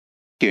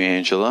Thank you,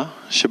 Angela.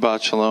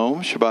 Shabbat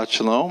shalom, Shabbat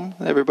shalom.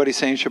 Everybody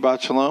saying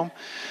Shabbat shalom.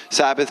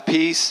 Sabbath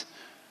peace,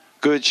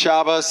 good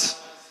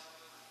Shabbos,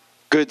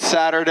 good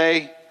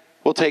Saturday.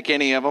 We'll take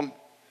any of them,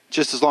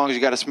 just as long as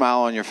you got a smile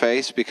on your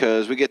face,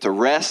 because we get to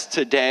rest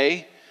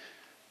today.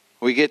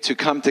 We get to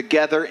come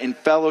together in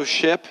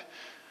fellowship.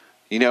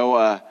 You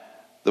know,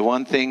 the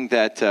one thing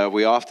that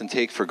we often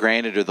take for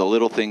granted are the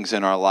little things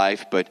in our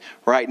life. But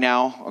right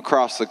now,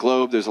 across the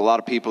globe, there's a lot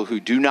of people who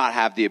do not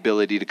have the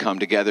ability to come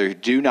together, who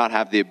do not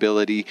have the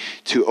ability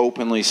to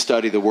openly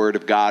study the Word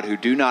of God, who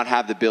do not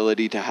have the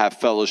ability to have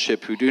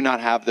fellowship, who do not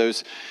have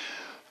those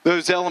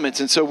elements.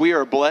 And so we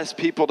are blessed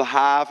people to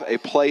have a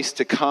place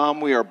to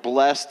come. We are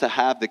blessed to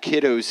have the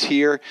kiddos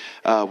here.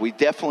 We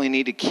definitely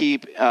need to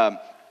keep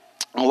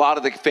a lot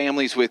of the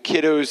families with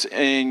kiddos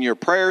in your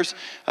prayers.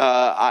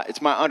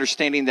 It's my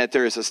understanding that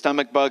there is a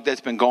stomach bug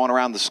that's been going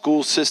around the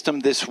school system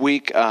this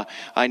week.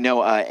 I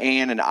know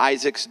Ann and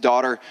Isaac's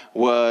daughter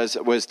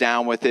was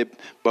down with it.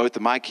 Both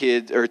of my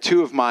kids, or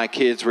two of my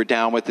kids, were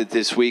down with it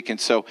this week. And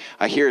so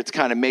I hear it's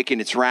kind of making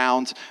its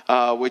rounds,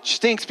 which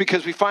stinks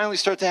because we finally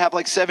start to have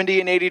like 70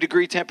 and 80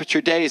 degree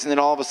temperature days. And then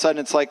all of a sudden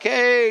it's like,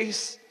 hey,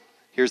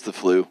 here's the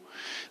flu.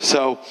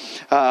 So,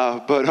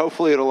 but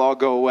hopefully it'll all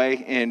go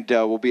away, and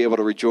we'll be able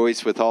to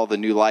rejoice with all the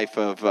new life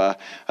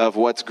of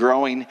what's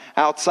growing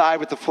outside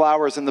with the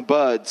flowers and the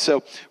buds.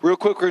 So, real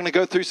quick, we're going to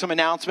go through some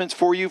announcements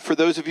for you. For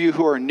those of you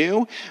who are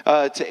new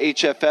to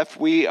HFF,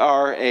 we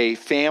are a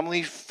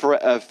family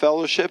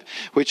fellowship,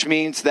 which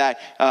means that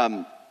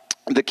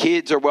the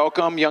kids are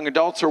welcome, young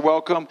adults are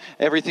welcome.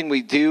 Everything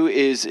we do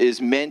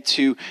is meant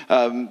to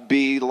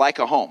be like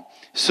a home.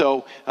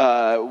 So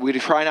we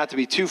try not to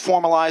be too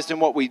formalized in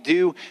what we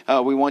do.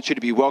 We want you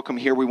to be welcome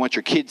here. We want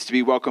your kids to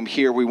be welcome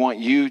here. We want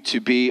you to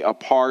be a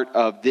part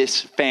of this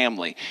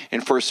family,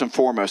 and first and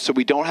foremost. So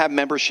we don't have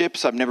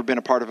memberships. I've never been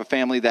a part of a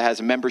family that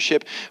has a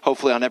membership.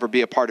 Hopefully I'll never be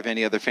a part of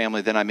any other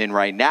family than I'm in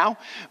right now.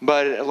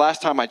 But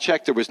last time I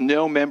checked, there was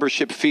no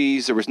membership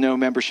fees. There was no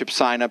membership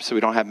sign-ups, so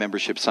we don't have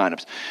membership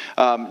sign-ups.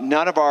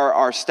 None of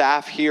our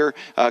staff here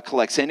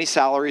collects any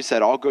salaries.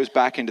 That all goes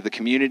back into the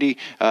community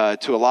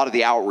to a lot of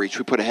the outreach.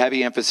 We put a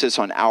heavy emphasis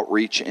on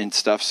outreach and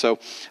stuff. So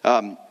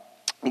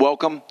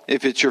welcome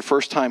if it's your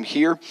first time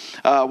here.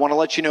 I want to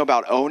let you know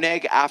about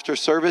Oneg after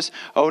service.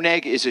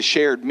 Oneg is a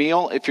shared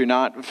meal. If you're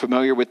not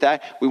familiar with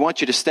that, we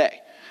want you to stay.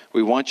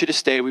 We want you to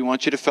stay. We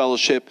want you to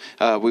fellowship.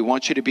 We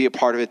want you to be a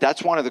part of it.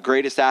 That's one of the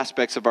greatest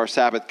aspects of our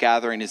Sabbath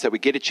gathering, is that we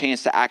get a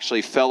chance to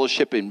actually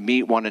fellowship and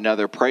meet one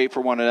another, pray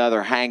for one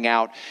another, hang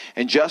out,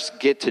 and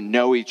just get to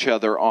know each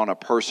other on a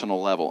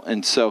personal level.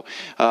 And so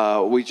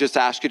we just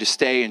ask you to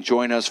stay and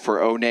join us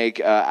for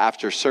Oneg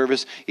after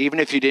service. Even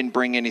if you didn't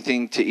bring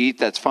anything to eat,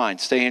 that's fine.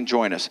 Stay and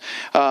join us.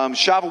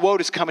 Shavuot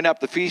is coming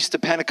up. The Feast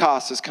of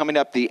Pentecost is coming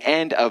up the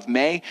end of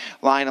May.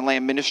 Lion and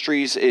Lamb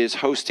Ministries is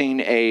hosting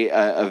a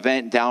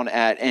event down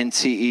at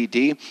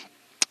NCED.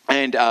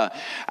 And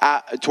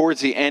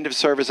towards the end of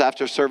service,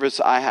 after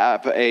service, I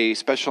have a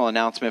special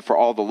announcement for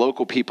all the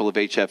local people of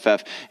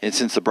HFF. And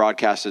since the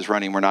broadcast is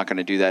running, we're not going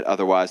to do that.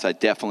 Otherwise, I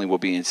definitely will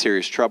be in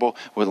serious trouble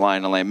with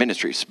Lion and Lamb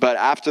Ministries. But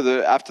after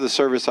the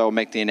service, I will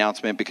make the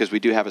announcement, because we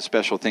do have a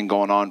special thing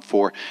going on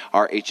for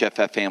our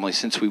HFF family,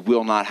 since we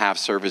will not have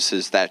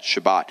services that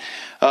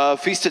Shabbat.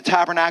 Feast of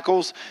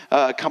Tabernacles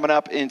coming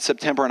up in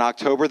September and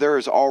October. There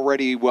is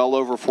already well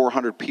over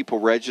 400 people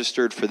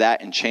registered for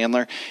that in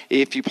Chandler.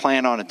 If you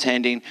plan on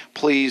attending,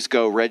 please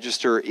go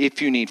register.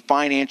 If you need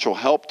financial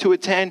help to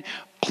attend,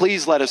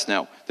 please let us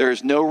know. There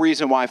is no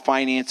reason why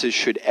finances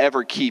should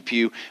ever keep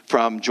you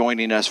from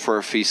joining us for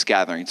a feast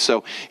gathering.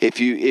 So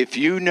if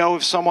you know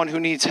of someone who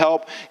needs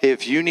help,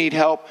 if you need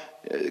help,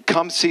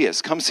 come see us.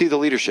 Come see the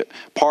leadership.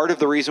 Part of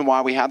the reason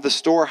why we have the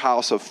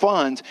storehouse of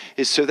funds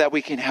is so that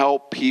we can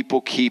help people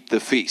keep the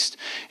feast.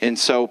 And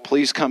so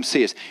please come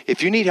see us.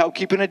 If you need help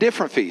keeping a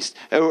different feast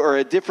or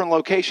a different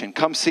location,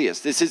 come see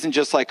us. This isn't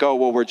just like, oh,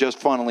 well, we're just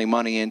funneling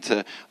money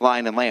into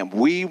Lion and Lamb.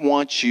 We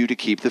want you to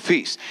keep the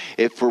feast.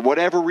 If for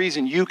whatever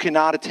reason you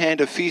cannot attend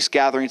a feast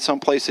gathering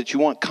someplace that you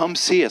want, come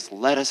see us.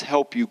 Let us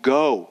help you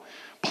go.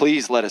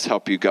 Please let us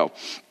help you go.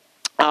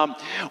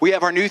 We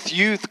have our new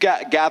youth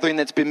gathering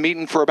that's been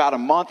meeting for about a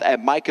month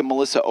at Mike and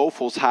Melissa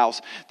Ophel's house.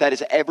 That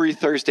is every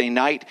Thursday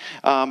night.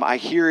 I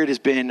hear it has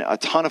been a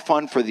ton of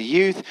fun for the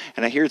youth,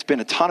 and I hear it's been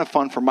a ton of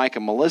fun for Mike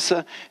and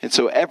Melissa. And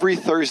so every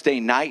Thursday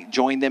night,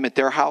 join them at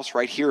their house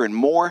right here in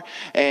Moore.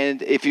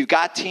 And if you've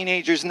got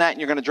teenagers in that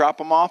and you're going to drop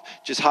them off,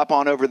 just hop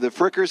on over to the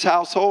Frickers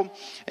household,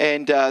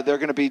 and they're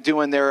going to be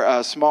doing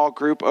their small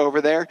group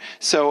over there.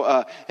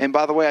 So, and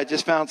by the way, I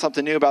just found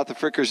something new about the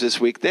Frickers this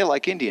week. They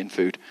like Indian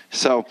food.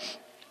 So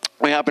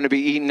We happened to be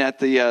eating at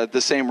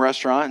the same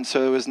restaurant, and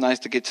so it was nice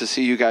to get to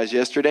see you guys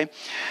yesterday.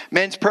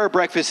 Men's prayer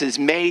breakfast is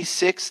May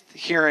 6th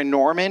here in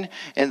Norman,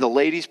 and the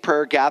ladies'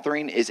 prayer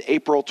gathering is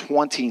April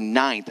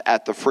 29th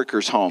at the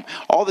Frickers home.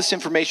 All this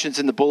information is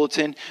in the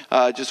bulletin.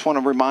 Just want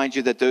to remind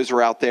you that those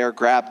are out there.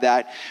 Grab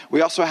that.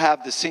 We also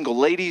have the single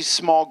ladies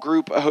small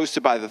group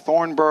hosted by the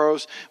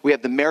Thornboroughs. We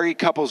have the married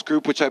couples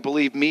group, which I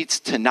believe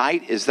meets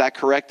tonight. Is that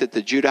correct, at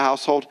the Judah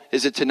household?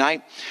 Is it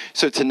tonight?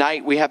 So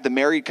tonight we have the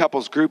married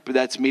couples group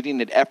that's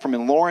meeting at Ephriam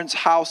and Lauren's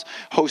house,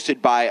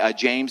 hosted by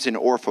James and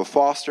Orpha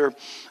Foster.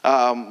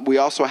 We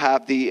also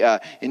have the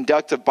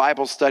inductive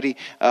Bible study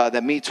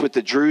that meets with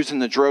the Drews and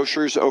the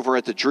Droshers over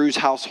at the Drews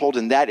household,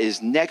 and that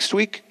is next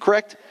week,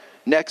 correct?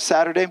 Next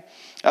Saturday.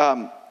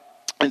 And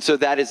so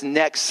that is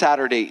next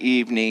Saturday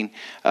evening,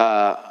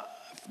 the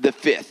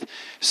 5th.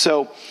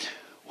 So why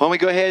don't we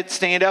go ahead,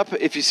 stand up.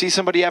 If you see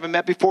somebody you haven't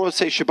met before, let's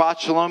say Shabbat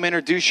Shalom,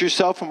 introduce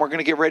yourself, and we're going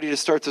to get ready to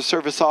start the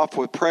service off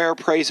with prayer,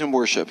 praise, and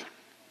worship.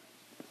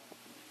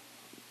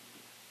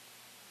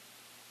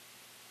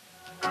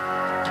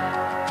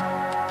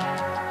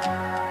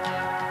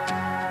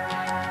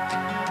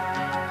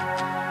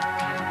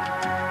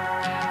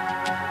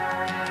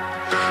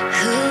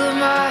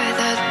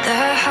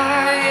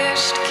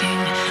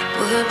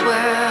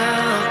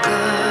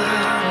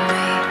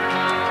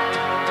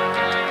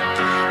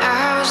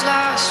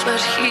 But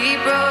he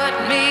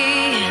brought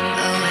me in,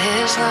 oh,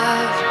 his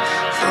love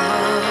for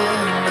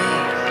me,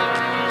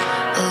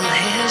 oh,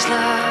 his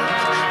love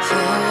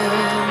for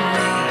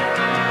me.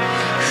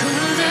 Who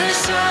the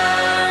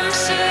Son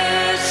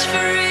sets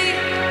free,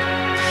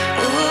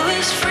 oh,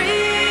 is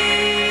free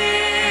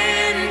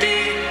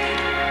indeed.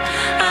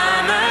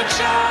 I'm a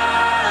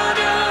child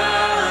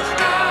of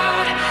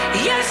God,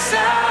 yes I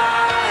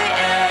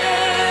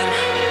am.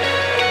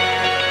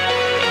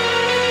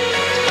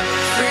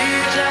 Free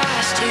at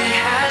last, he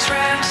has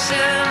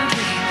ransomed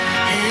me,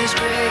 his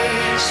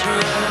grace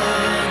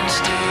runs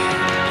deep.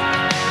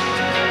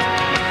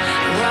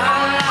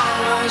 While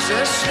I was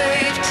a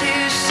slave to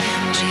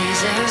sin,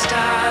 Jesus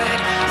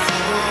died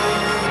for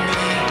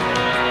me.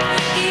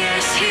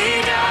 Yes, he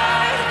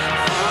died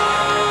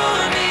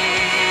for me.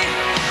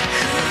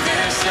 Who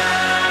the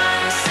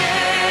Son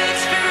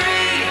sets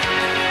free,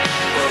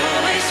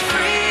 oh, is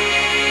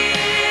free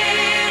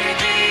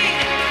indeed.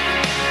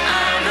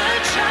 I'm a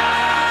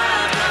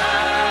child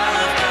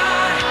of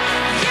God,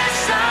 yes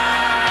I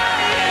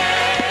am.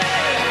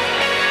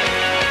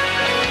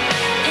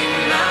 In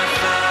my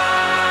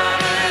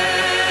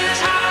Father's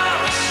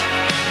house,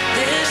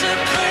 there's a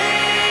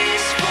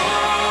place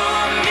for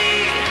me.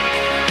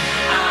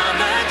 I'm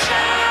a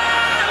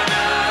child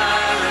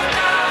of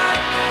God,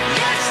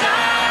 yes I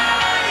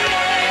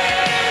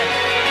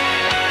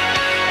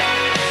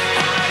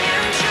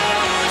am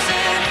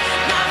chosen,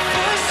 not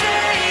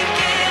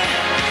forsaken.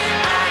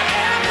 I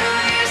am who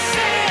you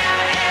say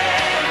I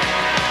am.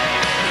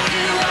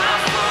 You are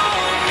for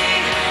me,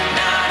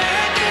 not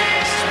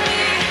against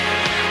me.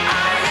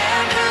 I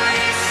am who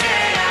you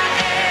say I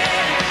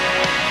am.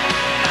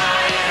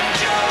 I am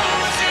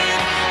chosen,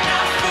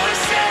 not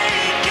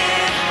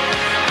forsaken.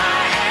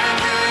 I am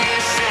who you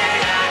say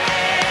I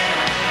am.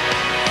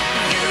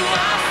 You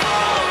are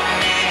for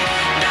me,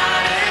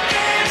 not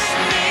against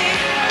me.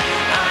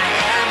 I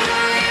am who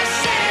you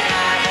say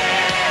I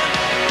am.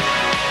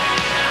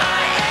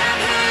 I am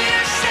who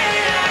you say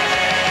I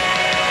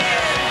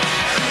am.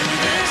 Who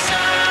the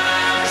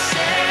Son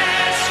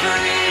sets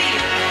free,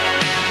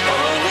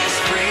 oh, is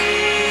free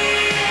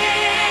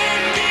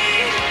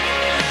indeed.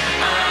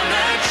 I'm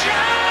a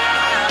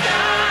child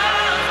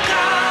of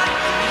God,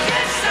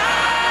 yes I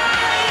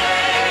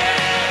am.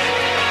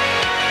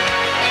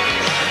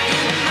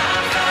 In my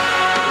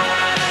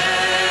Father's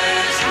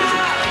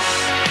house,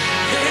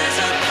 there's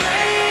a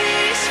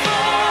place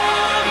for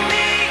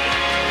me.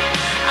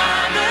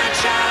 I'm a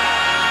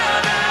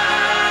child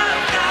of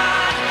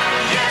God,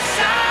 yes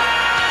I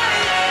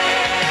am.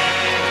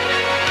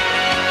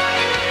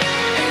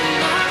 In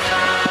my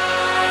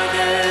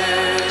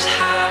Father's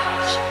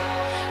house,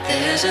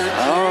 there's a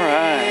All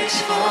right.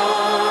 place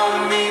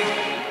for me.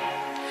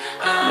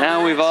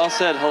 Now we've all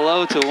said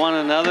hello to one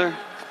another.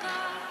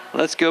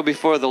 Let's go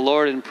before the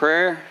Lord in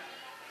prayer,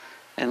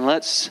 and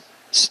let's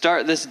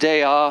start this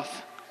day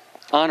off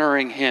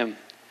honoring Him.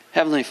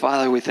 Heavenly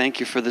Father, we thank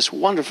you for this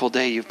wonderful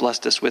day you've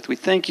blessed us with. We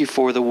thank you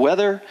for the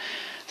weather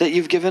that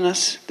you've given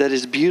us that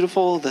is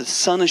beautiful. The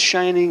sun is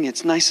shining.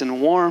 It's nice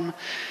and warm.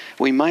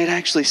 We might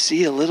actually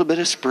see a little bit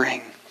of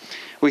spring.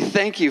 We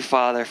thank you,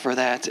 Father, for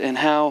that, and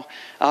how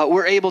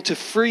we're able to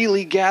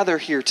freely gather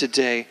here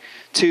today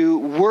to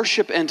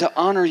worship and to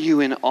honor you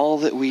in all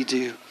that we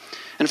do.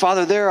 And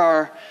Father, there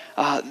are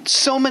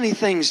so many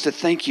things to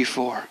thank you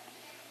for.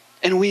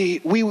 And we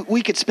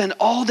could spend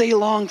all day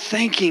long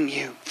thanking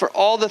you for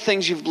all the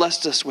things you've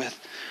blessed us with.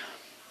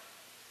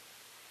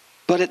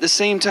 But at the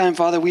same time,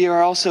 Father, we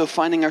are also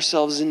finding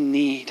ourselves in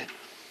need.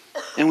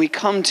 And we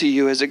come to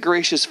you as a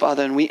gracious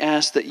Father, and we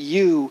ask that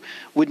you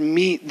would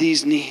meet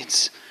these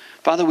needs.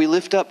 Father, we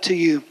lift up to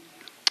you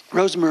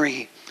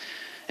Rosemary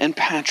and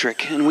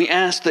Patrick. And we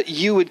ask that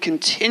you would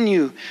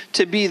continue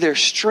to be their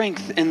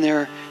strength and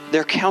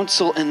their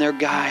counsel and their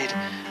guide.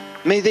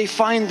 May they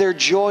find their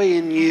joy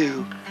in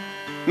you.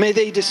 May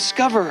they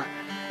discover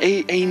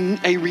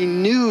a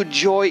renewed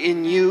joy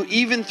in you,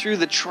 even through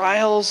the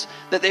trials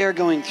that they are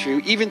going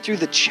through, even through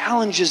the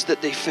challenges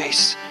that they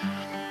face.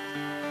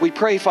 We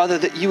pray, Father,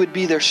 that you would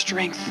be their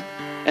strength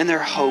and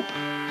their hope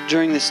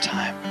during this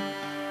time.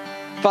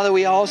 Father,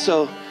 we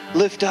also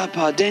lift up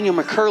Daniel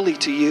McCurley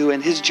to you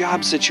and his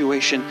job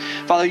situation.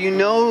 Father, you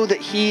know that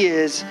he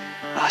is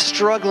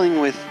struggling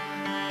with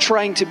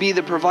trying to be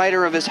the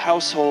provider of his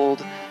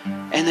household,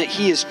 and that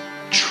he is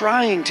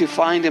trying to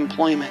find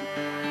employment,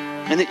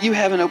 and that you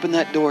haven't opened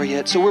that door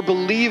yet. So we're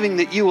believing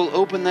that you will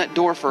open that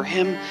door for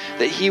him,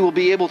 that he will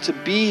be able to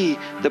be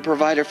the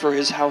provider for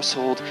his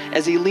household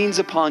as he leans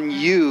upon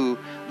you,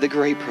 the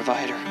great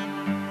provider.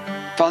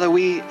 Father,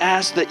 we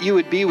ask that you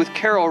would be with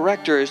Carol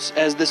Rector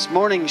as this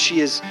morning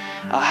she is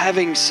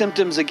having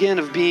symptoms again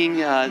of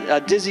being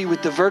dizzy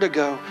with the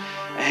vertigo,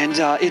 and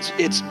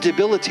it's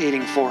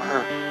debilitating for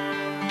her.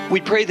 We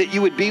pray that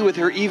you would be with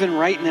her even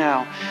right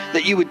now,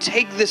 that you would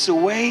take this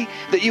away,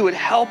 that you would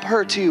help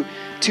her to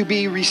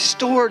be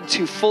restored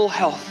to full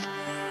health,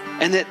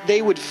 and that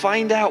they would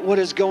find out what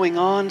is going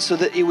on so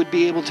that it would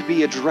be able to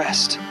be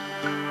addressed.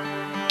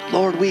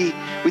 Lord, we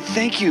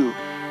thank you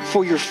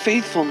for your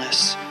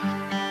faithfulness,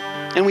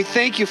 and we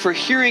thank you for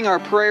hearing our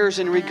prayers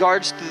in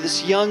regards to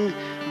this young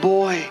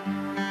boy,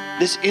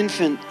 this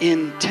infant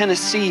in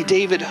Tennessee,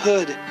 David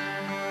Hood,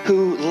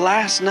 who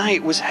last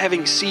night was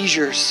having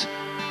seizures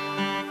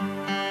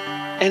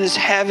and is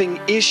having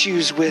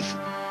issues with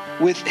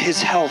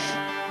his health.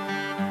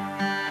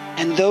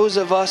 And those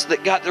of us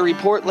that got the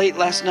report late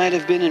last night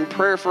have been in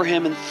prayer for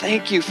him, and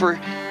thank you for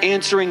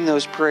answering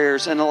those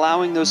prayers and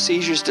allowing those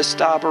seizures to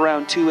stop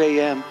around 2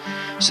 a.m.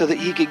 so that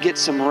he could get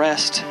some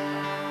rest.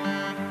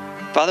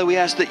 Father, we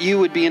ask that you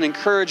would be an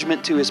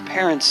encouragement to his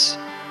parents,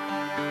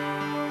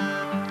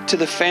 to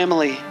the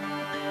family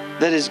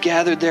that is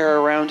gathered there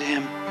around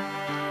him.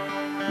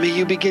 May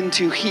you begin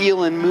to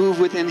heal and move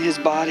within his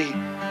body,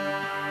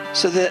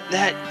 so that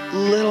that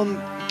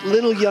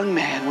little young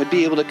man would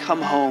be able to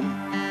come home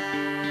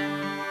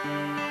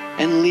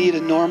and lead a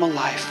normal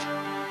life.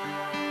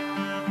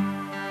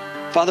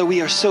 Father, we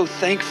are so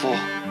thankful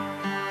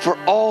for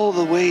all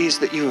the ways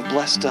that you have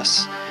blessed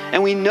us.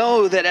 And we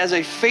know that as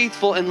a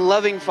faithful and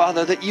loving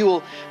Father, that you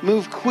will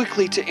move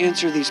quickly to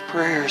answer these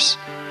prayers.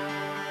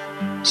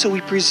 So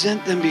we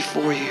present them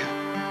before you.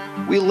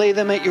 We lay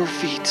them at your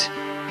feet,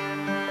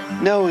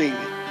 knowing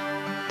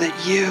that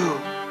you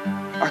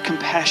are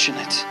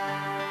compassionate.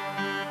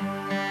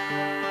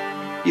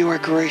 You are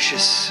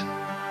gracious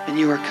and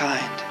you are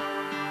kind.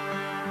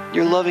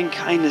 Your loving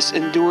kindness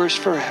endures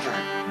forever.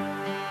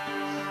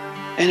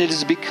 And it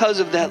is because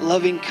of that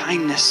loving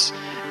kindness,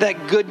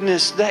 that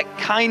goodness, that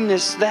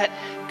kindness, that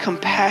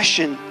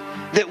compassion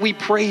that we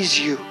praise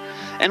you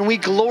and we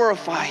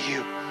glorify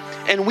you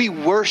and we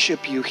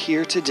worship you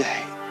here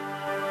today.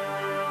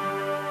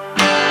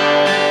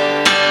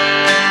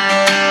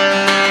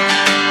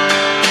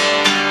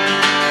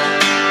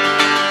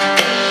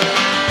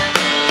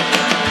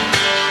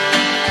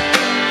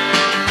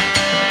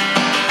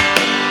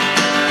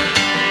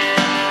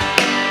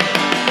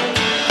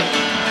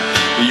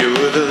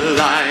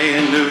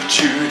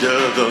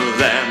 Judah, the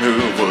Lamb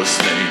who was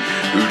slain,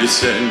 who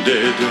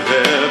descended to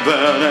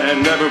heaven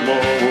and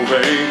nevermore will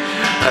reign.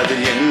 At the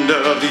end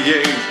of the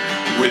age,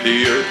 with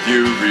the earth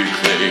you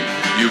reclaim,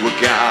 you will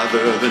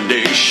gather the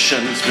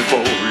nations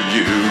before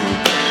you.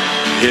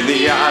 In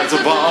the eyes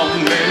of all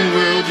men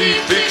will be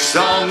fixed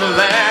on the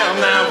Lamb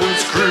that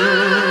was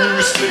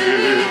crucified.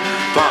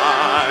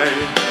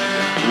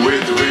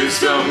 With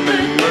wisdom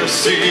and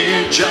mercy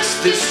and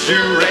justice you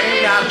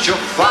reign at your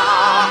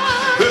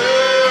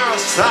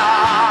Father's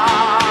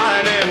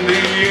side, and the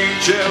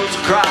angels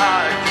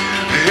cry,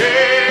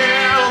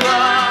 Hail the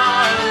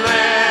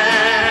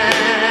Lamb,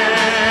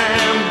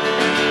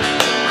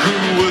 who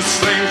was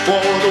slain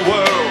for the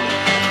world,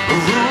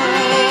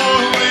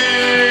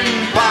 ruling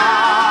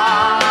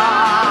power,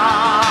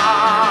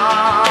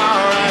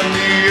 and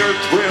the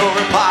earth will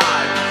reply,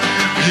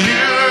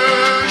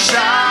 You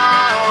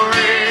shall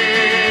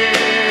reign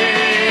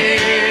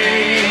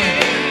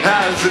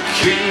as the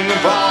King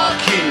of all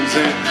kings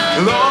and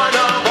Lord of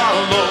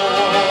our Lord.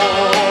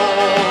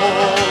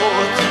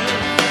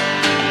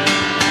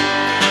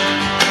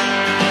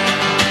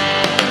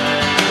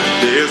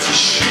 There's a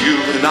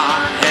shield in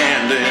our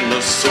hand and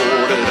a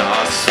sword at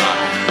our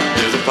side.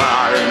 There's a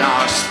fire in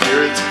our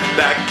spirits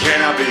that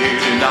cannot be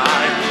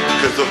denied,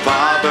 because the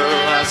Father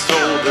has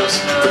told us,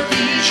 for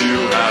these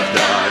you have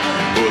died,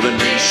 for the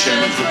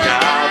nations will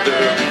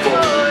gather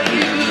before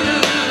you.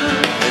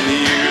 And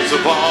the ears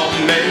of all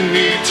men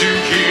need to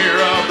hear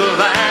of the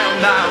Lamb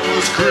that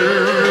was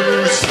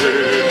crucified,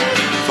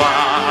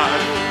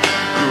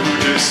 who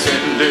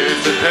descended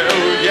to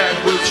hell yet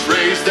was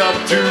raised up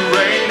to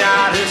reign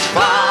at his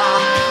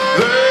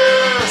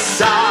Father's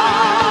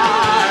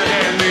side.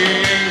 And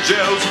the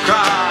angels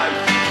cried,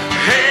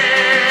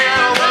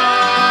 Hail the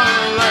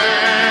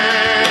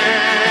Lamb,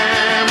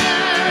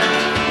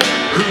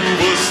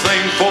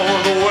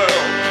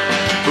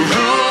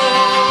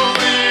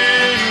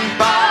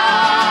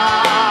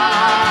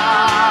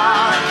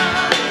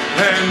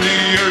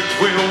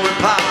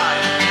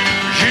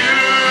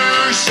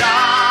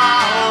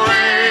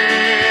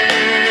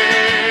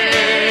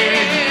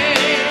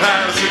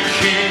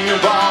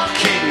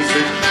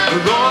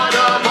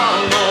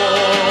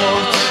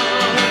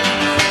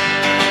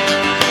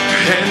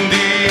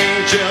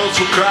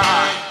 will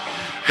cry,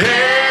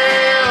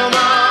 hail the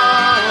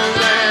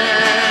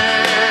Lamb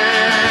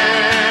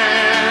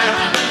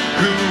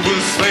who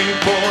was slain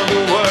for the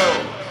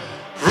world,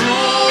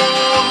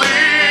 ruling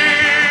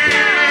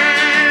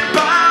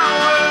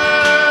power,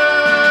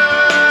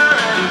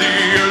 and the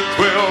earth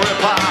will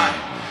reply,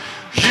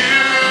 you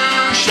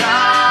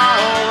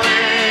shall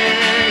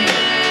reign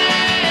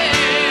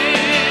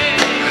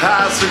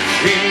as the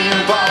King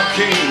of all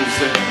kings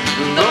and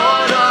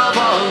Lord of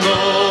all lords.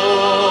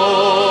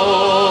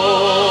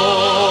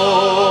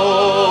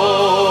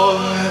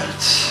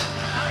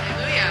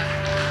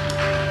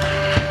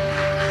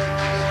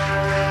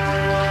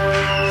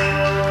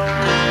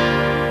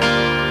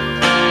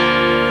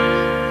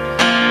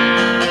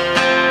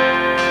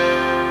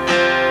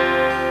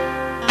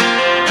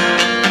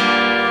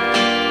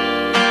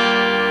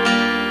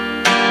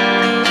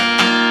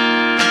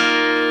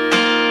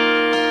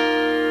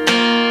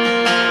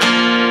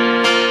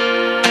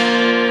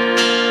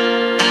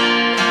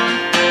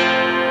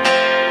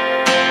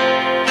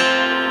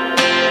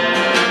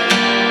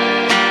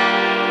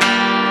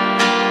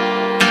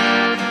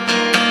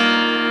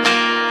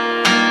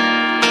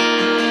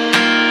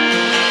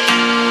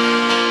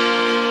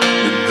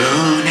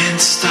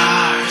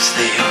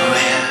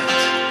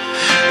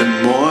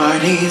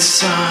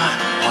 Sun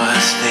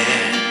was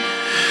there,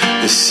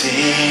 the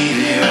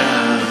Savior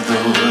of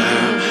the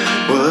world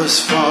was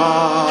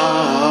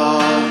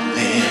falling,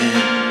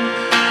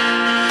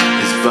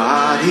 his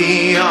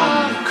body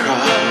on the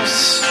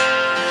cross,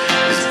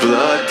 his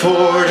blood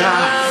poured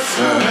out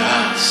for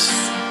us,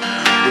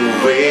 the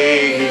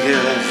weight of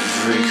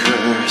every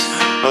curse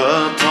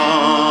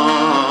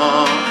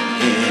upon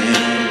him.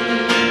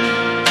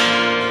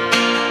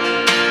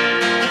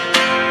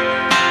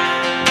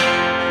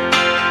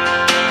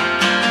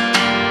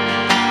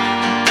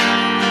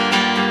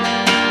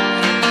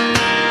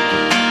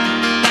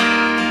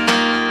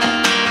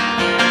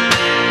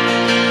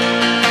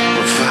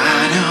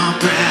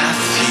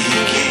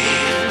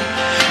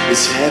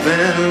 As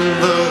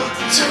heaven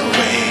looked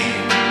away,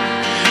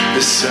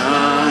 the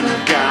Son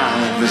of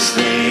God was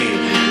laid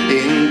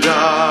in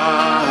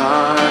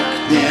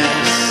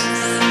darkness.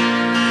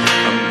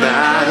 A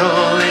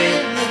battle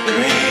in the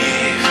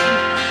grave,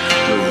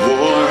 the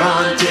war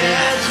on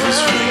death was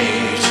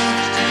waged.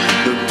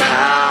 The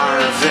power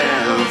of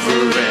hell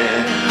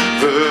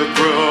forever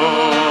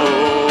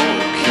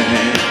broken.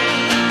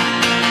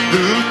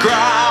 The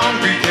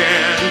ground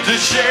began to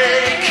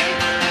shake,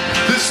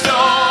 the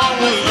storm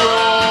was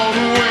rolled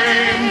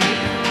away.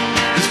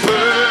 His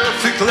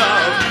perfect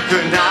love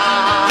could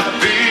not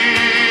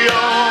be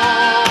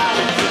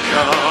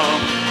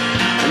overcome.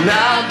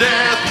 Now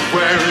death,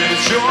 where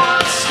is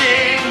your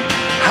sting?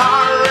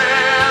 Our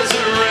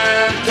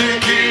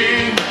resurrected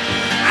King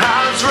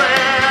has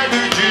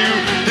rendered you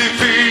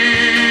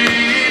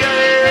defeated.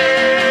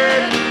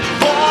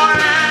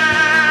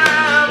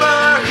 Forever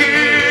he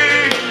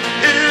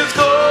is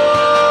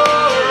glorified.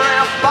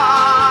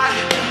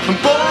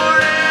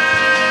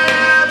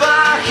 Forever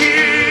he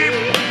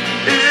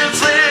is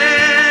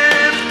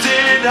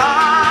lifted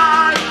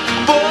high.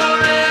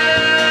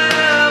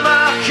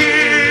 Forever he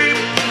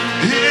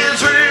is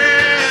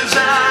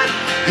risen.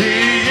 He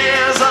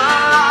is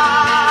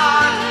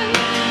alive.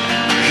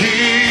 He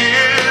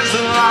is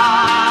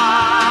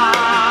alive.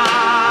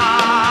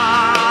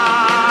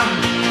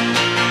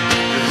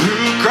 The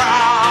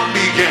ground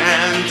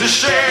began to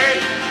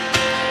shake.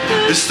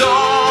 The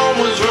storm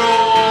was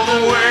rolled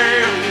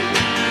away.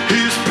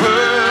 His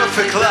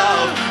perfect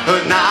love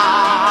could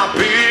not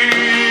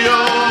be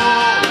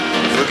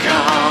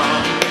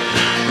overcome.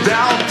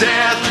 Thou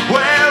death,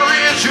 where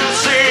is your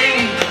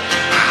sting?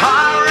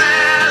 Our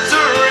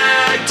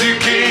resurrected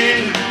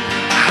King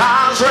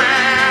has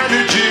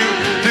rendered you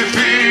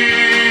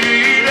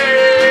defeated.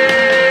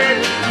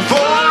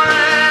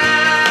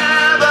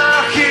 Forever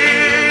he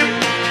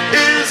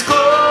is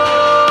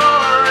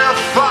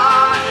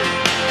glorified.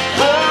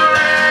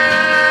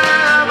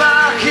 Forever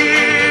he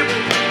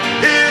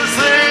is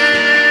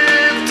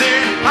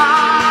lifted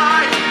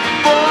high.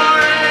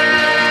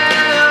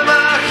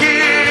 Forever he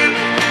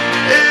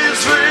is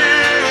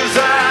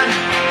risen.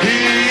 He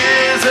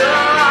is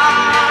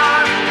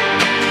alive.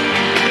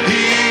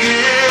 He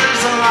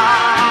is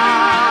alive.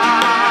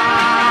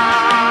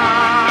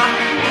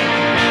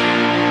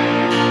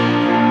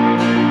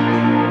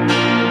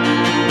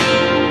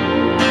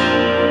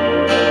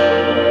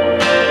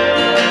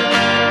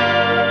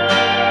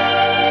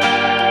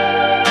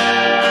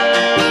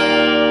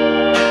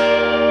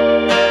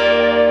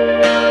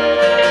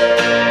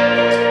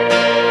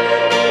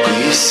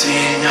 We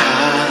sing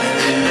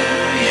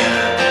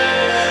hallelujah.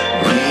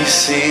 We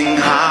sing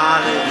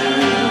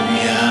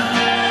hallelujah.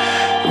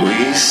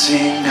 We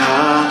sing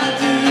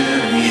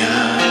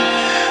hallelujah.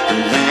 The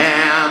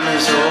Lamb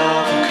is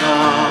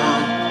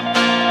overcome.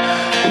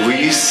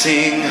 We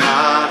sing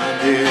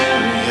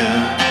hallelujah.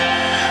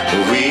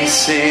 We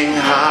sing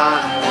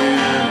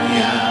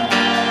hallelujah.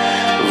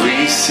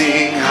 We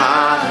sing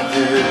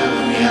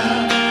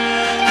hallelujah.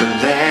 The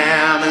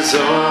Lamb is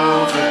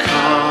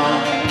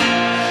overcome.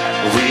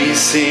 We We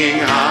sing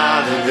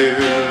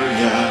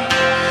hallelujah.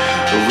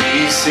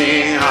 We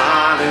sing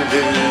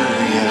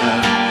hallelujah.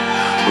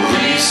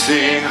 We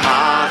sing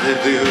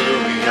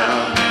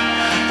hallelujah.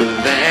 The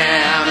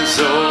Lamb is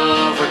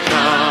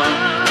overcome.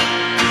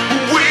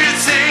 We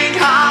sing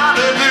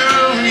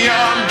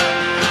hallelujah.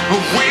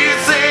 We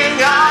sing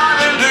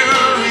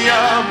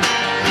hallelujah.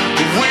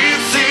 We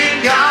sing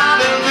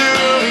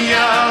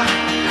hallelujah.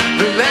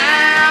 The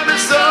Lamb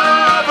is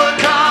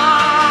overcome.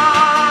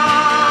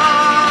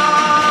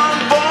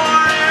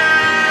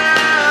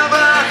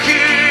 Forever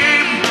He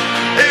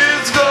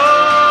is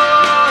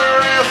glorified.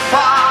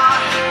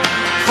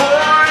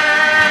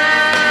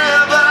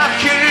 Forever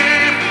He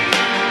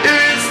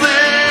is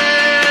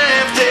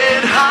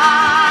lifted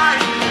high.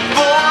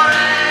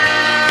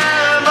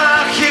 Forever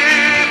He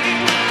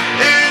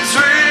is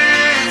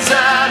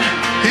risen.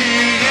 He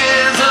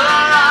is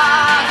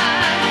alive.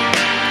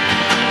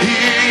 He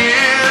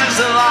is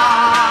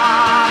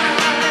alive.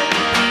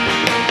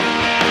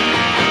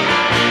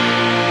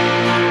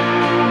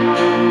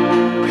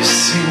 We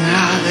sing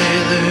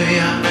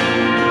hallelujah.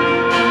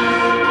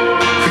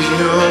 For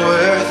you are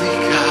worthy,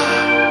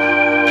 God.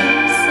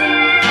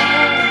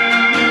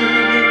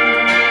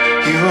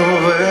 You are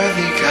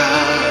worthy,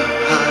 God.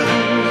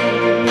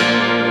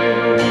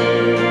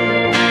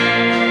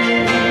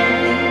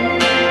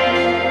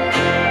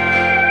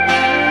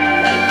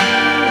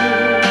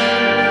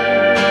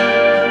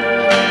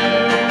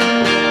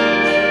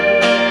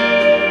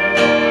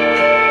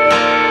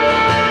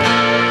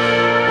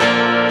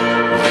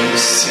 We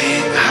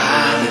sing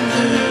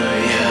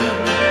hallelujah.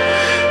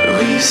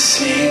 We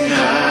sing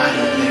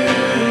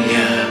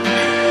hallelujah.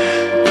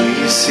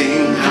 We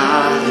sing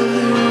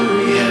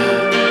hallelujah.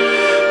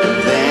 The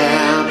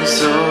Lamb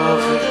is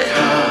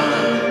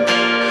overcome.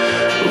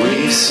 We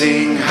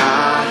sing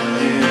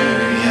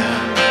hallelujah.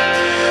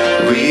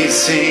 We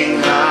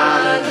sing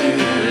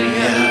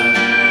hallelujah.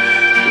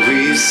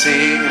 We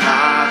sing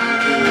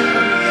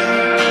hallelujah.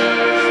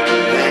 The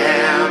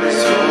Lamb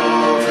is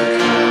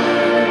overcome.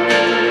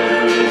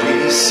 We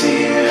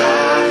sing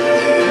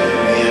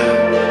hallelujah.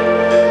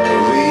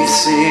 We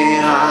sing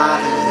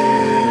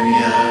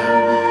hallelujah.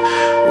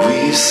 We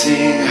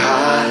sing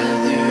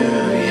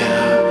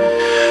hallelujah.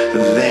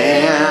 The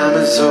Lamb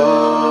is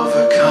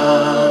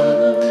overcome.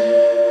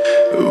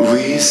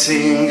 We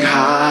sing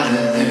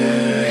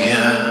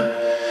hallelujah.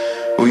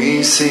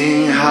 We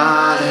sing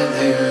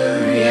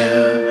hallelujah.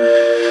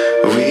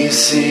 We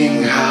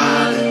sing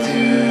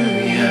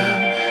hallelujah.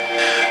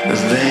 The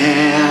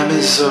Lamb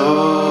is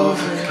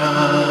overcome.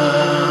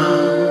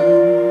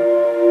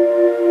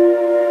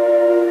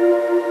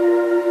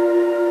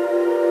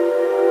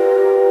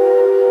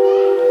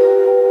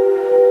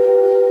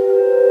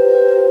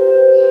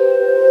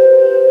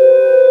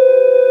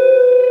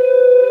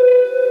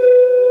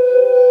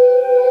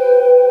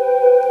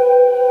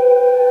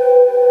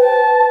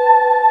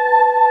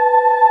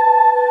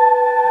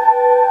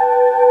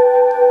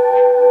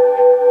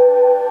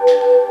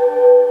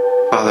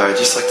 Father, I'd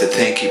just like to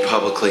thank you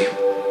publicly.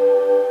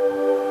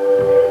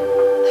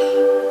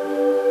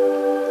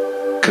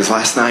 Because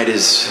last night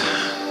as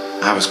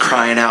I was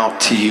crying out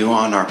to you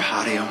on our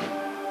patio,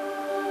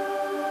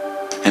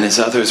 and as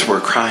others were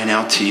crying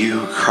out to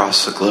you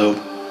across the globe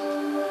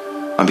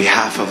on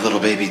behalf of little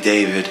baby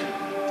David,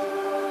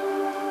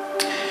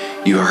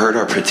 you heard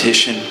our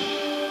petition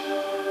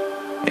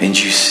and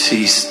you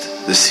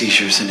ceased the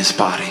seizures in his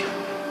body.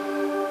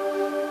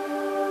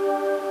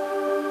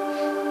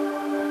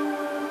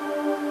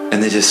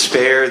 And the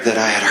despair that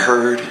I had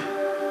heard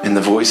in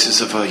the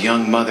voices of a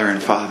young mother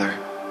and father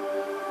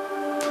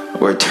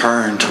were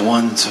turned to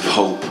ones of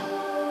hope.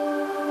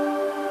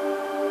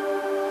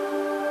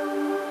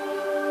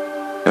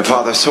 And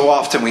Father, so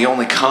often we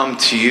only come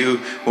to you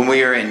when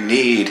we are in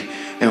need,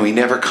 and we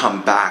never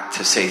come back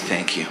to say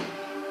thank you.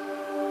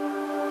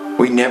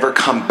 We never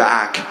come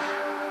back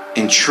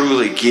and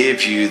truly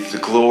give you the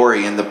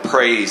glory and the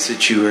praise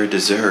that you are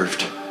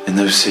deserved in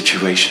those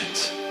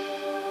situations.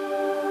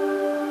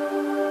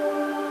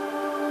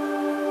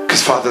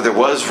 Because Father, there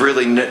was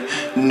really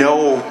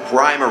no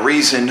rhyme or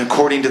reason,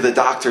 according to the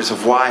doctors,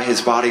 of why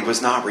his body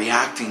was not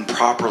reacting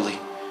properly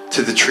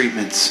to the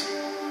treatments,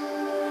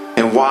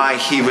 and why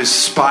he was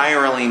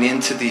spiraling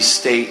into these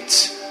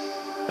states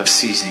of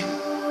seizing.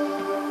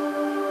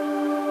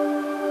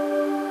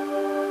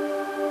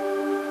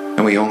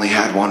 And we only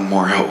had one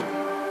more hope,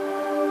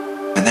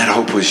 and that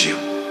hope was you.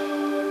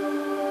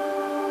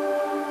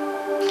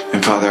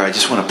 And Father, I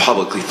just want to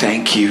publicly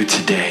thank you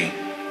today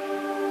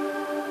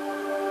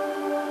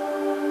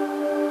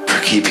for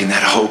keeping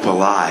that hope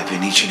alive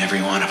in each and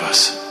every one of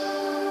us,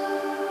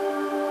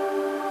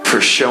 for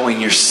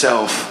showing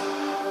yourself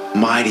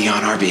mighty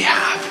on our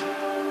behalf,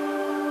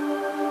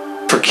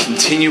 for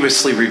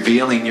continuously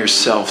revealing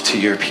yourself to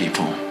your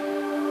people.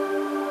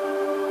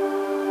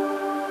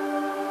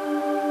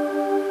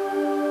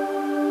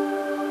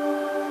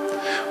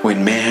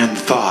 When man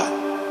thought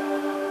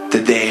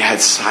that they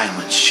had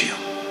silenced you,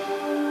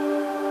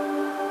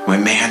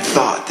 when man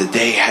thought that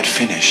they had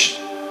finished,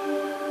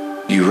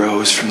 you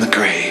rose from the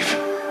grave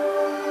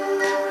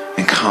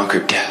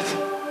conquered death.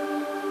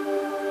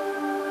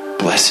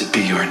 Blessed be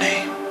your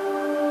name.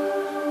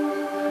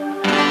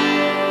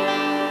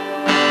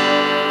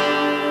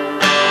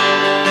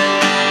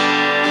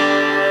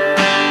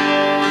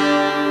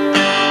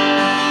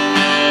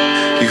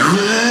 You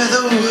were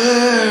the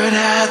Word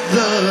at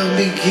the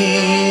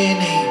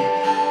beginning,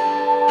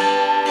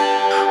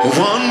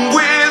 one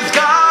with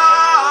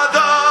God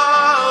the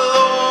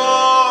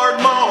Lord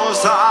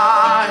Most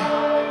High.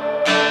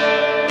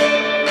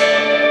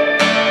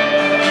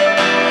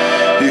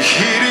 Your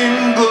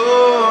hidden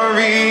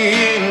glory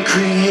in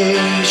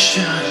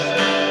creation,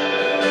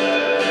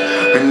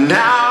 and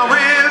now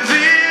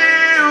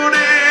revealed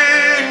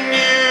in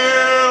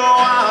you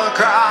are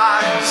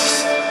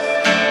Christ.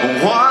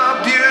 What a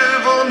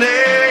beautiful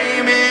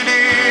name it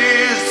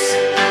is.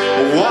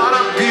 What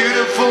a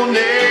beautiful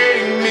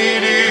name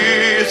it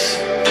is.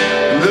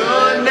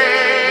 The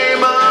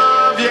name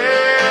of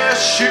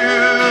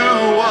Yeshua.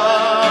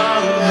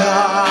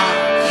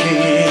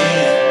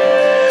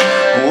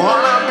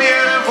 What a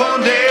beautiful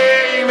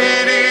name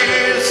it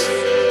is.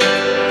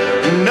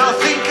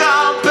 Nothing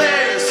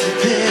compares to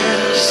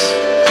this.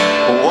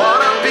 What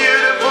a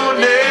beautiful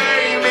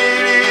name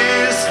it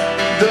is.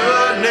 The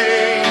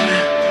name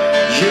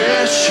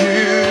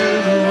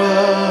Yeshua.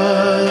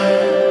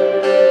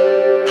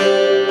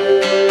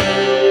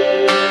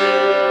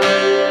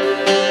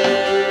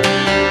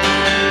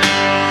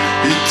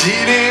 You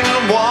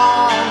didn't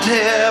want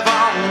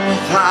heaven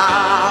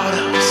without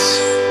us.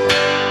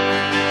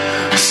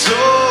 So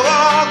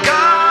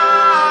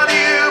God,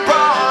 you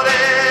brought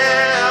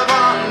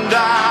heaven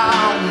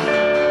down.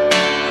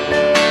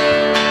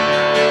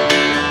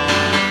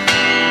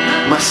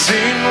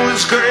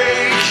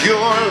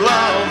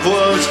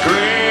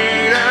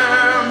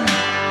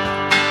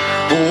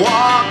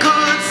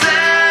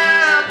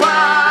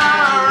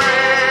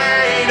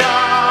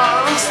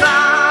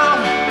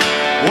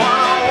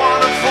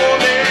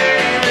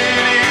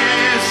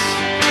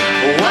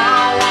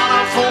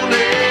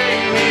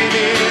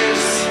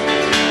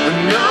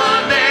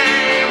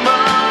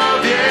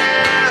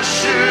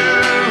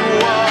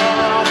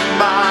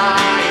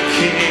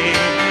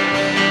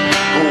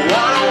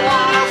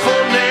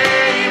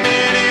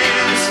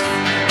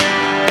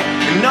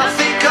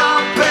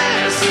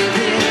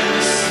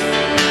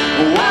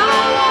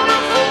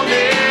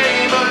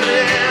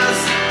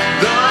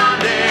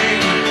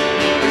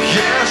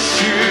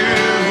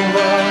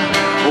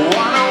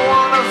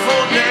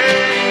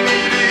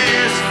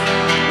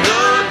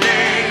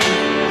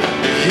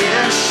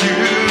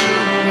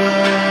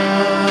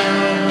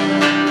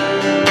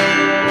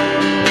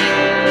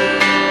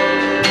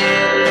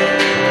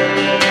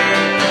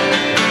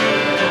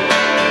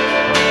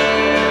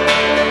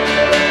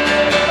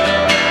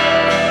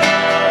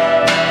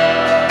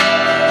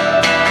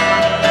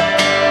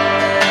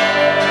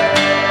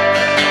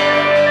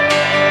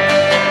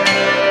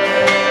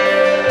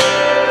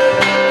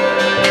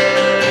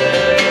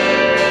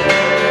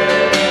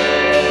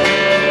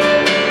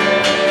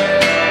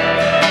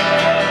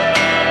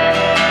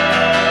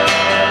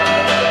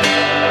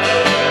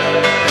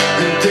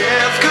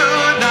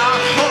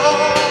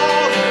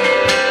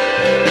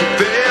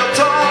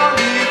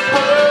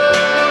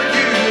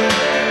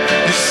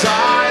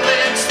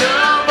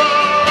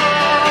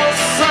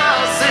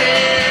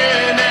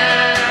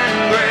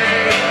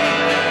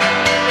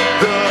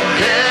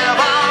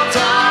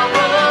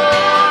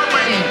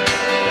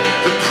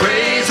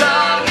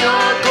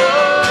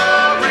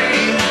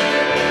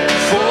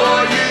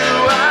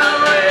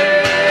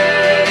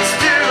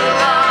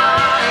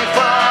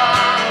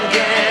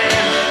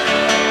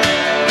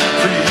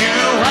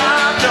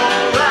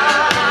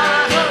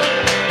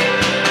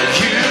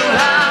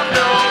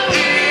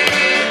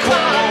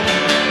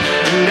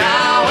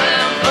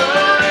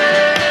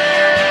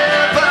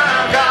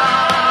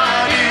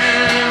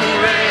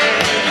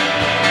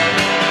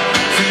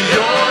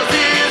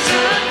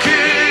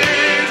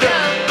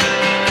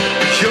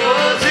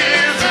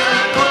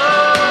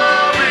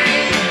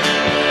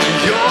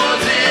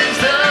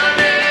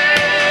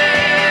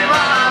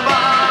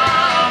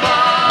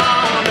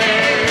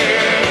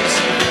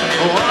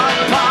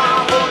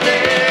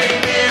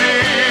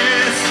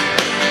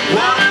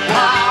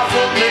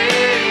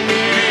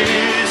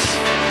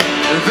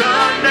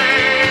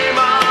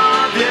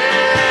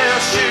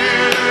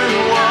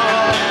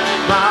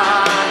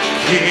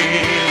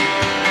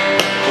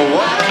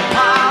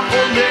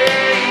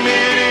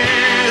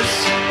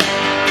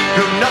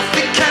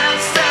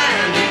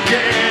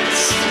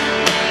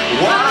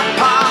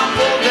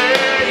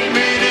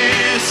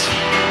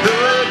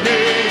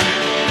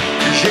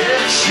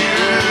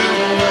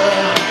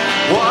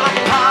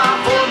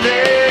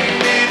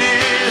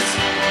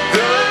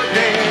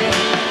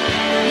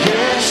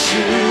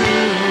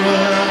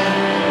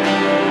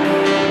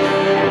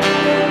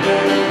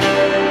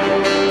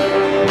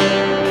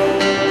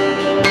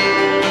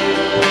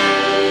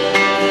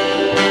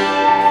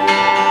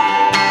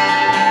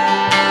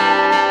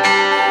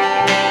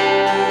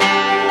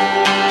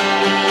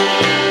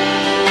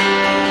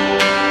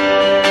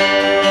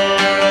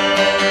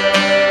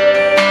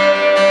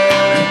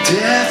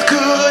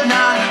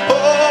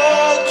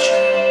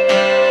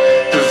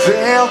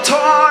 veil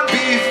torn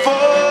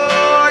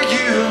before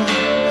you,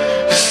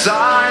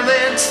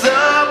 silence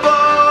the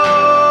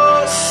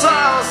boasts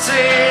of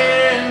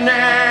sin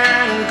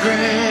and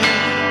grave.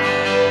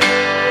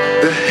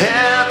 The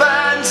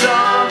heavens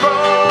are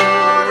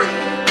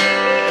roaring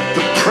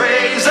the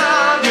praise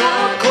of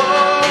your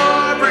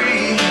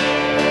glory,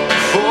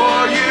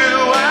 for you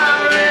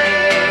are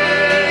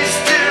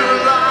raised to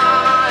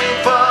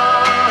life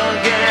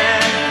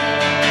again.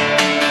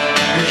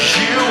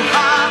 You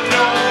have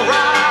no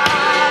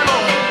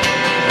rival,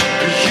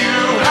 you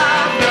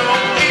have no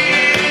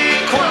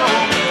equal,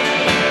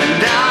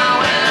 now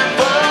and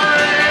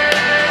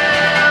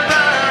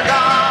forever,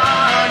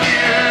 God,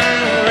 you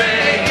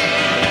reign.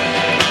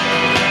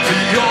 For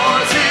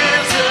yours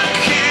is the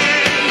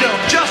kingdom,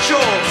 just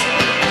yours.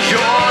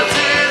 Yours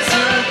is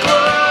the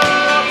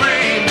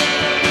glory,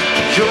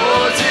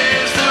 yours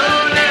is the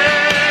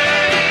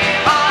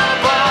name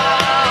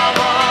above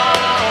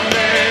all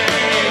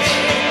names.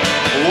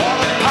 What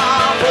a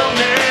powerful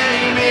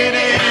name it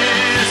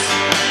is.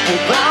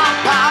 What a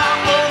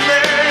powerful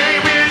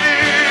name it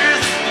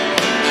is.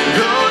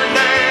 The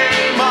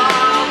name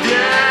of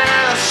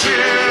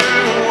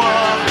Yeshua,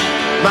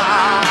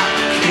 my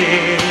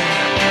King.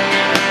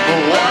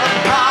 What a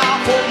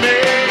powerful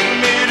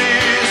name it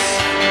is.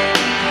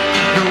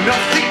 No,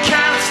 nothing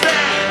can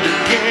stand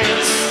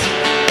against.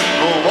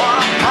 What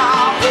a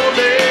powerful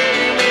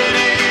name it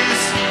is.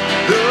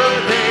 The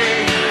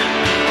name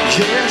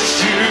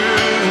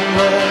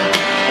Yeshua.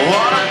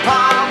 What a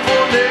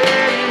powerful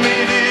name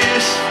it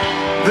is.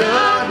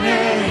 The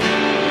name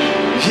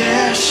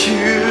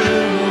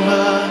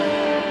Yeshua.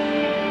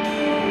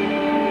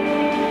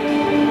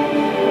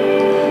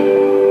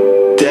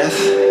 Death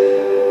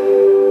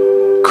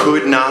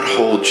could not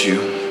hold you.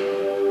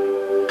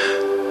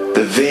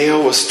 The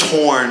veil was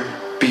torn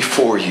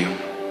before you.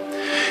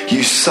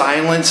 You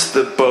silenced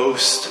the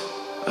boast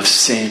of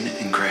sin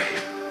and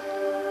grave.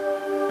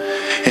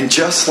 And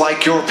just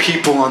like your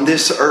people on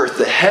this earth,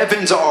 the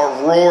heavens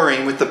are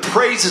roaring with the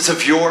praises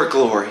of your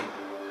glory.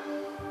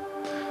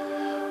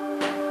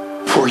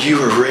 For you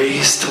were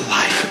raised to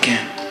life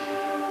again.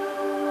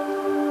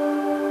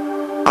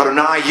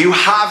 Adonai, you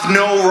have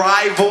no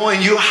rival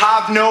and you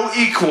have no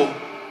equal.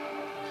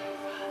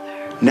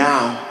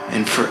 Now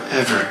and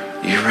forever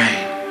you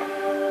reign.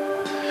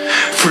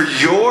 For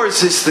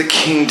yours is the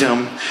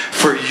kingdom,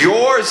 for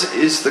yours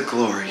is the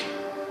glory.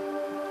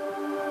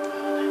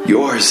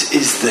 Yours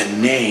is the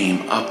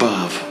name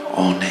above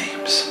all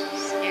names.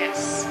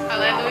 Yes.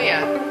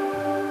 Hallelujah.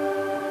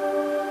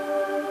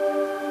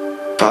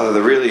 Father,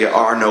 there really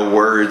are no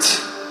words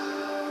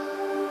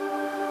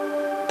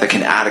that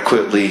can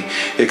adequately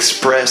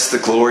express the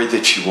glory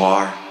that you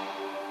are.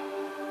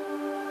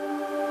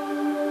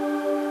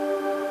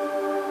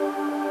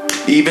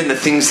 Even the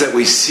things that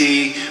we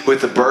see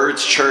with the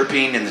birds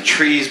chirping and the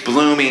trees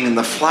blooming and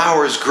the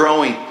flowers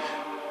growing,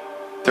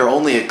 they're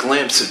only a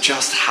glimpse of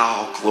just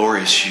how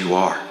glorious you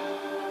are.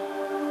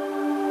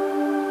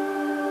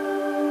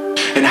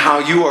 And how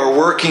you are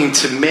working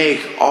to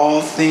make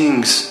all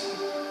things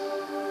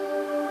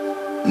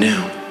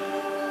new.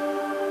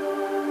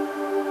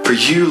 For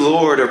you,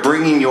 Lord, are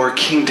bringing your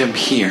kingdom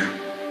here.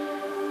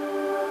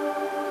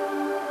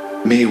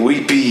 May we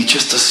be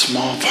just a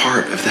small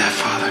part of that,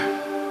 Father.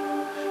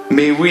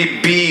 May we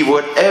be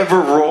whatever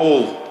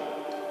role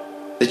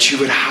that you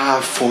would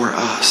have for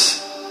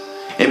us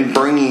in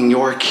bringing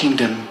your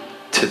kingdom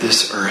to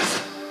this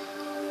earth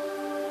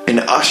and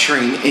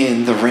ushering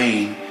in the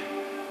reign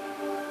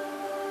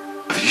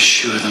of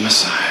Yeshua the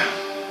Messiah.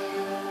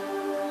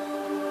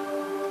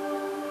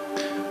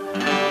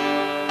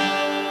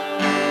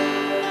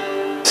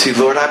 See,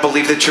 Lord, I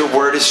believe that your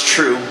word is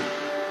true.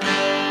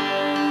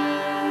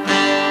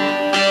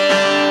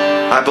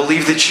 I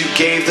believe that you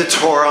gave the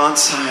Torah on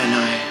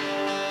Sinai.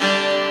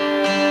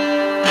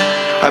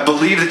 I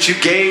believe that you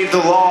gave the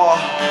law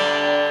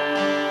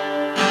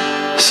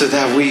so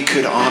that we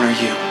could honor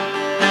you.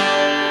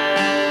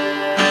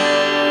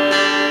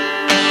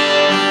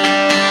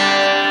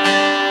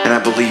 And I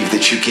believe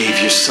that you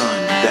gave your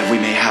Son that we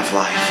may have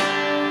life.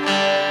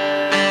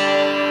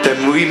 That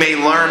we may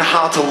learn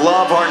how to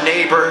love our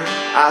neighbor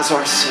as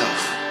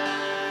ourselves.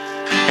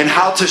 And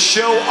how to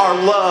show our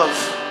love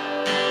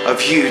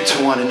of you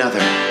to one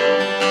another.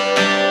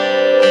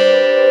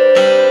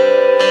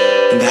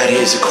 And that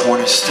is a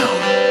cornerstone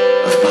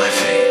of my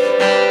faith.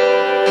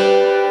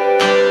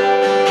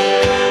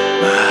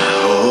 My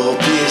hope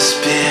is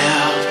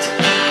built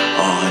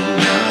on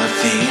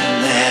nothing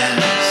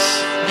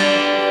less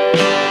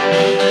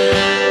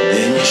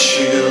than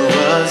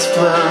Yeshua's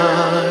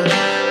blood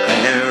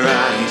and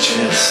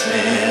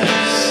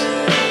righteousness.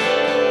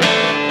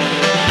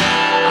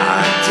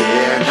 I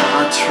dare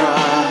not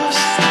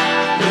trust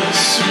the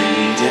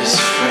sweetest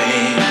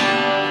frame,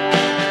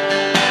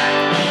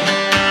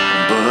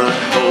 but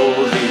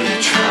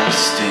wholly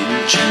trust in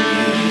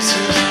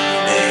Jesus'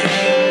 name.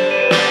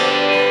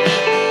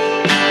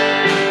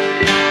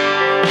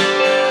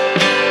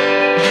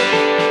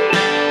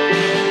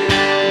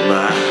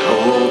 My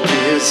hope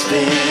is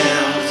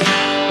built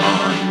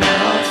on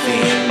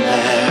nothing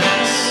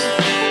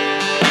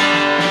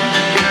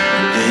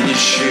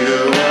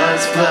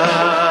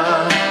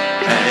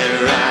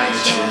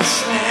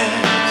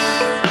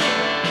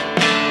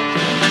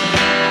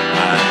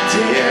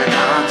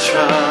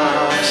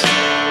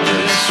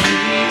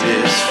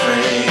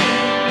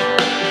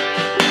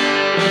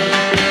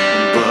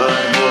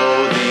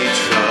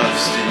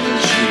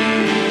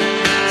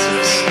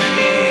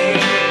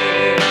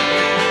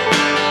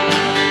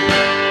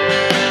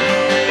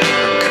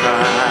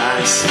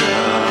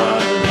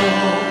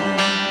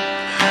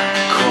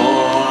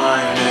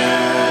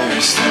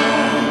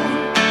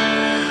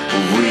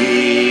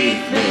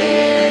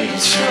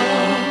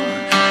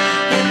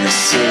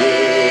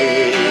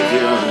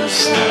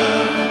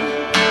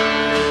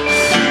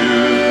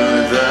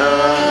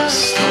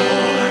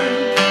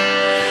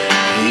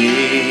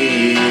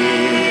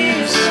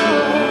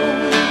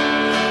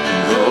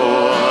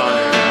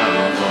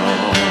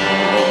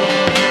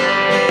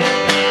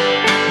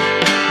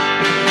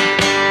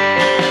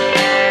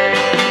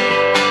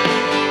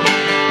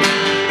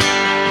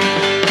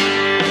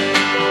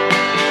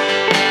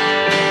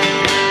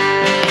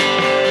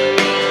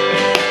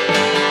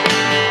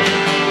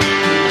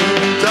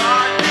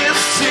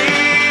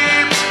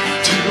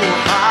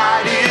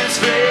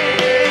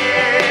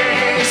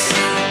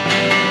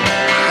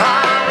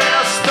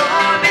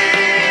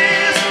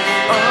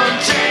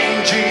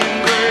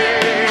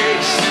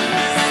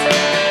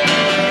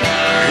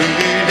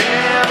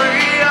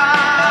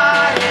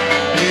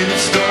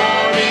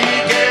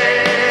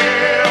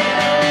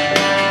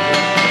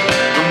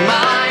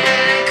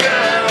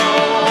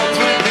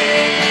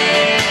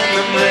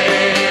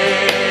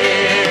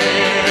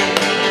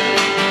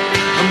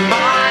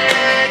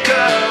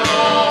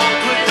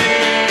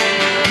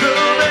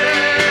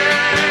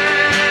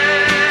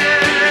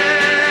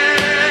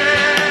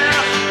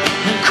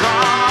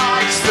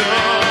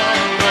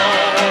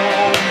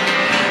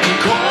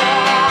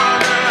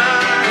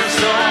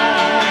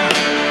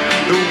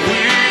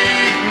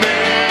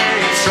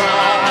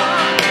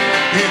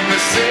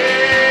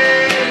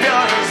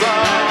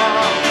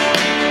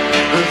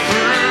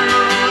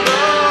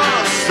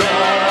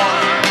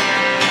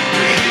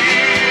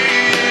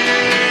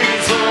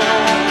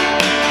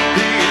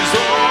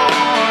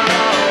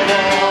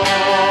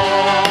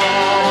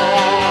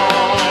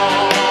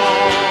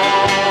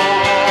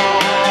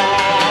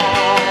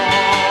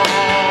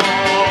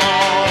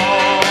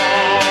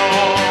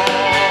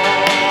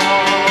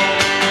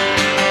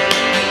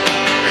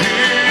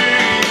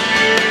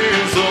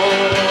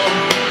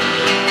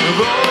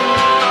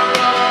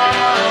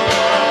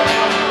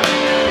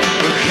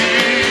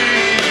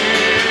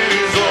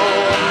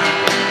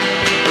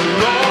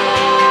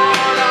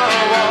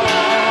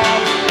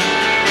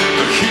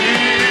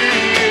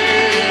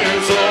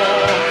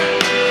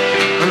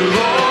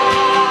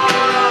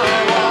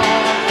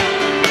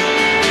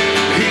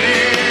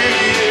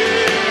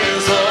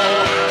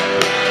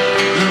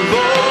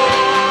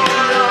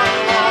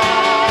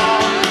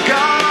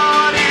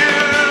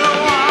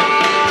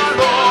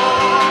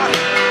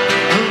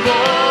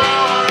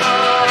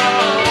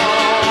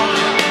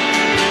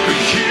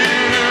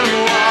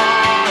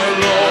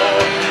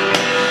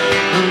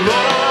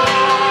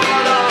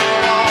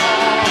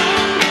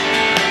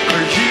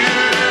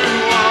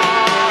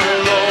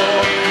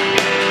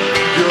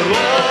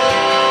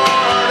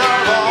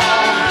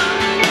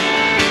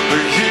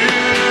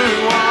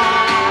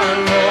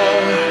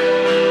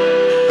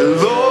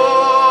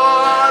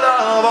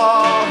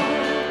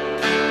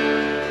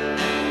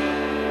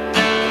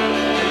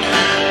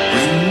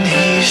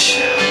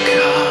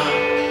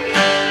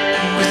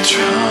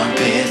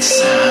trumpet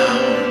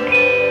sound.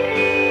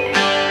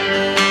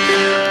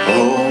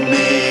 Oh,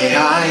 may I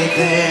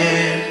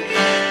then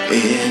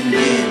in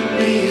Him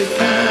be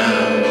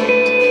found,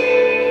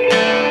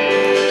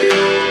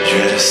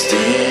 dressed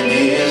in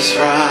His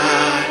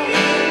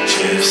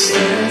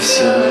righteousness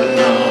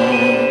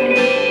alone.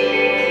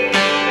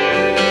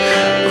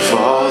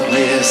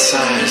 Faultless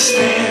I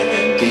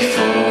stand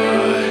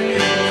before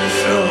the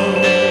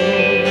throne.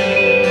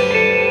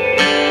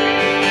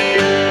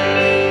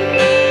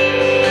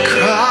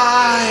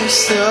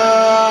 Christ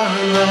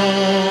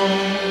alone,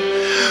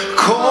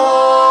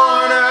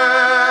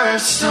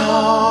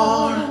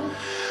 cornerstone,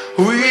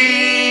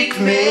 weak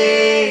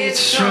made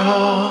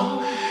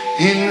strong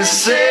in the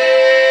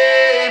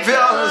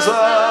Savior's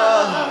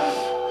love.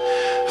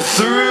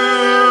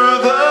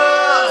 Through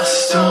the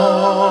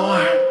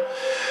storm,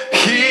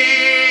 He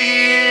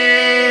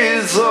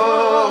is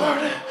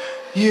Lord,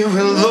 you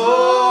are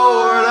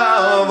Lord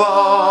of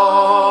all.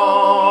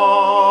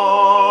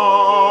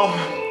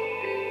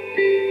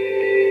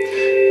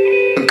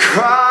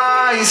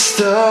 Christ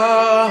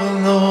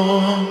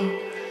alone,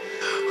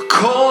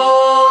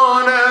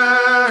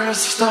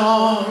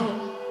 cornerstone,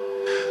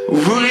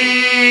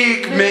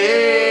 weak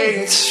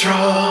made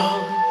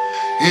strong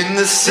in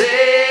the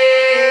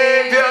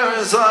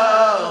Savior's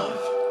love.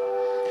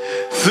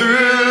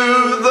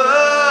 Through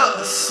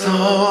the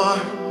storm,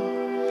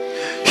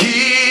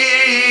 He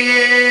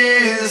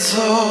is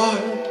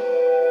Lord,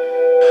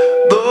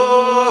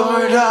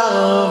 Lord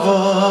of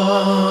all.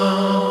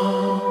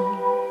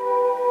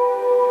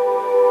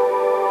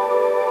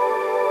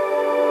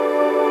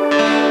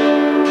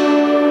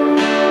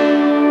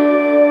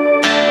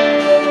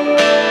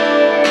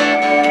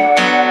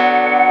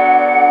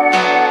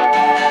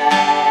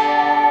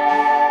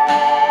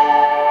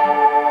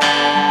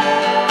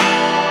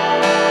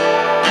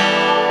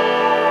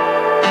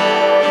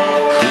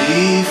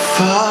 We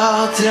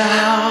fall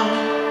down,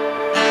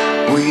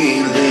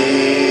 we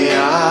lay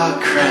our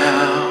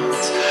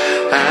crowns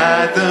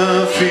at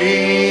the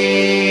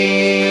feet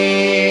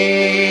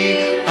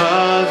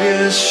of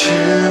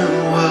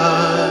Yeshua.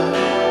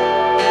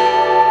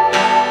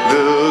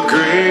 The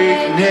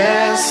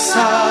greatness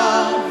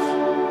of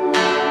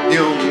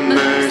your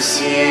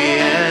mercy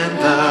and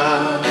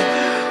love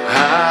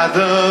at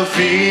the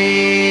feet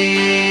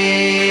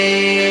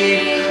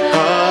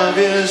of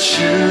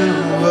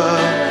Yeshua.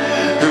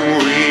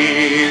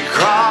 We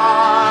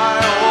cry,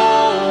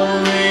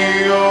 holy,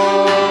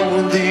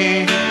 holy,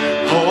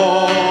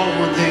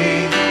 holy.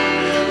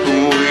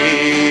 We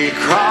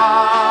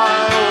cry,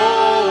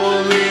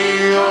 holy,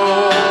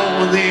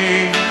 holy,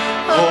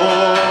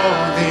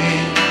 holy.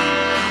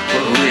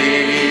 We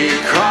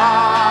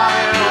cry,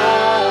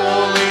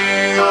 holy,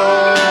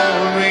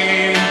 holy,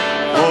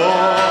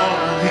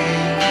 holy.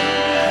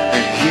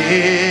 He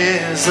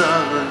is the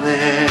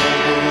Lamb.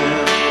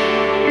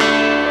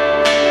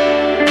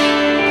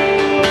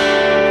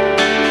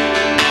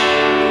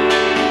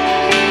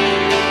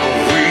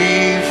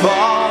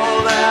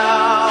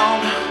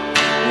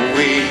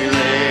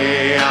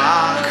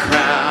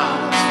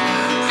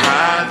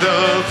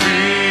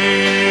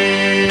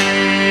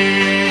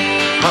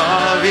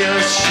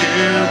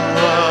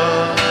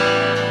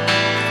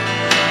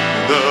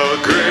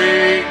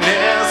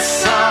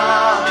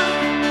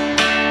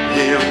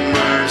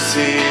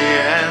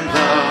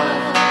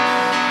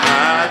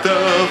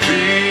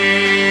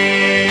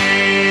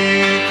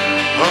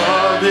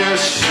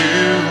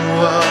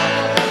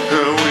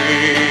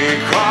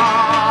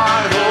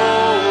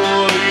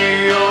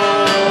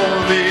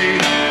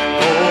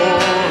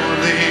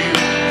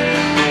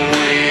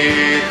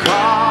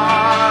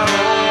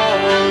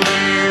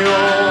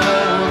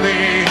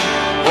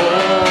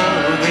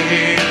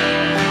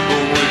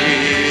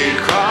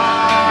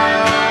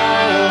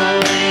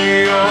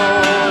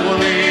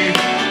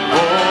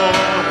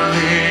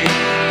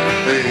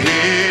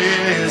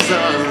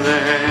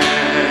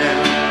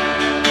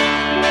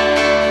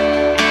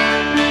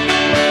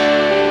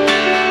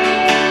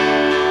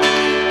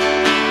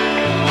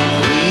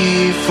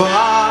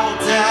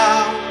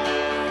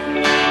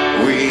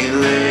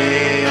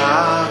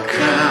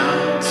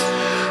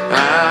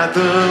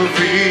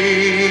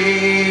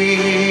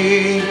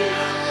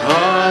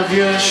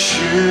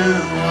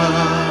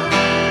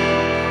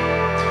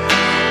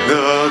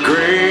 The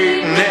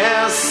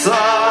greatness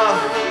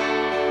of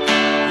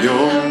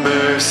your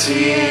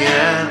mercy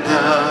and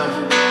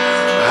love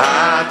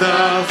at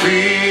the feet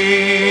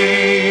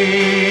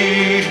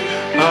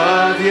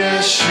of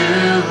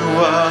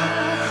Yeshua.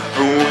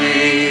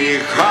 We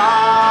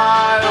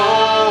cry,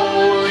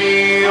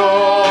 holy,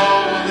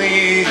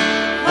 holy,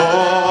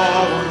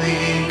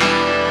 holy.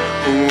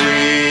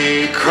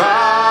 We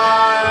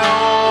cry,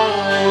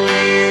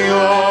 holy,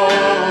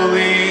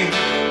 holy,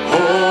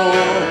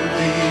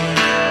 holy.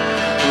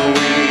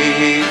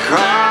 We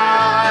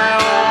cry,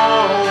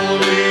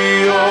 holy,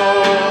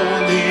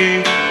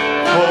 holy,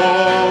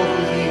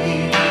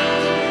 holy.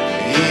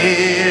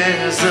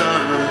 Is the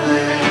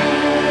Lamb.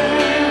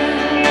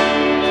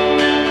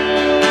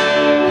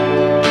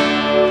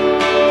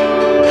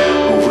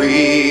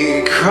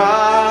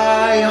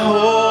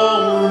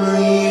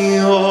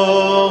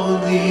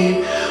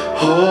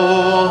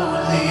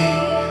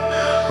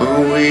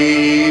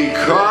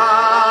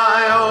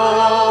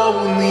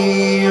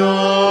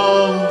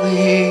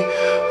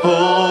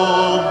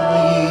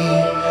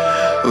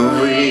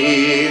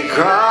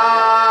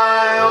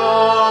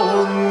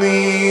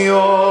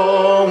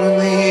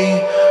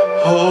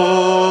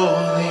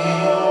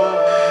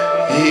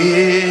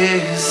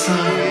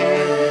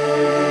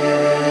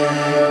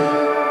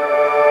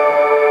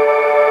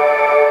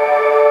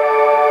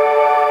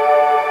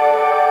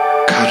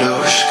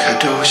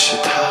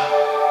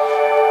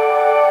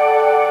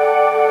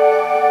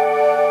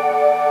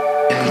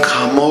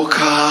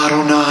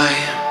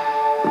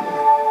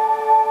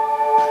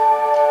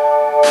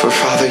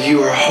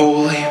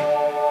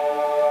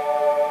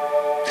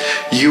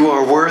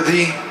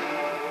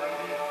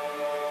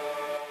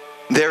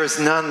 is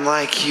none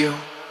like you.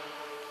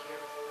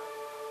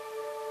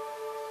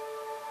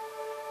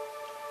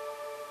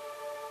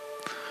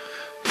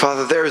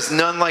 Father, there is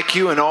none like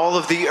you in all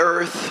of the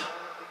earth.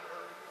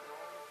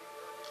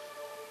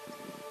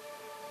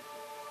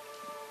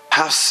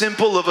 How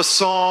simple of a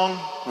song,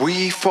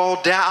 we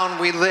fall down,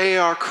 we lay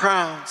our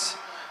crowns.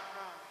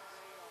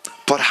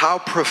 But how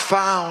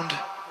profound,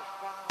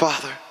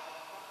 Father,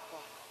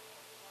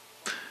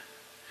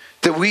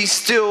 that we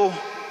still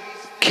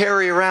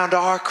carry around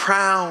our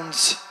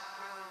crowns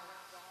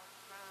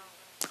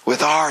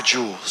with our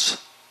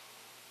jewels.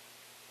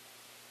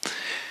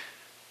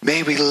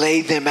 May we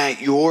lay them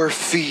at your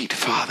feet,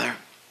 Father.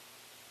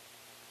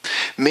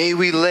 May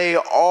we lay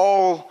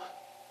all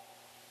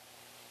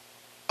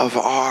of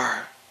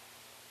our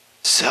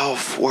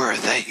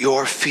self-worth at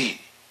your feet.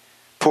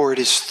 For it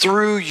is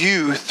through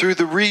you, through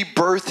the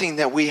rebirthing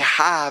that we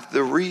have,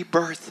 the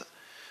rebirth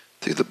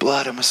through the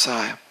blood of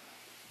Messiah,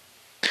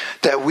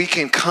 that we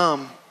can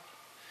come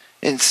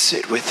and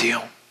sit with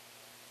you.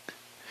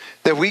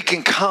 That we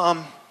can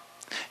come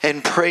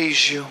and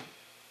praise you.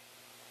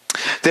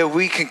 That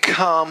we can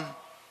come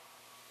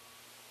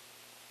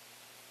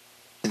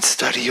and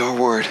study your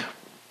word.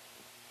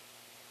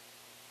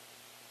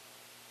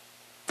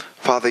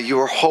 Father, you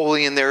are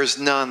holy and there is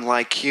none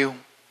like you.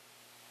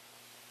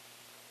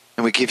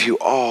 And we give you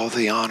all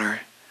the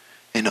honor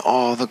and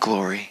all the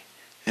glory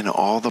and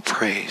all the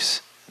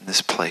praise in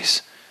this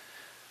place.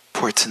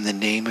 For it's in the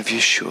name of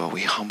Yeshua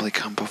we humbly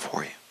come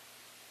before you.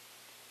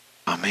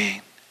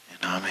 Amen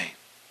and amen.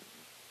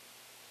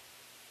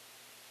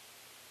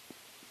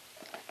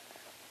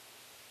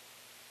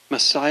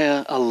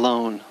 Messiah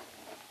alone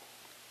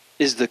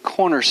is the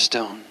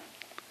cornerstone.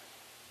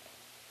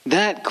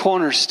 That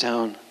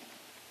cornerstone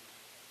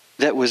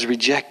that was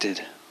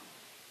rejected.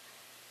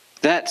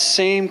 That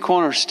same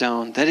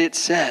cornerstone that it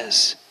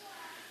says,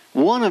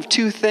 one of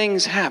two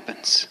things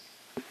happens.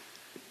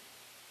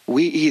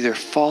 We either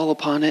fall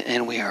upon it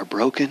and we are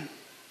broken,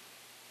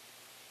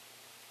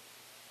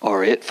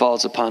 or it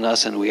falls upon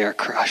us and we are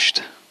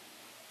crushed.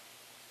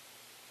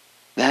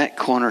 That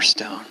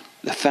cornerstone,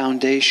 the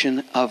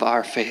foundation of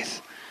our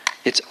faith,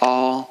 it's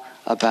all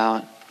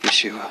about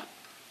Yeshua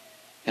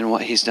and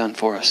what he's done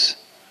for us.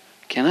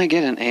 Can I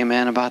get an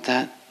amen about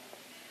that?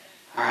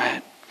 All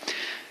right.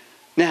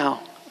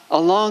 Now,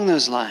 along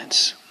those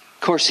lines,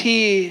 of course,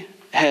 he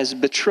has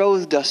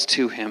betrothed us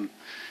to him.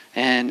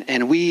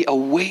 And we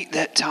await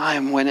that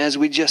time when, as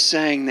we just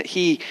sang, that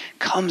he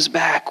comes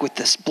back with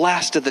this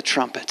blast of the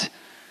trumpet.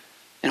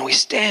 And we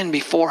stand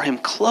before him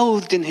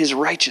clothed in his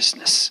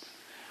righteousness.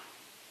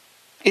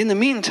 In the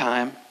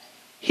meantime,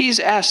 he's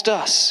asked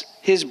us,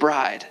 his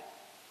bride,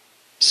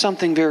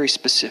 something very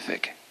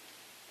specific.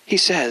 He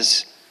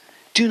says,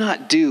 do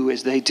not do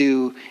as they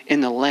do in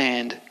the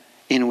land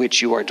in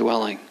which you are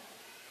dwelling.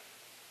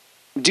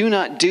 Do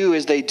not do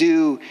as they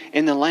do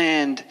in the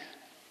land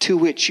to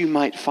which you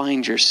might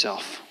find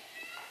yourself.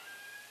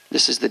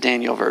 This is the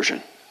Daniel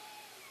version.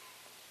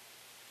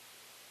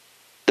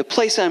 The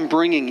place I'm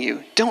bringing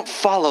you, don't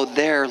follow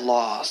their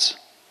laws.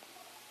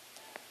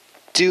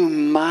 Do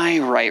my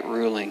right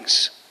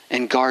rulings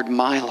and guard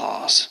my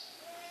laws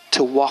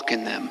to walk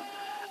in them.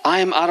 I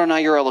am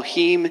Adonai your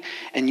Elohim,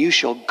 and you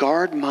shall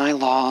guard my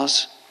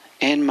laws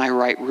and my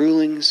right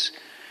rulings,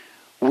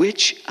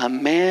 which a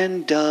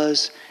man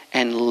does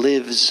and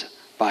lives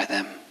by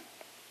them.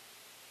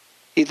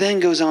 He then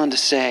goes on to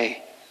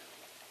say,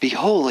 be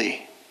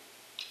holy,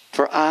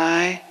 for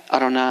I,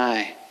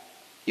 Adonai,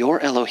 your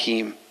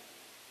Elohim,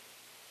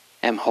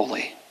 am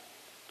holy.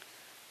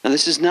 Now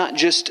this is not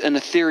just an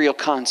ethereal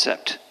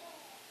concept.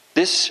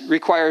 This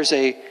requires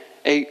an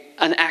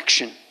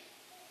action.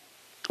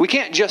 We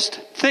can't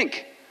just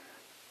think,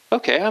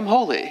 okay, I'm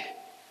holy.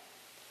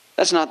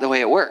 That's not the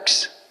way it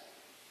works.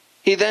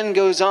 He then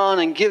goes on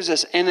and gives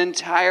us an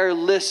entire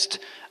list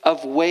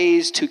of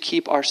ways to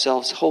keep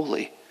ourselves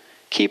holy.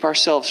 Keep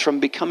ourselves from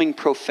becoming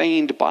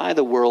profaned by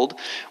the world,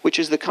 which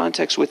is the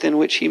context within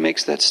which he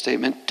makes that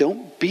statement.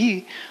 Don't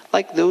be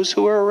like those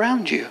who are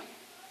around you.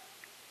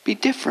 Be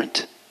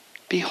different.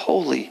 Be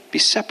holy. Be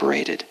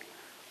separated.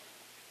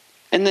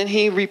 And then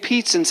he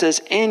repeats and says,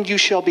 and you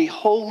shall be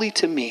holy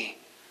to me.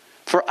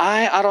 For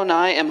I,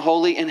 Adonai, am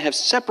holy and have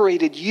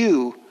separated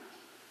you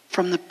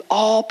from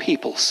all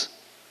peoples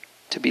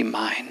to be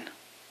mine.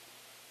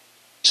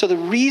 So the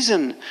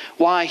reason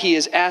why he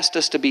has asked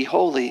us to be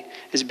holy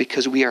is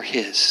because we are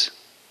his.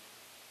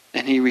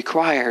 And he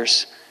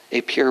requires a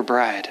pure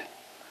bride.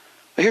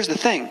 But here's the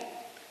thing.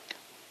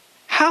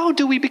 How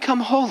do we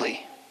become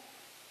holy?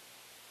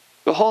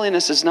 Well,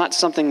 holiness is not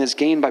something that's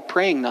gained by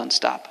praying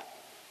nonstop.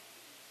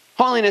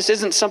 Holiness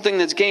isn't something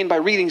that's gained by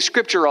reading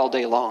scripture all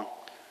day long.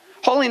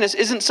 Holiness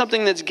isn't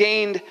something that's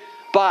gained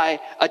by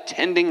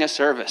attending a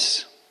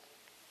service.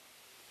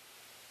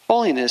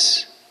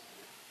 Holiness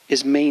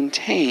is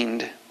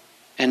maintained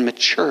and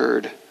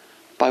matured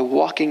by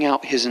walking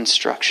out his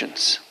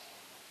instructions.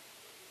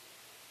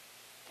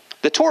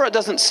 The Torah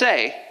doesn't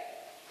say,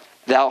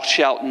 thou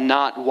shalt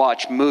not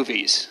watch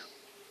movies.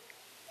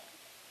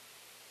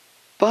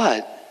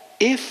 But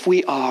if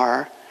we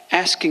are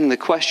asking the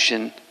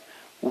question,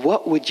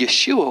 what would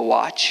Yeshua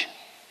watch?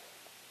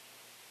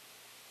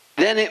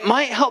 Then it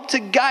might help to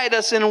guide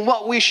us in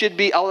what we should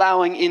be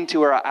allowing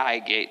into our eye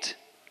gate.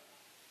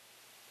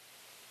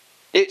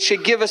 It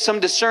should give us some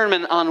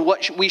discernment on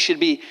what we should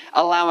be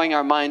allowing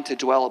our mind to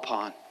dwell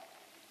upon.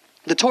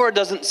 The Torah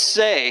doesn't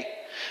say,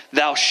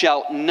 thou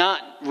shalt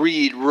not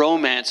read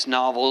romance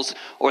novels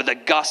or the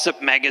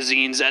gossip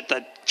magazines at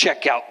the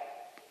checkout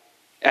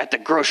at the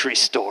grocery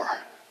store.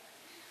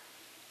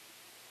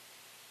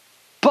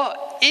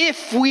 But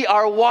if we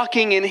are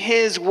walking in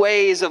his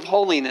ways of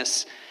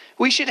holiness,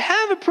 we should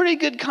have a pretty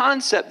good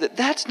concept that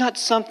that's not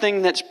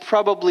something that's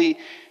probably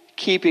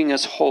keeping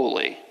us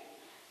holy.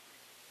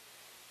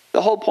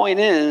 The whole point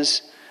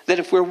is that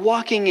if we're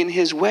walking in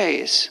his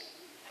ways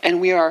and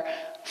we are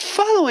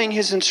following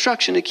his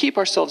instruction to keep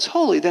ourselves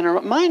holy, then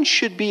our mind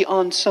should be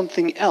on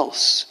something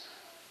else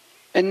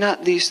and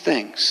not these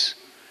things.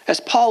 As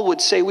Paul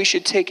would say, we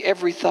should take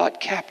every thought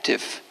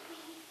captive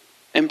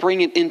and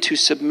bring it into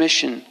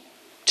submission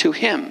to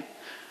him.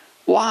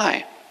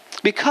 Why?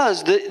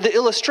 Because the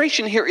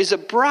illustration here is a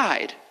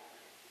bride.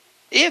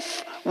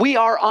 If we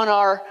are on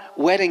our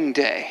wedding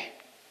day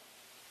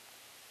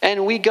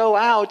and we go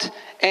out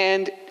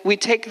and we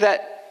take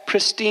that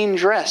pristine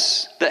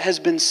dress that has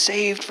been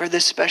saved for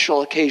this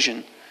special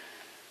occasion,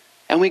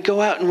 and we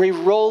go out and we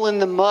roll in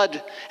the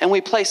mud and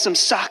we play some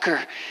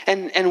soccer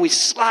and we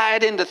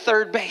slide into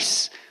third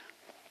base,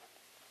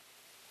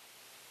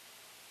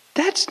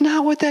 that's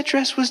not what that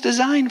dress was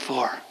designed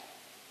for.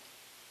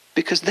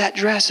 Because that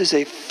dress is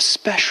a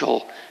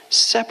special,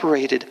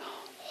 separated,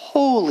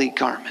 holy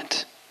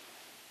garment.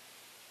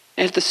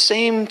 And at the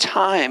same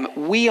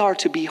time, we are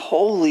to be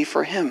holy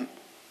for him.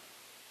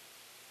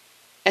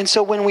 And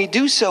so when we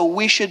do so,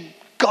 we should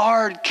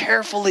guard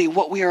carefully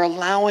what we are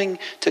allowing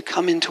to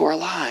come into our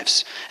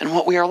lives and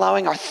what we are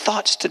allowing our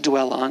thoughts to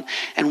dwell on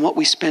and what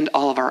we spend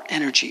all of our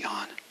energy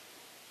on.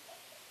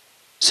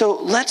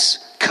 So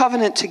let's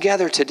covenant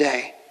together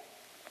today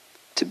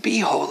to be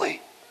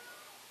holy,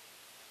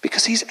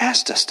 because he's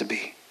asked us to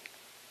be.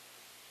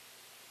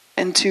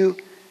 And to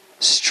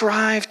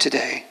strive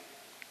today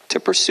to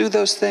pursue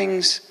those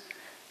things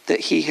that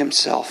he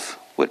himself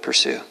would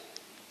pursue.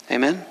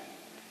 Amen?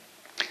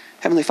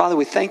 Heavenly Father,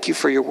 we thank you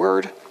for your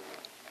word.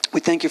 We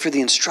thank you for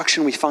the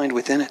instruction we find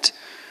within it.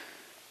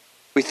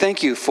 We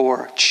thank you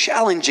for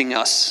challenging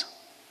us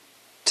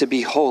to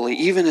be holy,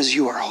 even as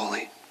you are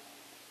holy.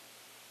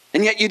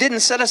 And yet you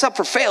didn't set us up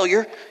for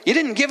failure. You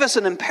didn't give us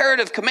an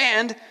imperative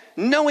command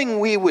knowing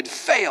we would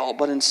fail,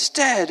 but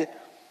instead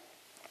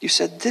you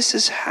said, this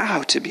is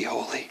how to be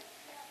holy.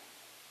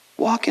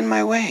 Walk in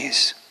my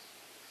ways.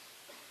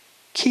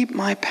 Keep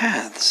my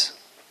paths.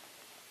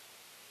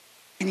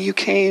 And you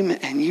came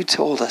and you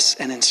told us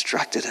and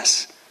instructed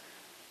us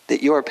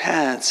that your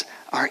paths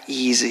are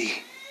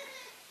easy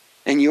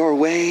and your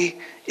way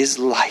is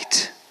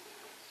light.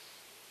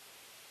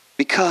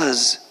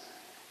 Because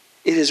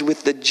it is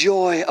with the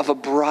joy of a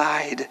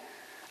bride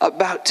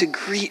about to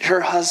greet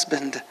her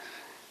husband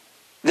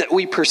that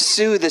we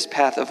pursue this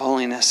path of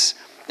holiness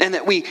and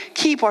that we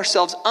keep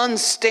ourselves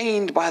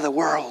unstained by the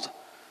world.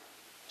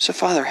 So,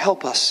 Father,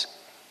 help us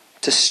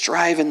to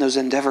strive in those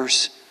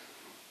endeavors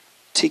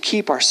to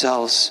keep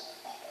ourselves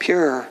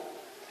pure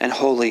and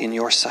holy in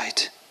your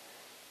sight,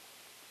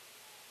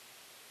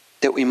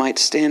 that we might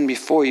stand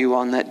before you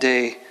on that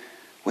day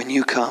when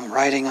you come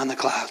riding on the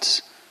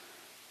clouds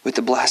with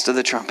the blast of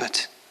the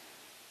trumpet.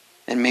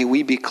 And may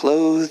we be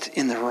clothed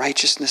in the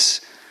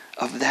righteousness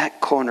of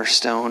that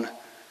cornerstone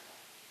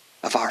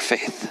of our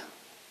faith.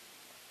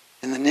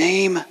 In the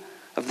name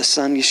of the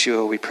Son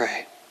Yeshua we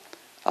pray.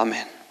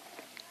 Amen.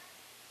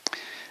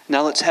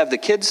 Now let's have the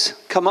kids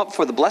come up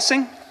for the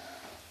blessing.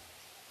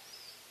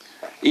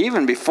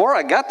 Even before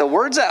I got the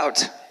words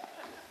out.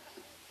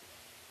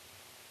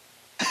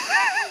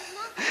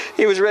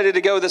 He was ready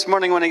to go this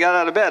morning when he got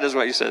out of bed, is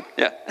what you said.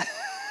 Yeah.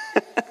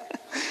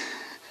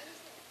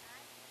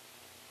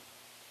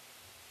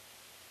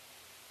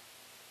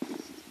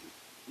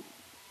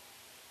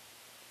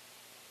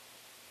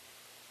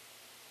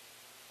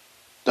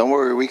 Don't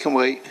worry, we can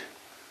wait.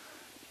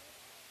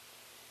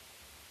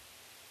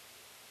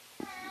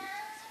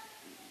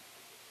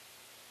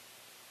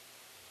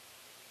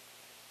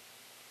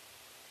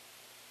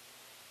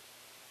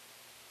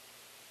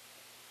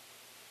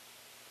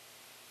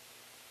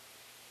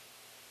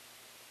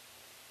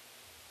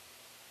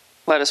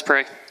 Let us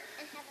pray.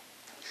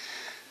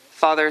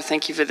 Father,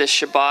 thank you for this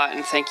Shabbat,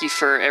 and thank you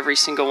for every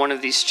single one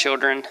of these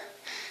children.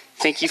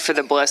 Thank you for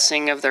the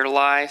blessing of their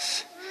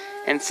life,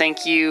 and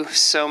thank you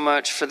so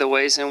much for the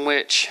ways in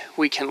which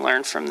we can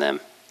learn from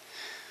them.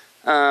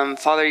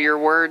 Father, your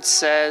word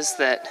says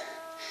that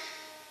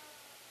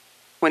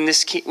when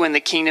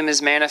the kingdom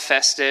is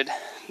manifested,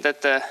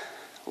 that the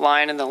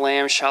lion and the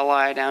lamb shall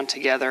lie down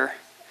together,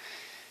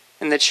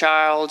 and the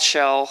child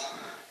shall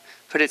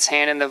put its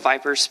hand in the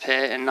viper's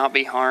pit and not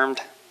be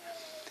harmed.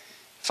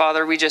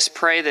 Father, we just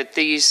pray that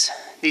these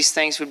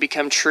things would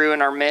become true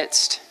in our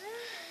midst,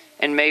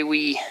 and may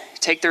we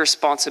take the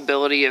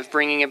responsibility of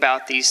bringing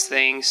about these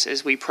things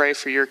as we pray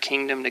for your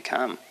kingdom to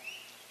come.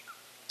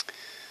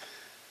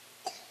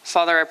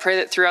 Father, I pray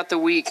that throughout the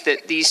week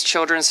that these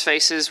children's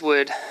faces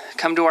would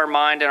come to our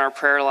mind in our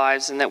prayer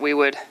lives, and that we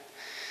would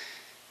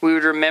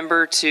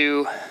remember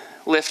to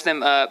lift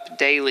them up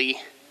daily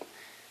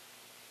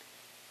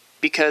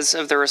because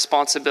of the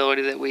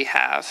responsibility that we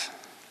have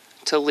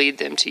to lead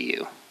them to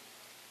you.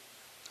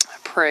 I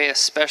pray a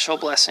special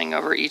blessing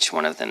over each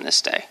one of them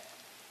this day.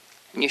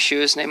 In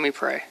Yeshua's name we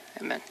pray.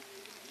 Amen.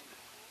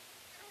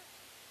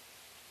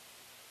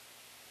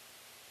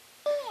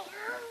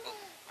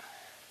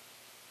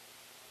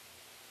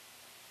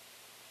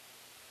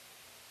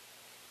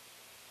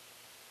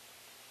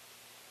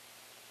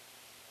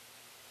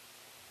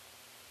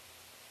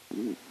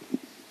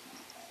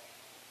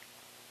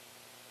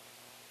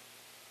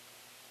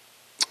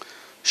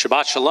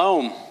 Shabbat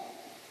Shalom.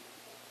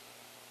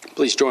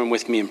 Please join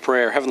with me in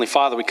prayer. Heavenly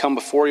Father, we come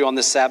before you on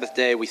this Sabbath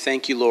day. We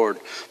thank you, Lord,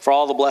 for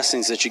all the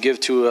blessings that you give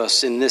to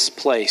us in this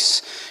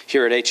place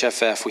here at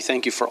HFF. We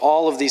thank you for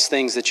all of these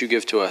things that you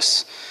give to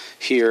us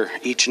here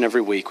each and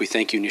every week. We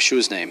thank you in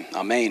Yeshua's name.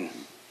 Amen.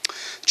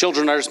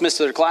 Children are dismissed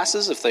to their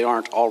classes if they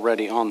aren't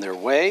already on their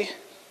way.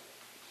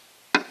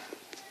 I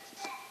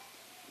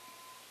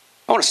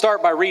want to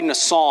start by reading a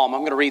psalm.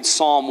 I'm going to read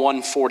Psalm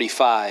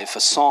 145, a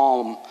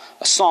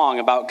song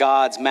about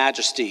God's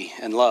majesty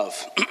and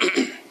love.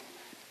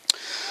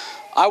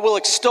 I will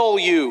extol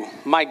you,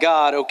 my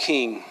God, O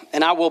King,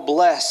 and I will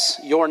bless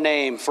your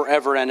name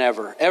forever and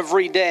ever.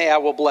 Every day I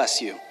will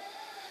bless you,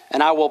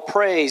 and I will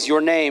praise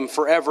your name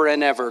forever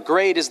and ever.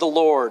 Great is the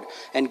Lord,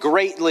 and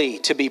greatly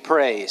to be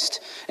praised,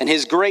 and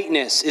his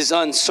greatness is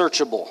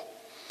unsearchable.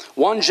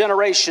 One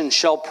generation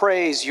shall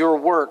praise your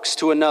works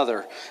to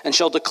another, and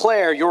shall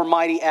declare your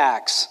mighty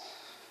acts.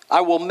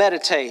 I will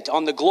meditate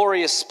on the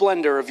glorious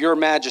splendor of your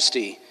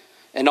majesty,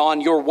 and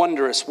on your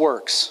wondrous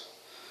works.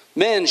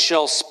 Men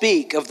shall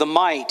speak of the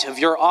might of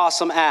your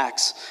awesome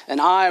acts,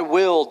 and I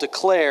will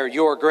declare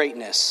your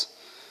greatness.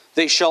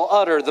 They shall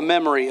utter the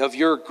memory of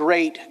your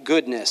great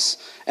goodness,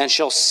 and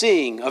shall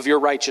sing of your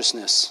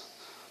righteousness.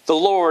 The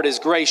Lord is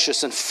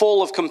gracious and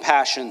full of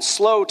compassion,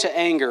 slow to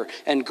anger,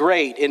 and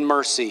great in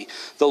mercy.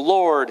 The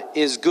Lord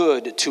is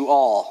good to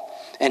all,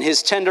 and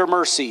his tender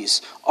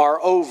mercies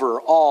are over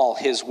all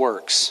his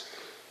works.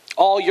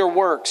 All your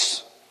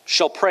works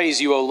shall praise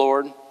you, O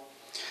Lord,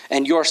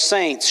 and your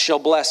saints shall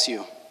bless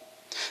you.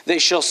 They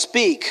shall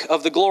speak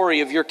of the glory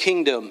of your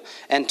kingdom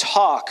and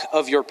talk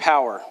of your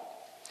power,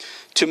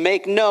 to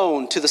make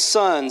known to the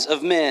sons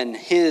of men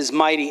his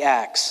mighty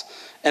acts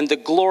and the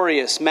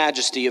glorious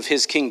majesty of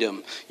his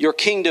kingdom. Your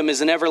kingdom is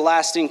an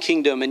everlasting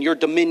kingdom, and your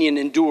dominion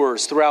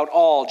endures throughout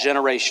all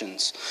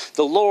generations.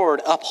 The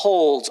Lord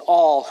upholds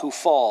all who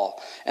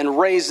fall and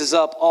raises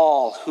up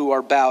all who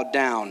are bowed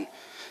down.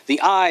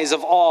 The eyes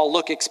of all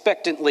look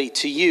expectantly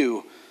to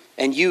you,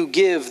 and you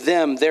give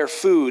them their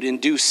food in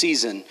due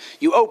season.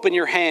 You open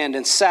your hand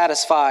and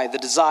satisfy the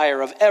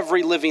desire of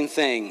every living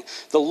thing.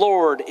 The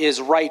Lord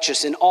is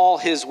righteous in all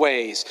his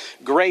ways,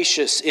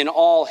 gracious in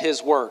all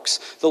his works.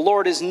 The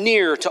Lord is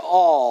near to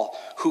all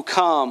who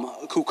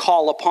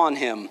call upon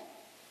him,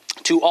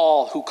 to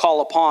all who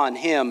call upon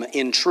him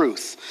in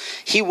truth.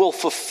 He will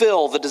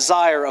fulfill the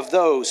desire of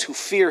those who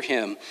fear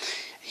him.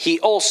 He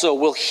also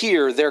will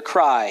hear their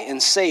cry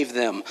and save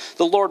them.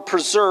 The Lord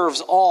preserves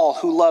all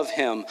who love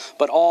him,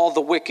 but all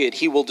the wicked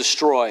he will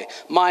destroy.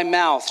 My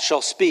mouth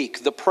shall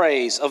speak the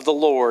praise of the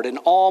Lord, and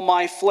all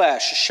my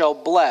flesh shall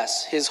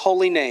bless his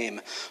holy name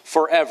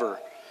forever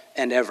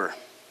and ever.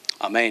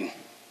 Amen.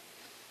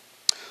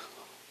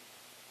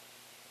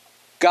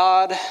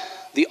 God,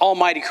 the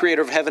almighty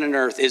creator of heaven and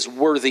earth, is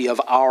worthy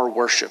of our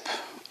worship,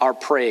 our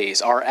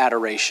praise, our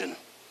adoration,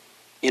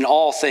 in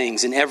all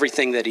things, in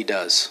everything that he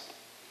does.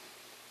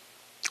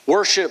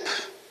 Worship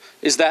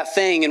is that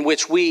thing in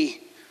which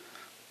we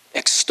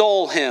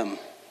extol him,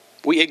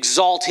 we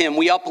exalt him,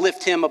 we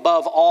uplift him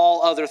above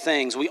all other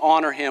things. We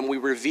honor him, we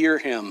revere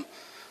him,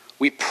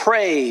 we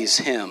praise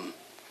him,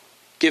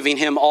 giving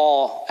him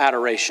all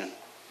adoration,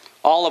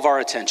 all of our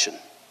attention.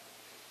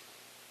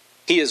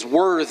 He is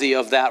worthy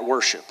of that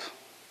worship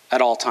at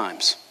all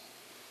times.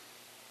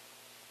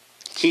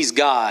 He's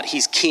God,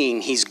 he's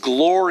King, he's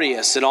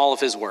glorious in all of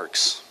his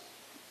works.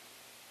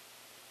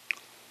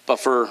 But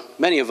for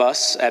many of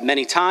us, at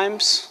many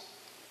times,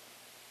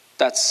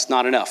 that's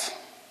not enough.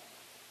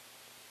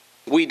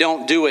 We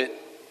don't do it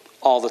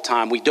all the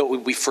time.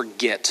 We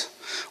forget.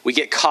 We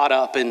get caught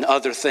up in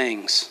other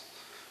things.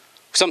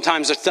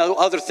 Sometimes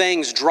other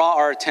things draw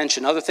our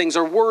attention. Other things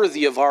are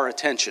worthy of our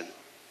attention,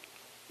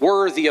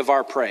 worthy of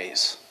our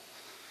praise.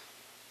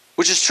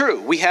 Which is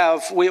true. We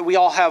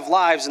all have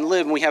lives and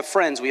live, and we have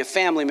friends, we have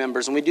family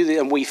members,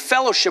 and we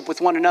fellowship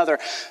with one another.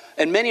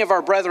 And many of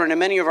our brethren and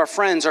many of our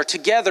friends are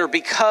together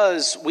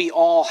because we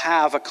all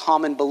have a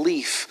common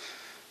belief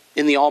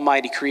in the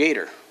Almighty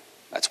Creator.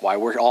 That's why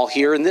we're all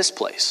here in this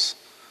place.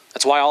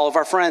 That's why all of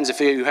our friends,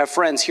 if you have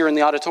friends here in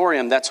the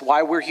auditorium, that's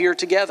why we're here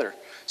together.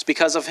 It's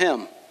because of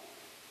him.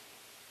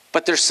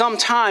 But there's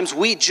sometimes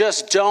we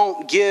just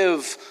don't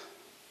give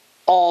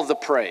all the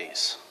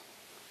praise.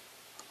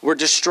 We're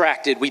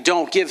distracted. We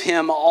don't give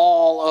him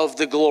all of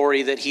the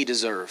glory that he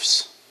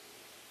deserves.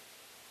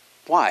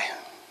 Why?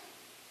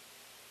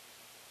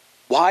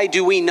 Why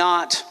do we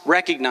not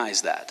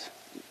recognize that?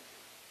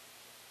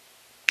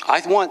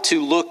 I want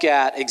to look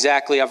at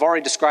exactly, I've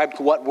already described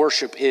what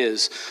worship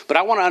is, but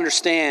I want to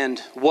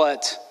understand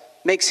what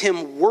makes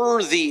him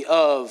worthy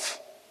of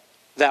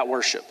that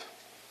worship.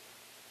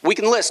 We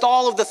can list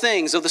all of the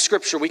things of the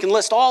scripture. We can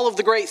list all of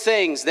the great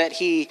things that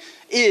he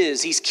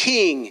is. He's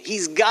king.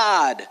 He's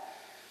God.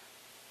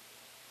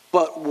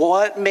 But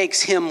what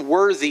makes him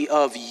worthy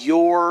of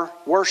your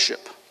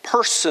worship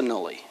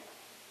personally?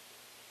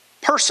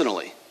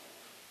 Personally.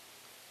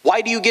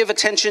 Why do you give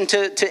attention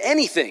to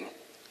anything?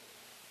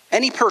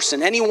 Any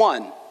person,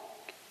 anyone?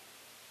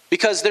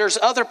 Because there's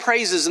other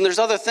praises and there's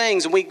other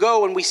things, and we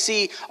go and we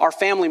see our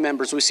family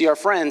members, we see our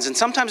friends, and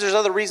sometimes there's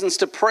other reasons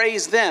to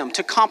praise them,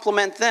 to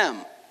compliment them.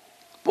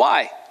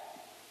 Why?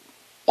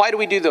 Why do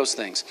we do those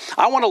things?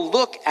 I want to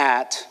look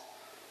at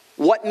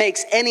what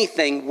makes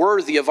anything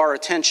worthy of our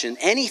attention,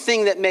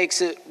 anything that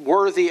makes it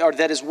worthy or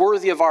that is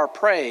worthy of our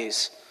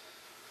praise,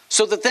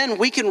 so that then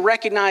we can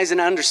recognize and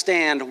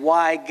understand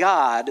why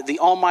God, the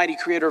Almighty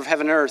Creator of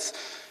heaven and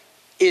earth,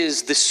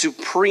 is the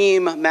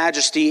supreme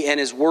majesty and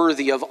is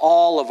worthy of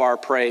all of our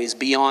praise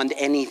beyond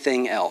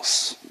anything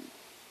else.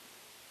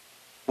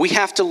 We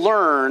have to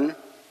learn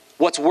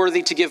what's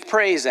worthy to give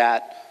praise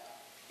at,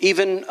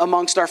 even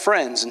amongst our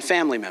friends and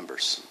family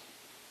members.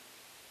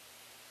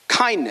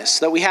 Kindness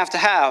that we have to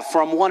have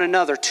from one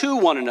another to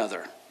one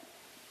another.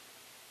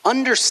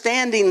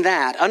 Understanding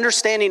that,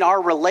 understanding our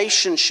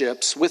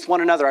relationships with one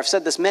another. I've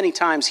said this many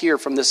times here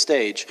from this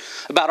stage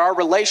about our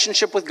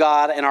relationship with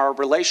God and our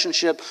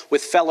relationship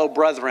with fellow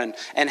brethren,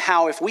 and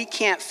how if we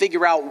can't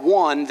figure out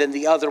one, then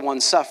the other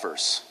one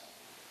suffers.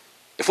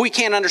 If we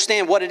can't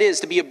understand what it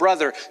is to be a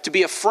brother, to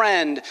be a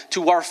friend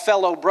to our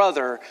fellow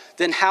brother,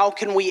 then how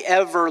can we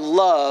ever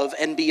love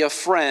and be a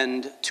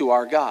friend to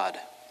our God?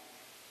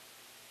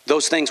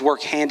 Those things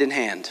work hand in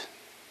hand.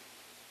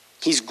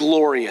 He's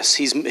glorious,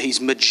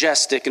 he's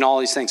majestic and all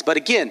these things. But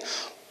again,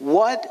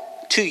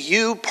 what to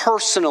you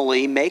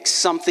personally makes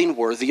something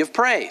worthy of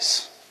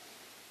praise?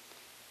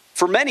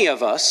 For many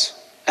of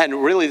us,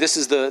 and really this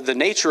is the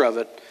nature of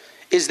it,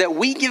 is that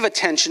we give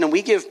attention and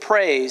we give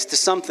praise to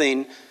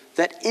something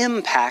that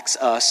impacts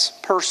us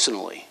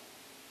personally.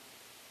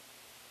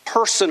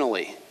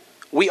 Personally.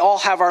 We all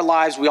have our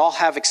lives, we all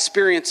have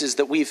experiences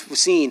that we've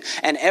seen,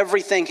 and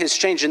everything has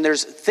changed. And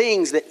there's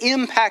things that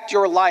impact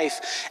your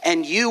life,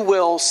 and you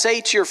will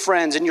say to your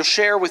friends, and you'll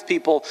share with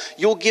people,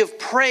 you'll give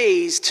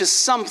praise to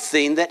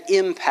something that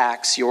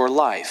impacts your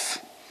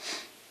life.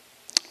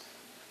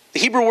 The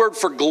Hebrew word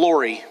for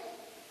glory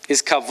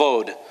is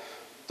kavod.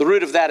 The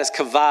root of that is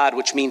kavad,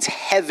 which means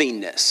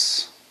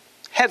heaviness.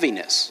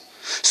 Heaviness.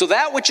 So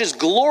that which is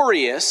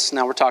glorious,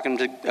 now we're talking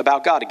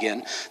about God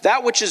again,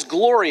 that which is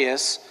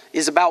glorious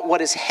is about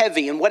what is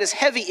heavy. And what is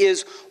heavy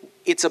is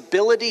its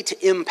ability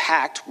to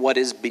impact what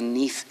is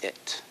beneath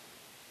it.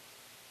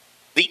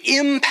 The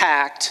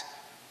impact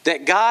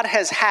that God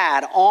has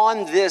had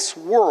on this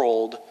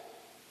world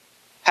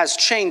has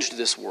changed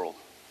this world.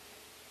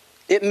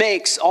 It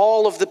makes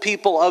all of the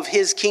people of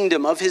his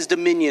kingdom, of his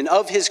dominion,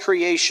 of his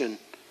creation.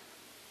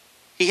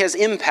 He has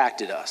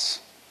impacted us.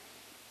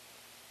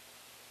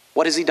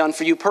 What has he done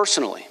for you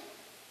personally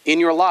in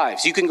your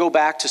lives? You can go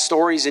back to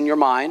stories in your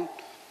mind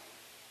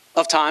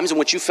of times in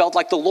which you felt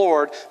like the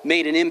Lord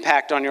made an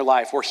impact on your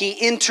life, where he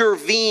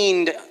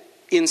intervened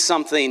in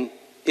something,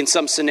 in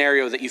some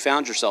scenario that you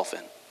found yourself in.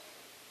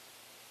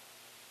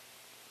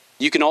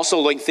 You can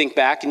also think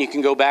back and you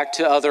can go back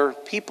to other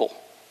people.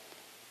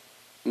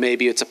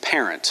 Maybe it's a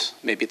parent,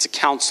 maybe it's a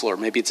counselor,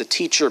 maybe it's a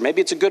teacher,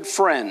 maybe it's a good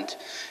friend.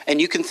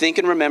 And you can think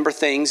and remember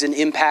things and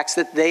impacts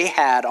that they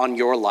had on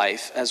your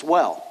life as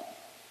well.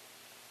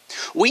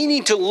 We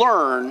need to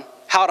learn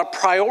how to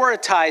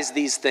prioritize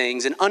these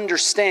things and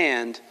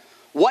understand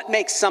what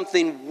makes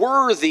something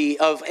worthy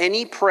of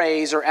any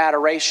praise or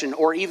adoration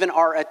or even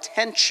our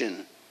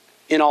attention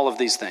in all of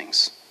these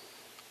things.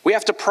 We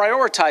have to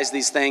prioritize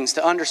these things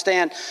to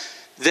understand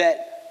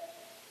that,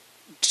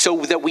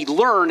 so that we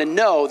learn and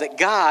know that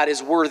God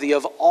is worthy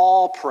of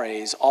all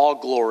praise, all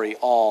glory,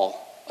 all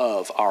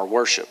of our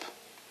worship.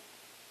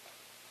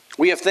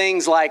 We have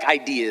things like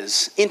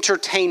ideas,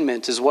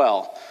 entertainment as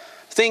well,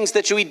 things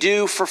that we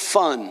do for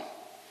fun.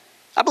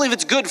 I believe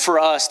it's good for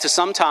us to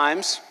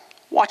sometimes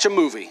watch a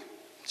movie.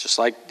 Just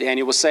like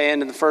Daniel was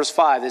saying in the first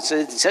 5. It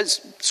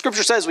says,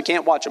 Scripture says we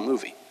can't watch a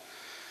movie.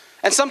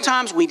 And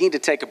sometimes we need to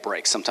take a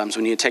break. Sometimes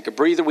we need to take a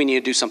breather. We need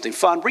to do something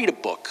fun. Read a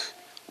book.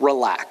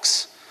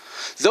 Relax.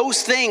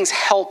 Those things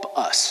help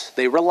us.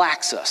 They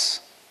relax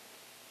us.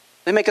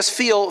 They make us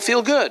feel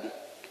good.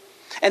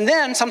 And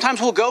then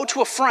sometimes we'll go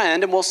to a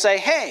friend and we'll say,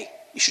 hey,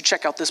 you should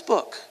check out this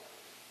book.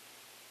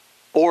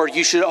 Or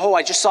you should,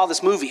 I just saw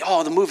this movie.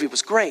 Oh, the movie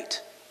was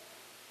great.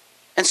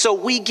 And so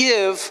we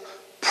give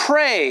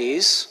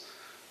praise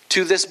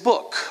to this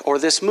book or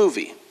this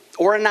movie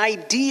or an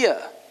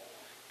idea,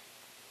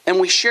 and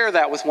we share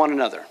that with one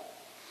another.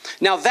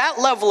 Now that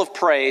level of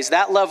praise,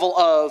 that level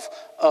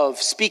of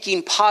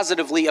speaking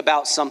positively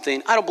about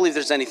something, I don't believe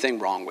there's anything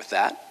wrong with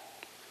that.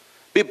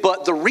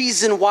 But the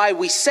reason why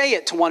we say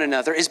it to one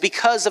another is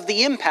because of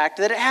the impact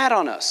that it had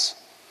on us.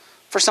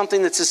 For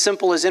something that's as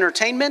simple as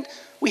entertainment,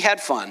 we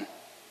had fun.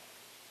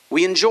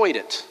 We enjoyed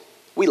it.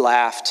 We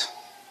laughed.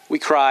 We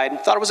cried.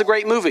 Thought it was a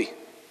great movie.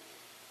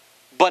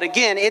 But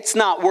again, it's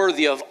not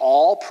worthy of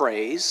all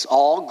praise,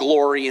 all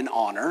glory and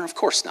honor. Of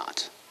course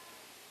not.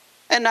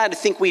 And I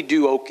think we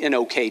do an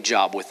okay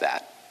job with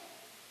that.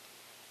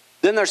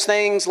 Then there's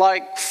things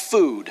like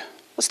food.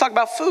 Let's talk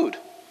about food.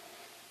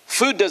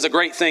 Food does a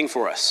great thing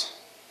for us.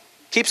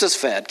 Keeps us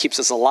fed, keeps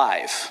us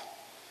alive.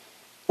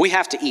 We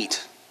have to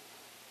eat.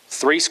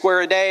 3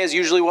 square a day is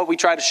usually what we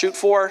try to shoot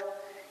for.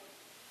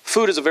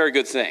 Food is a very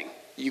good thing.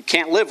 You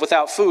can't live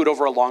without food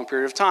over a long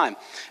period of time.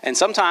 And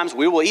sometimes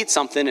we will eat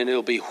something and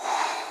it'll be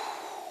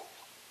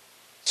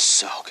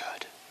so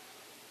good.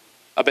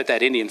 I bet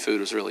that Indian food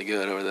was really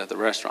good over at the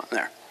restaurant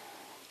there.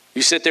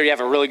 You sit there, you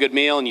have a really good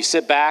meal, and you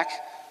sit back,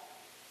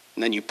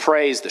 and then you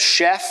praise the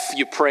chef,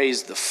 you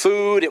praise the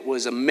food. It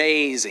was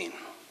amazing.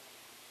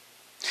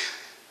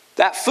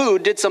 That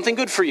food did something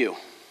good for you.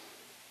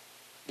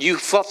 You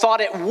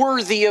thought it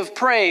worthy of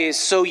praise,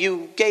 so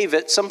you gave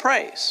it some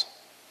praise.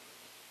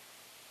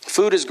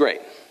 Food is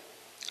great.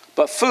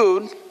 But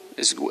food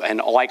is, and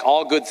like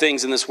all good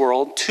things in this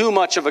world, too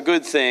much of a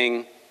good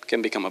thing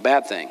can become a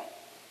bad thing.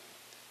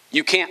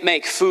 You can't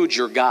make food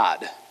your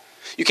God.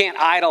 You can't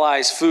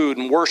idolize food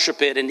and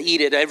worship it and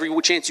eat it every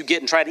chance you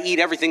get and try to eat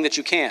everything that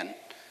you can.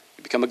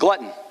 You become a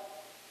glutton.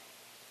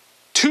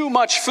 Too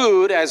much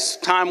food, as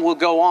time will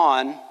go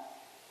on,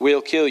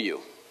 will kill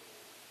you.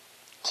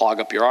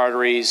 Clog up your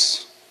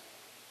arteries.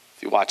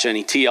 If you watch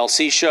any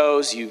TLC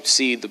shows, you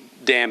see the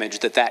damage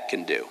that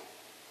can do.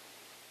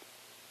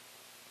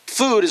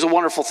 Food is a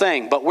wonderful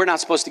thing, but we're not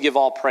supposed to give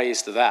all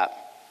praise to that.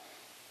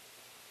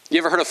 You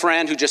ever heard a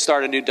friend who just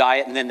started a new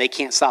diet and then they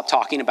can't stop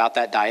talking about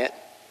that diet?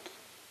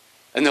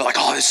 And they're like,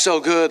 oh, it's so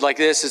good, like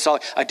this. It's all,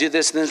 I did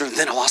this, and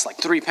then I lost like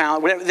 3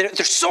 pounds. Whatever. They're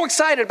so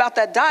excited about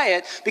that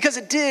diet because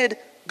it did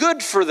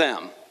good for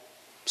them.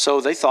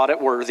 So they thought it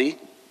worthy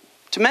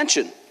to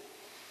mention.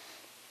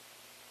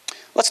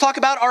 Let's talk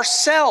about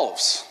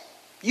ourselves.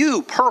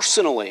 You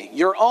personally,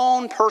 your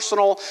own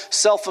personal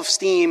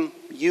self-esteem,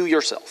 you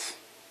yourself.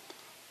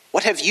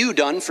 What have you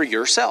done for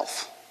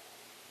yourself?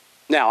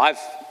 Now, I've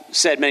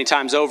said many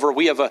times over,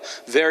 we have a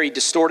very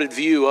distorted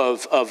view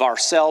of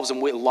ourselves,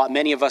 and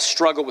many of us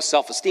struggle with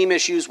self-esteem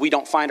issues. We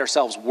don't find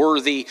ourselves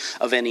worthy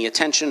of any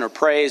attention or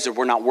praise, or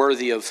we're not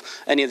worthy of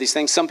any of these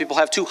things. Some people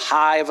have too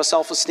high of a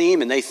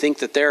self-esteem, and they think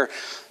that they're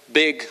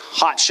big,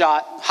 hot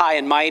shot, high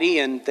and mighty,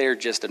 and they're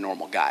just a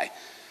normal guy.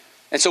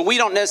 And so we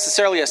don't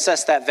necessarily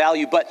assess that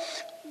value, but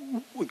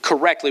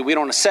correctly, we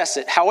don't assess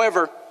it.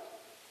 However,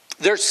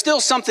 there's still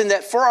something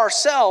that for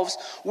ourselves,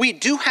 we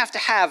do have to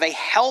have a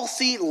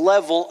healthy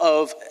level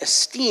of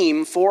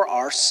esteem for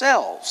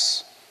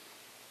ourselves.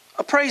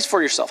 A praise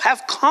for yourself.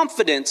 Have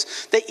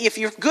confidence that if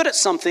you're good at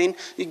something,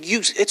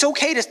 it's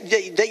okay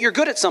that you're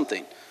good at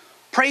something.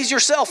 Praise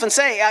yourself and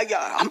say,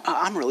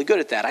 I'm really good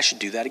at that. I should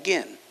do that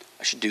again.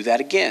 I should do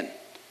that again.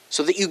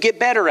 So that you get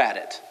better at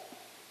it.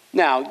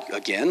 Now,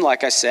 again,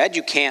 like I said,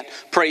 you can't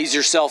praise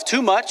yourself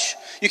too much.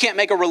 You can't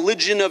make a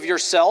religion of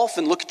yourself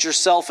and look at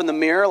yourself in the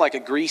mirror like a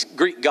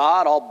Greek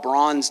god all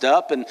bronzed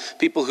up and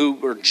people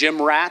who are gym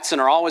rats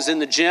and are always in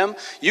the gym.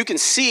 You can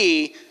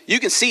see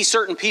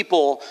certain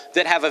people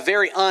that have a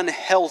very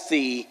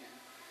unhealthy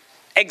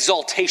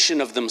exaltation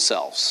of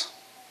themselves.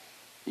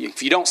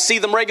 If you don't see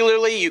them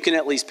regularly, you can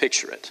at least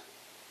picture it.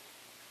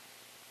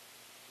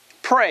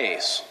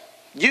 Praise.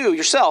 You,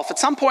 yourself, at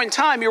some point in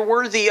time, you're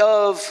worthy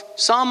of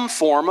some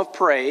form of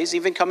praise,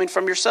 even coming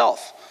from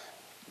yourself.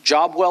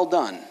 Job well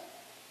done.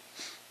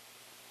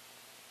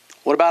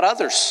 What about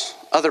others?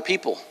 Other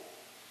people.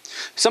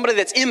 Somebody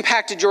that's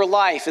impacted your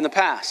life in the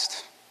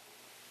past.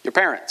 Your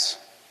parents.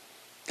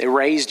 They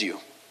raised you.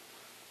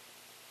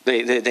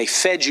 They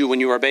fed you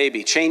when you were a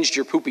baby, changed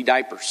your poopy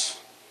diapers.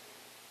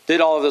 Did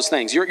all of those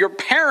things. Your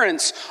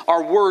parents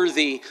are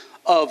worthy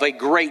of a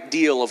great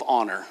deal of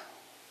honor.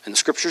 And the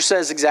scripture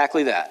says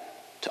exactly that.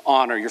 To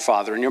honor your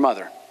father and your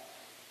mother.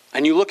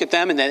 And you look at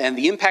them and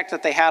the impact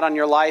that they had on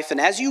your life.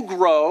 And as you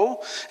grow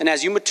and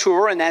as you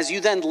mature and as you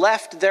then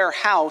left their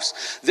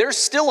house, there's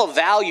still a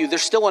value,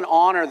 there's still an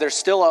honor, there's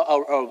still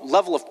a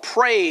level of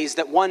praise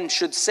that one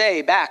should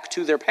say back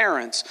to their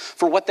parents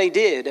for what they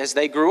did as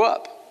they grew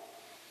up.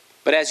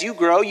 But as you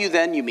grow, you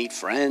meet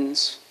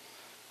friends.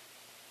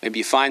 Maybe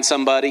you find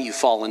somebody, you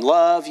fall in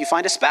love, you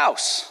find a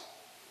spouse.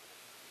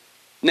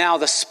 Now,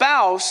 the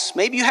spouse,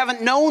 maybe you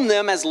haven't known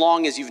them as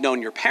long as you've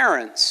known your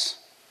parents,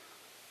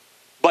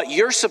 but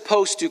you're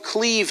supposed to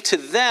cleave to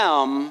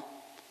them,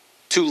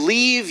 to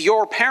leave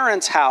your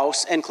parents'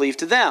 house and cleave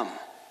to them.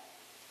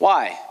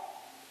 Why?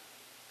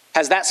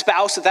 Has that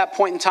spouse at that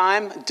point in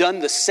time done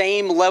the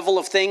same level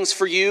of things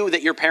for you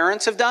that your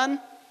parents have done?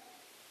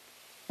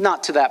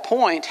 Not to that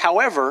point.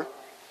 However,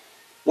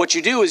 what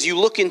you do is you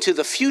look into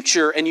the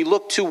future and you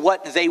look to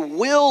what they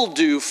will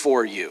do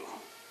for you.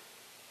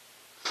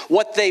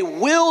 What they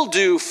will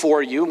do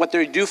for you, what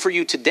they do for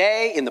you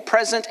today in the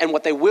present, and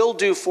what they will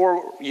do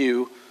for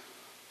you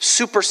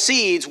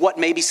supersedes what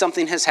maybe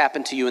something has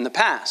happened to you in the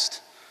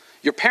past.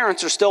 Your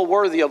parents are still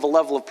worthy of a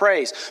level of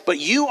praise, but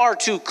you are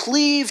to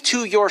cleave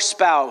to your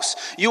spouse.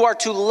 You are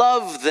to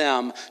love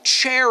them,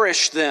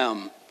 cherish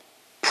them,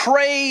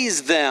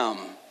 praise them.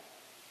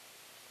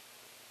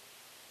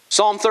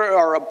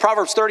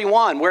 Proverbs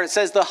 31, where it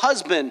says the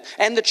husband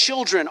and the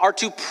children are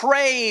to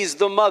praise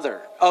the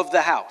mother of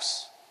the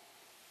house,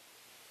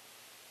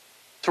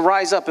 to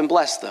rise up and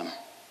bless them.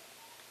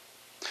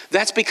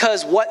 That's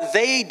because what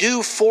they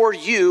do for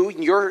you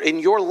in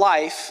your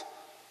life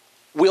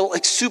will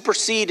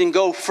supersede and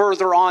go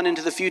further on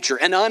into the future,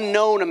 an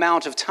unknown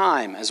amount of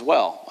time as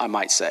well, I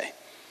might say.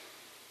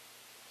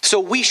 So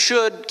we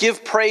should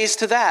give praise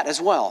to that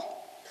as well.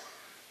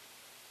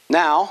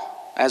 Now,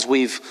 as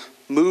we've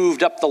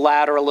moved up the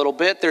ladder a little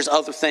bit, there's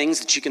other things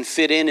that you can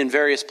fit in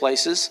various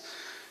places.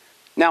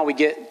 Now we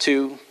get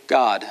to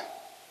God,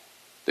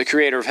 the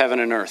creator of heaven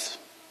and earth.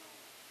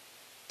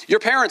 Your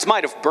parents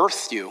might have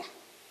birthed you,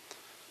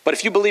 but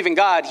if you believe in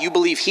God, you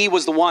believe he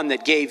was the one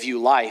that gave you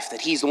life,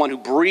 that he's the one who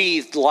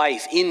breathed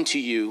life into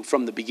you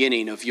from the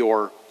beginning of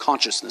your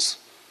consciousness.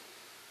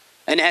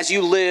 And as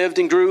you lived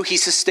and grew, he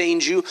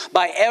sustained you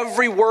by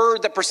every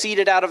word that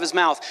proceeded out of his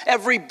mouth,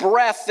 every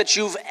breath that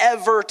you've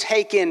ever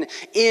taken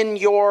in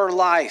your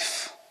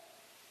life.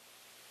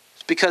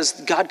 It's because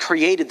God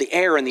created the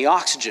air and the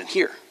oxygen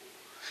here.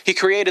 He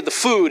created the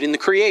food in the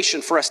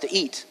creation for us to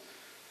eat.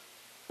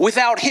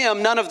 Without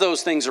him, none of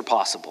those things are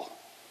possible.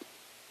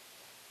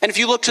 And if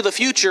you look to the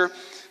future,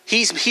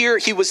 he's here.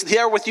 He was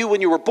there with you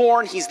when you were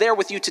born. He's there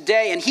with you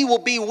today, and he will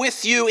be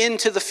with you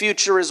into the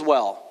future as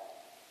well.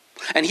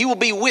 And he will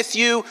be with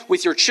you,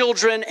 with your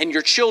children and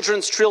your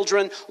children's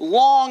children,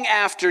 long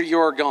after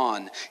you're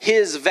gone.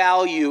 His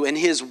value and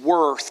his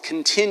worth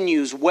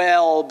continues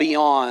well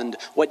beyond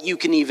what you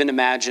can even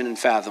imagine and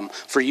fathom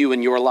for you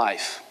in your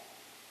life.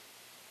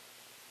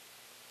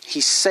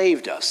 He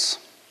saved us.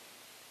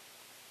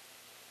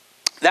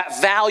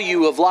 That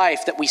value of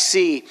life that we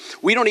see,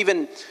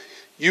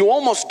 you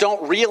almost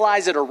don't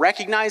realize it or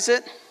recognize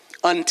it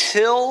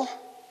until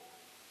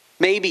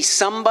maybe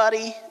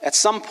somebody at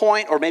some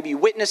point, or maybe you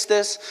witnessed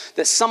this,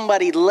 that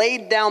somebody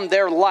laid down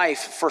their life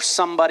for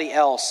somebody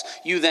else.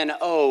 You then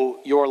owe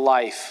your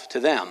life to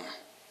them.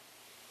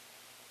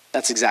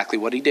 That's exactly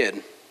what he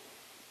did.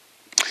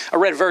 I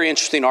read a very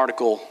interesting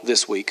article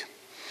this week.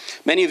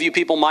 Many of you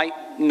people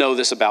might know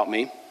this about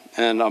me,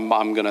 and I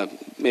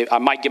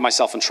might get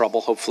myself in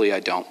trouble. Hopefully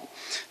I don't.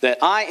 That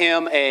I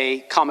am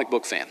a comic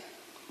book fan.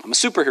 I'm a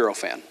superhero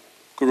fan.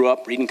 Grew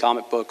up reading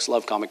comic books,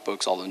 love comic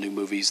books, all the new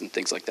movies and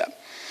things like that.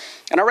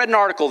 And I read an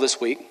article this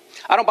week.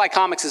 I don't buy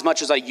comics as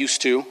much as I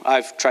used to.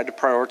 I've tried to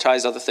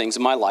prioritize other things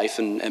in my life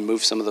and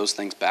move some of those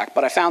things back.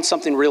 But I found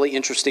something really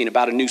interesting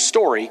about a new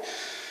story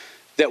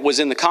that was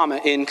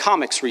in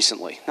comics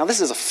recently. Now,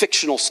 this is a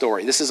fictional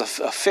story. This is a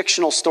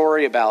fictional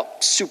story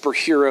about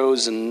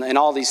superheroes and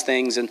all these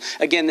things. And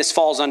again, this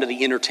falls under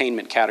the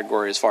entertainment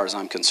category as far as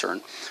I'm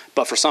concerned.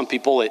 But for some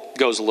people, it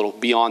goes a little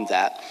beyond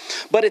that.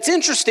 But it's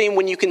interesting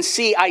when you can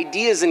see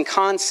ideas and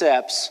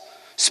concepts,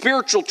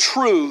 spiritual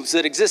truths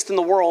that exist in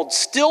the world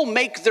still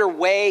make their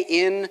way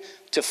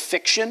into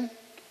fiction.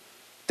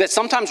 That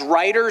sometimes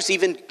writers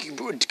even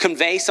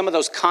convey some of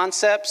those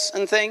concepts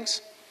and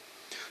things.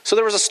 So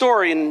there was a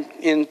story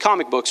in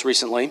comic books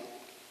recently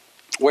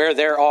where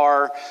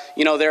there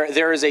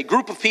is a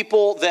group of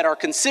people that are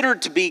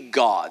considered to be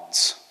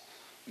gods.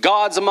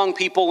 Gods among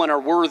people and are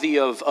worthy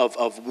of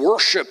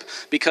worship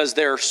because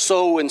they're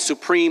so and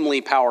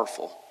supremely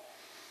powerful.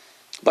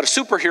 But a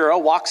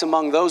superhero walks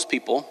among those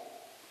people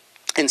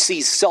and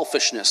sees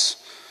selfishness,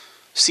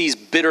 sees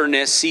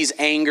bitterness, sees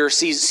anger,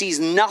 sees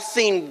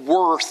nothing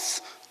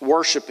worth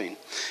worshiping.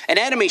 An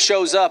enemy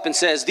shows up and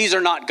says, these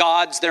are not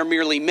gods, they're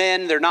merely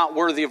men, they're not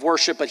worthy of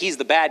worship, but he's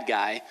the bad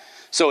guy.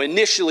 So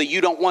initially you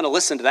don't want to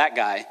listen to that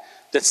guy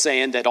that's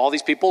saying that all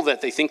these people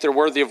that they think they're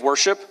worthy of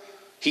worship,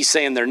 he's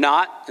saying they're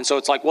not. And so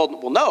it's like,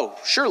 well no,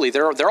 surely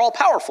they're all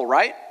powerful,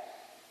 right?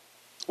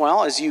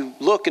 Well, as you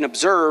look and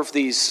observe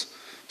these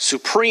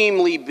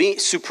supreme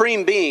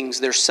beings,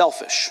 they're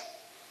selfish.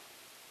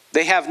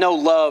 They have no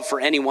love for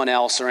anyone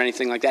else or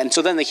anything like that. And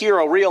so then the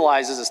hero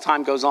realizes as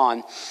time goes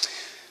on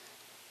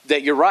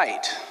that you're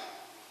right.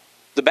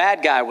 The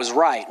bad guy was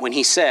right when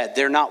he said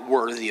they're not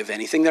worthy of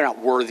anything. They're not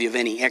worthy of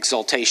any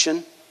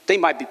exaltation. They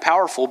might be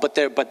powerful, but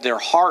their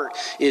heart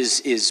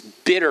is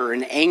bitter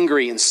and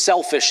angry and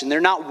selfish, and they're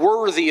not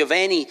worthy of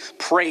any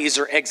praise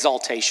or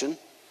exaltation.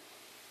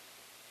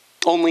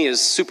 Only as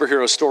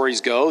superhero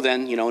stories go,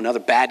 then another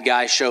bad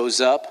guy shows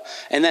up,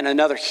 and then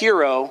another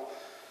hero.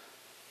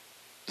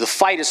 The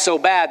fight is so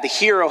bad, the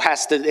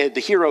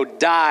hero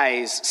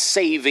dies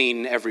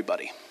saving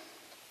everybody.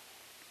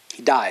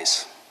 He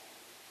dies.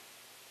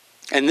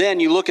 And then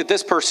you look at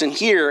this person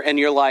here and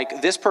you're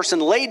like, this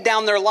person laid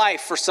down their life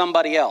for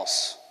somebody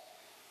else.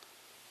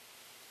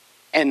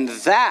 And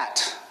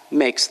that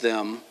makes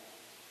them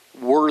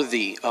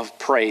worthy of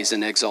praise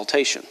and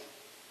exaltation.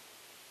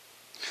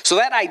 So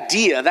that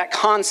idea, that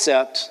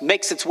concept,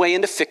 makes its way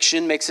into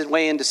fiction, makes its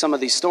way into some of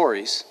these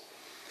stories.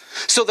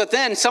 So that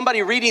then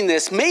somebody reading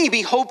this,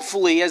 maybe,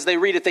 hopefully, as they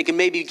read it, they can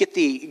maybe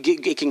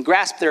it can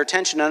grasp their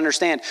attention and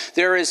understand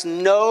there is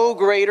no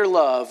greater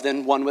love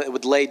than one that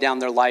would lay down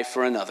their life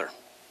for another.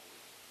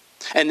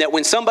 And that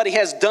when somebody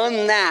has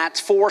done that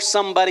for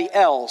somebody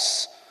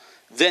else,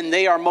 then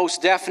they are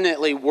most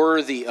definitely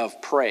worthy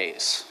of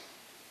praise.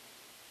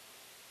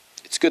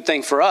 It's a good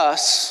thing for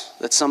us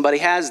that somebody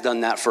has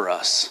done that for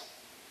us.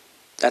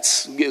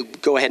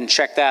 Go ahead and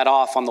check that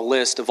off on the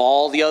list of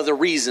all the other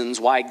reasons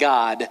why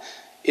God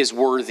is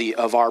worthy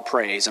of our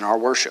praise and our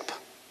worship.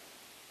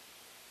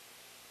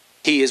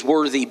 He is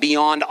worthy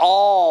beyond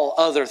all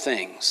other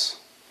things.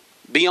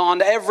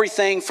 Beyond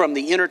everything from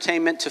the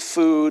entertainment to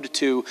food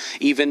to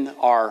even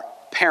our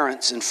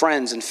parents and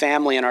friends and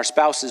family and our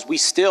spouses. We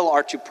still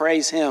are to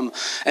praise him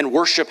and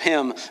worship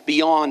him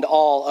beyond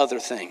all other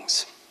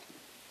things.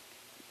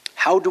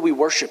 How do we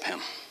worship him?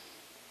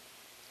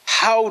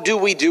 How do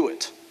we do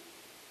it?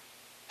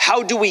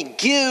 How do we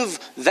give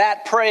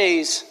that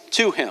praise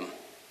to him?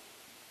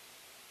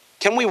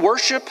 Can we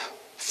worship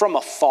from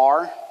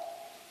afar?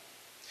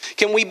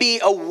 Can we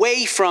be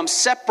away from,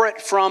 separate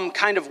from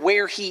kind of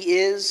where he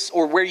is,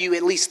 or where you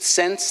at least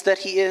sense that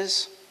he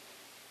is?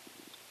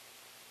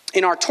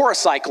 In our Torah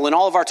cycle, in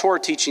all of our Torah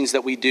teachings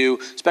that we do,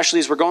 especially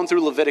as we're going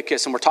through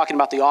Leviticus and we're talking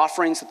about the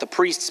offerings that the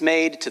priests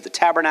made to the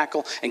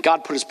tabernacle and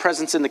God put his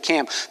presence in the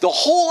camp, the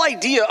whole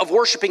idea of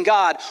worshiping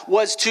God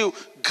was to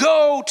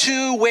go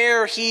to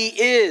where he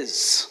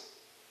is.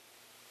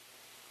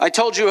 I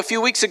told you a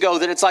few weeks ago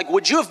that it's like,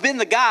 would you have been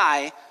the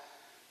guy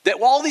that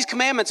all these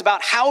commandments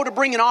about how to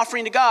bring an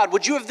offering to God,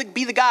 would you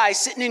be the guy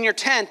sitting in your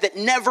tent that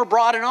never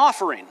brought an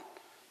offering?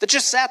 That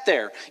just sat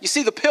there. You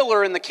see the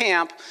pillar in the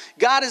camp.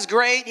 God is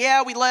great.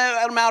 Yeah, we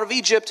let him out of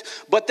Egypt.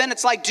 But then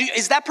it's like,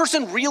 is that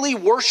person really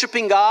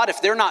worshiping God if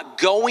they're not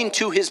going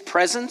to his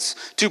presence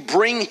to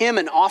bring him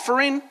an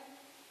offering?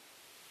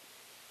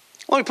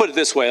 Let me put it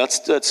this way.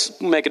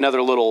 Let's make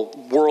another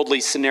little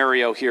worldly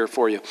scenario here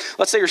for you.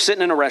 Let's say you're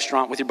sitting in a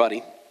restaurant with your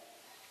buddy.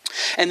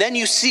 And then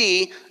you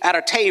see at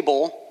a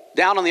table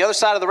down on the other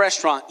side of the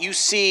restaurant, you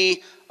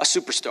see a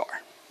superstar.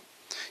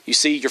 You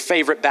see your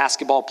favorite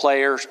basketball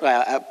player,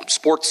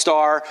 sports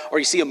star, or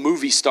you see a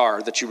movie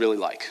star that you really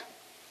like.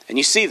 And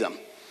you see them.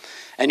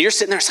 And you're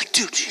sitting there, it's like,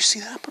 dude, did you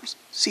see that person?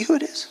 See who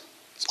it is?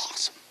 It's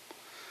awesome.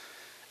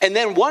 And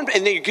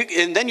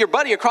then your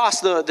buddy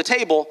across the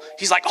table,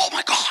 he's like, oh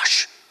my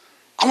gosh,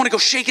 I want to go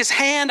shake his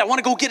hand. I want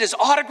to go get his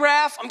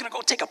autograph. I'm going to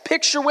go take a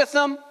picture with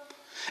him.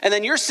 And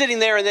then you're sitting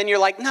there and then you're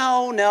like,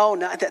 no,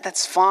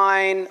 that's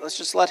fine. Let's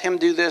just let him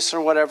do this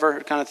or whatever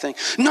kind of thing.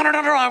 No,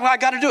 I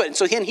got to do it. And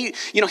so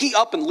he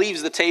up and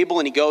leaves the table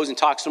and he goes and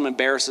talks to him,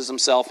 embarrasses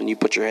himself, and you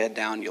put your head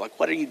down. And you're like,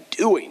 what are you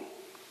doing?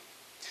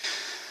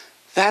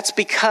 That's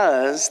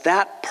because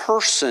that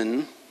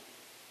person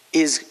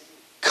is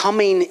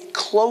coming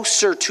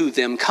closer to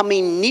them,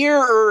 coming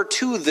nearer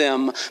to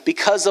them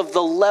because of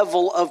the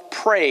level of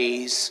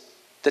praise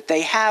that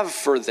they have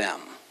for them.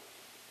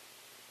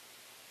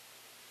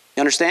 You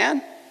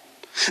understand?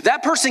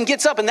 That person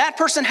gets up and that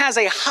person has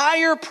a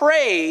higher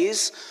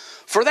praise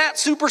for that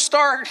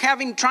superstar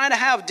trying to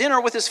have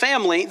dinner with his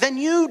family than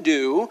you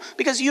do,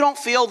 because you don't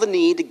feel the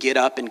need to get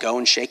up and go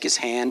and shake his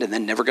hand and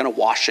then never going to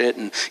wash it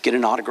and get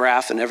an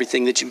autograph and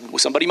everything that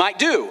somebody might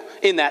do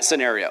in that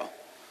scenario.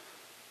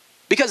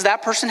 Because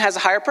that person has a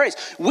higher praise.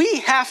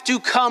 We have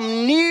to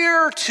come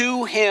near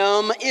to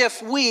him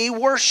if we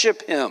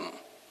worship him.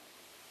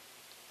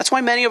 That's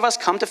why many of us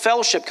come to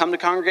fellowship, come to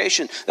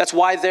congregation. That's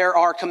why there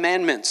are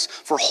commandments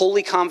for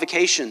holy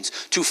convocations,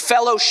 to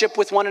fellowship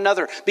with one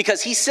another.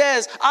 Because he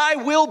says, I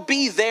will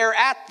be there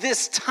at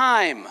this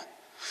time.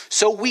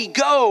 So we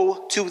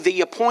go to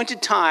the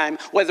appointed time,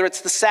 whether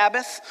it's the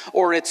Sabbath,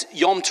 or it's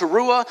Yom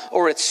Teruah,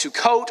 or it's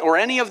Sukkot, or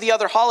any of the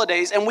other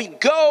holidays, and we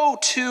go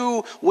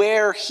to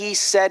where he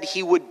said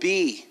he would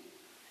be.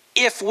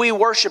 If we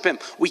worship him,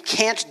 we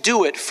can't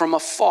do it from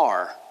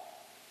afar.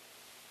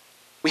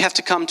 We have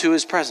to come to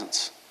his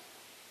presence.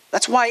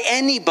 That's why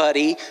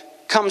anybody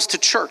comes to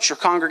church or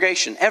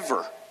congregation,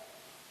 ever,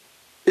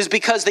 is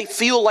because they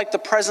feel like the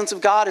presence of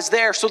God is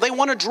there. So they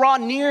want to draw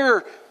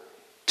near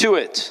to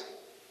it.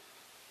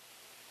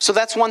 So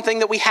that's one thing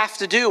that we have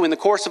to do in the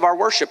course of our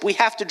worship. We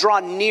have to draw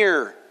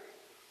near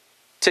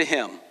to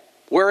him,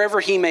 wherever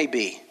he may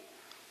be.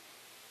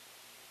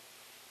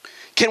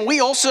 Can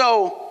we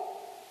also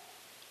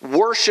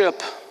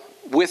worship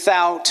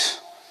without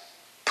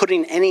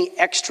putting any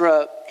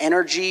extra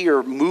energy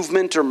or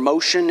movement or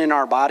motion in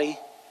our body?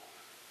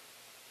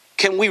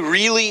 Can we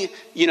really,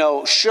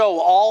 show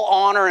all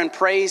honor and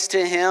praise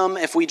to him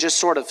if we just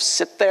sort of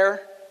sit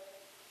there?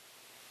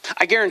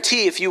 I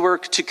guarantee if you were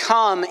to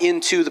come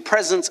into the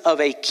presence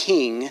of a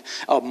king,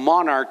 a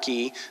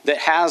monarchy that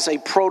has a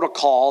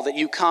protocol that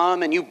you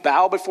come and you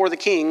bow before the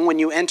king when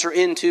you enter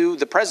into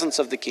the presence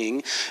of the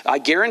king, I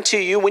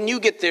guarantee you when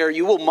you get there,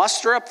 you will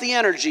muster up the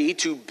energy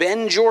to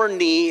bend your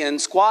knee and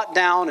squat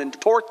down and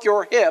torque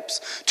your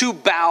hips to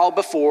bow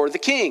before the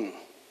king.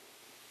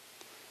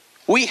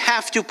 We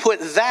have to put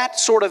that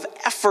sort of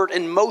effort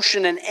and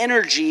motion and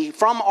energy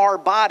from our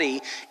body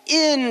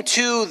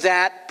into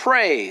that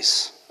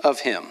praise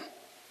of him.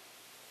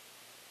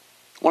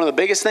 One of the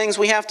biggest things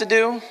we have to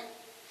do,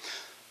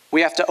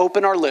 we have to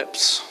open our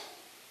lips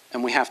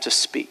and we have to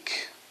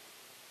speak.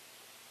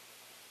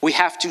 We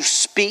have to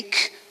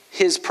speak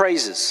his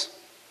praises.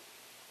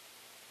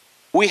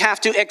 We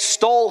have to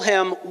extol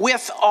him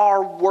with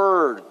our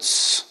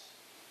words.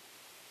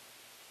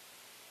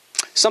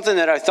 Something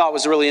that I thought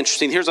was really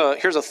interesting. Here's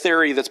a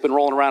theory that's been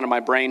rolling around in my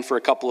brain for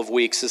a couple of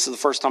weeks. This is the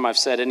first time I've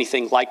said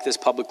anything like this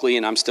publicly,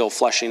 and I'm still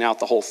fleshing out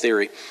the whole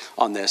theory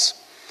on this.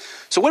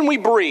 So when we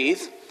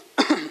breathe,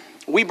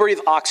 we breathe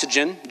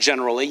oxygen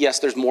generally. Yes,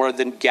 there's more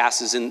than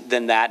gases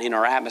than that in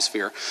our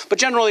atmosphere. But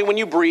generally when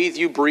you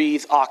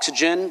breathe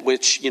oxygen,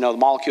 which, the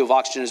molecule of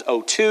oxygen is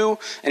O2.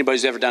 Anybody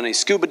who's ever done any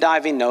scuba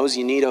diving knows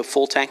you need a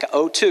full tank of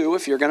O2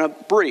 if you're going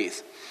to breathe.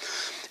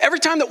 Every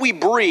time that we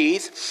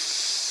breathe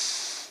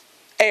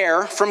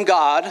air from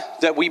God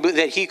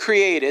that he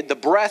created, the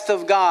breath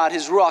of God,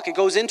 his ruach, it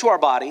goes into our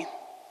body.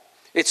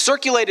 It's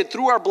circulated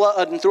through our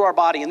blood and through our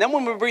body. And then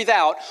when we breathe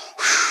out,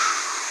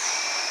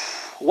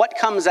 what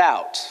comes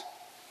out?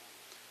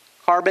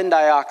 Carbon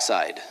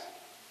dioxide,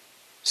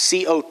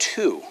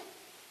 CO2.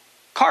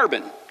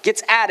 Carbon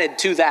gets added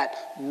to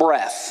that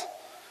breath.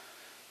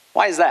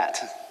 Why is that?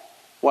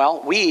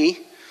 Well, we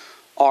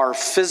are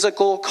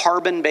physical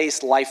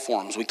carbon-based life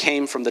forms. We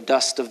came from the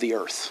dust of the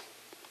earth.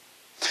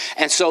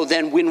 And so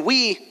then when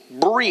we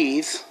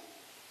breathe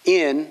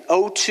in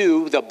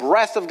O2, the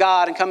breath of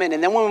God, and come in,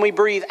 and then when we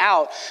breathe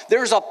out,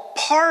 there's a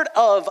part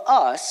of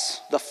us,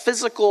 the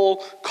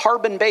physical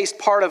carbon-based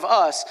part of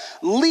us,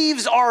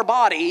 leaves our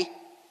body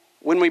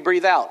when we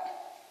breathe out.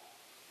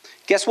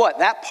 Guess what?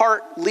 That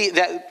part,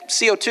 that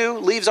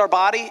CO2 leaves our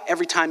body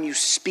every time you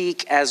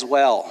speak as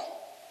well.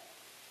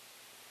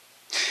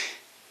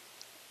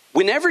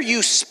 Whenever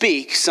you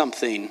speak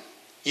something,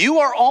 you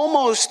are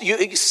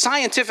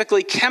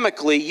scientifically,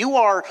 chemically, you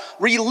are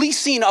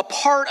releasing a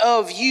part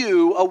of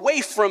you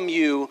away from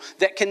you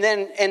that can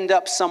then end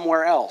up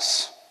somewhere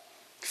else.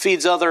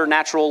 Feeds other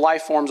natural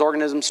life forms,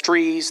 organisms,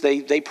 trees,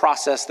 they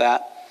process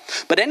that.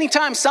 But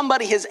anytime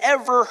somebody has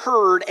ever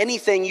heard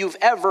anything you've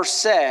ever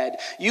said,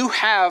 you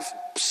have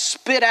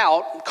spit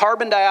out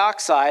carbon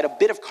dioxide, a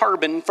bit of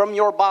carbon from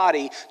your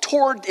body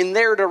toward in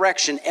their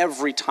direction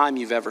every time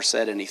you've ever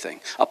said anything.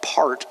 A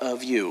part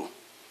of you.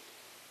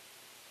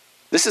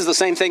 This is the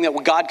same thing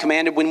that God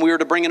commanded when we were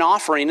to bring an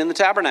offering in the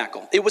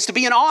tabernacle. It was to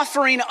be an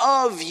offering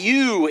of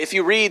you. If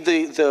you read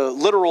the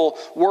literal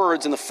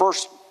words in the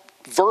first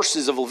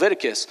verses of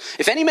Leviticus.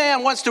 If any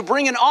man wants to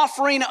bring an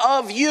offering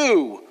of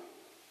you,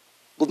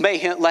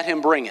 let him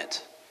bring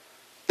it.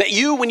 That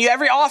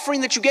every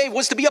offering that you gave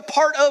was to be a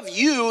part of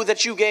you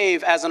that you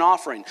gave as an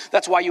offering.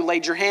 That's why you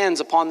laid your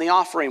hands upon the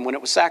offering when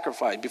it was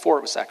sacrificed, before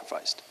it was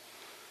sacrificed.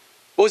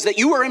 Was that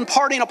you were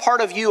imparting a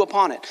part of you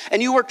upon it.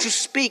 And you were to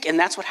speak, and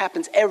that's what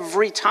happens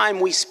every time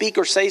we speak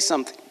or say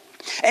something.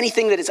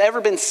 Anything that has ever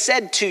been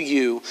said to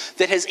you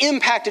that has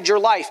impacted your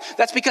life,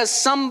 that's because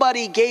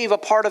somebody gave a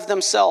part of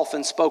themselves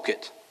and spoke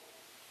it.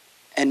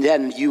 And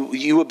then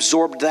you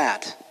absorbed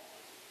that.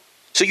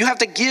 So you have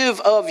to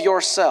give of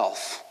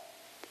yourself.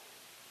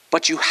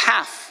 But you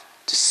have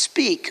to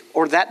speak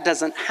or that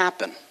doesn't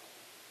happen.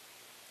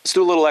 Let's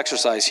do a little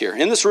exercise here.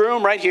 In this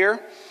room right here,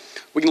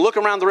 we can look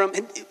around the room.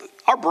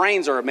 Our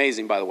brains are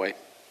amazing, by the way.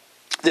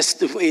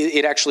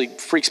 It actually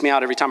freaks me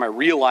out every time I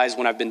realize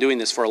when I've been doing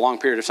this for a long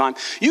period of time.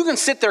 You can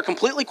sit there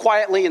completely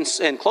quietly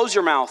and close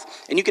your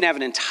mouth, and you can have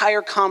an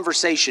entire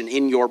conversation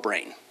in your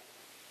brain.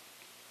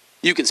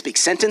 You can speak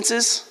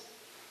sentences.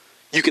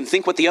 You can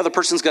think what the other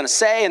person's going to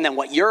say, and then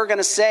what you're going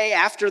to say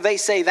after they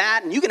say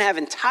that. And you can have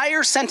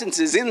entire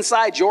sentences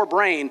inside your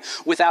brain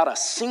without a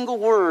single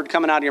word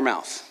coming out of your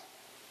mouth.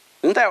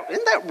 Isn't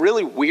that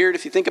really weird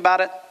if you think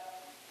about it?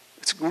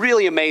 It's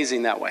really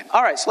amazing that way.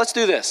 All right, so let's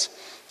do this.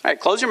 All right,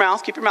 close your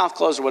mouth, keep your mouth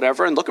closed or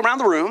whatever, and look around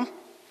the room.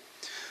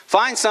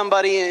 Find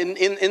somebody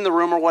in the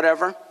room or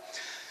whatever.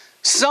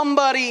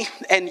 Somebody,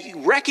 and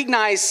you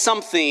recognize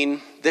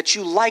something that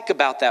you like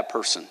about that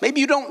person. Maybe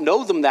you don't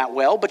know them that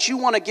well, but you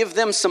want to give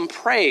them some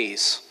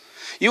praise.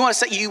 You want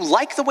to say you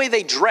like the way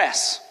they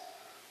dress,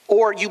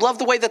 or you love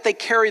the way that they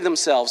carry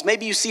themselves.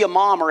 Maybe you see a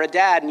mom or a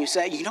dad and you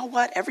say, you know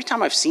what, every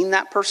time I've seen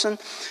that person,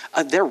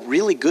 they're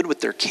really good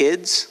with their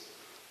kids.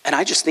 And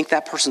I just think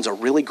that person's a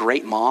really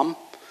great mom.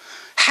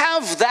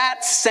 Have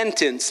that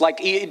sentence,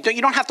 like you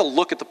don't have to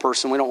look at the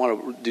person. We don't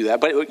want to do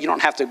that, but you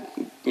don't have to,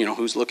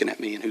 who's looking at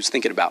me and who's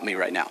thinking about me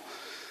right now.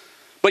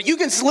 But you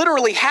can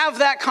literally have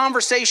that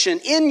conversation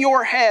in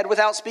your head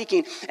without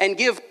speaking and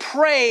give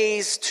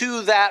praise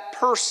to that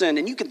person.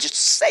 And you can just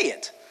say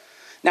it.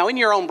 Now, in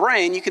your own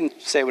brain, you can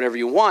say whatever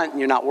you want and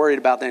you're not worried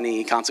about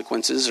any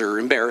consequences or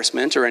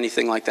embarrassment or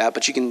anything like that.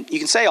 But you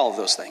can say all of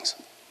those things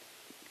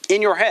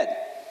in your head.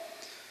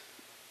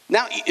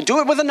 Now, do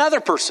it with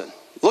another person.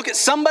 Look at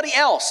somebody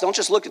else. Don't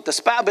just look at the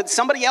spouse, but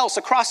somebody else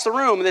across the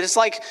room that is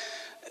like,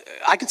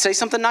 I could say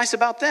something nice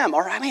about them.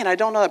 Or, I mean, I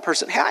don't know that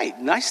person. Hey,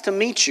 nice to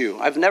meet you.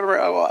 I've never,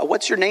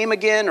 what's your name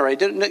again? Or I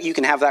didn't know. You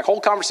can have that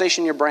whole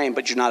conversation in your brain,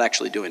 but you're not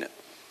actually doing it.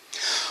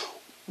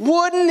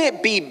 Wouldn't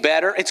it be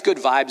better? It's good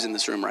vibes in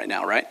this room right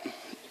now, right?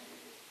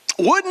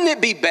 Wouldn't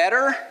it be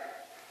better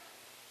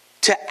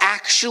to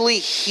actually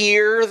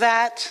hear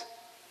that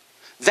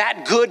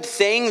good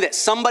thing that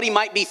somebody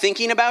might be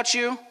thinking about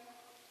you?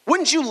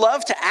 Wouldn't you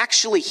love to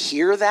actually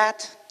hear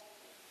that?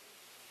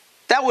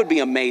 That would be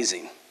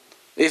amazing.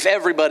 If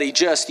everybody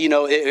just,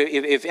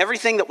 if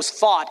everything that was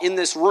thought in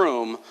this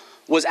room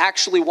was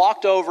actually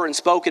walked over and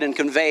spoken and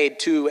conveyed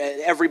to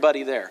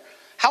everybody there.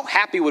 How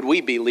happy would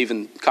we be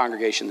leaving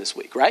congregation this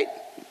week, right?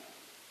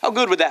 How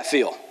good would that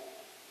feel?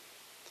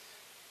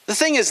 The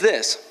thing is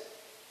this.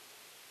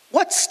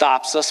 What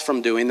stops us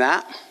from doing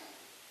that?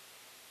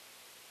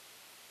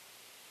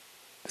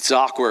 It's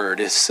awkward.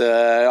 It's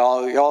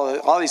all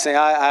these things.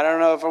 I don't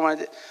know if I want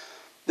to.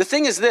 The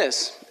thing is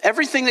this.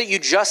 Everything that you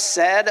just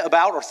said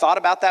about or thought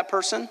about that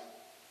person,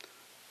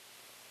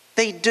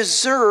 they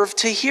deserve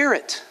to hear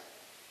it.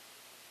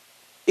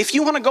 If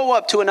you want to go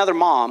up to another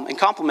mom and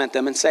compliment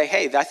them and say,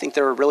 hey, I think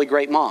they're a really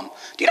great mom.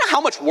 Do you know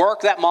how much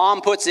work that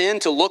mom puts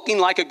into looking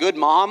like a good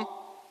mom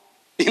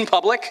in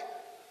public?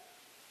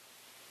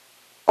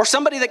 Or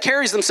somebody that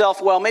carries themselves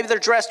well, maybe they're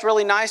dressed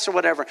really nice or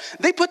whatever.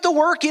 They put the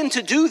work in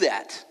to do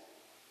that.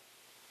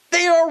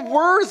 They are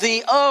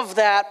worthy of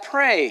that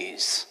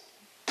praise,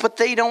 but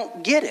they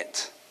don't get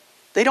it.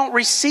 They don't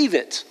receive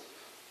it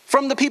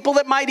from the people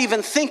that might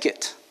even think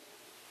it.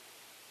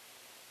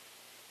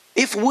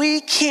 If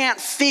we can't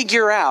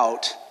figure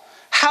out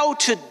how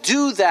to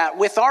do that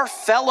with our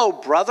fellow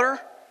brother,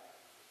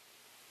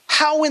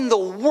 how in the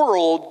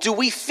world do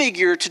we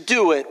figure to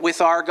do it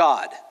with our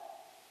God?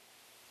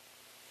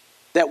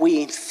 That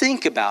we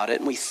think about it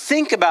and we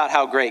think about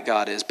how great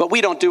God is, but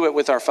we don't do it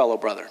with our fellow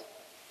brother.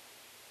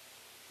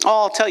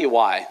 Oh, I'll tell you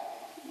why.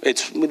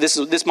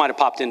 This might have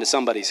popped into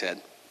somebody's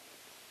head.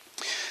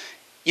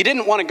 You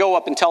didn't want to go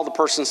up and tell the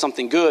person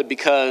something good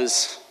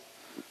because,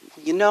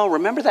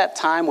 remember that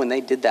time when they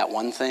did that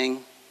one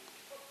thing?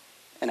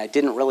 And I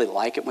didn't really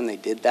like it when they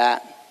did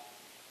that?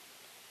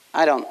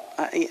 I'm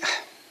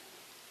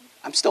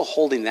still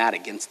holding that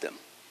against them.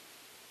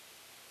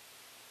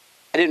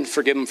 I didn't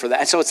forgive them for that.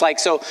 And so it's like,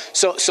 so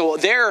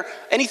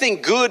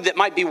anything good that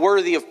might be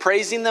worthy of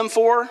praising them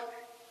for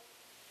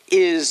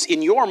is,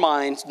 in your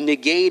mind,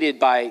 negated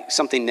by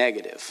something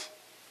negative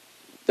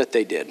that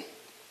they did.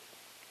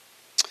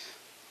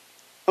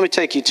 Let me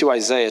take you to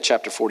Isaiah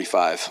chapter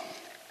 45.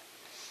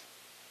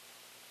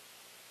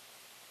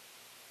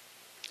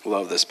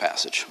 Love this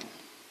passage.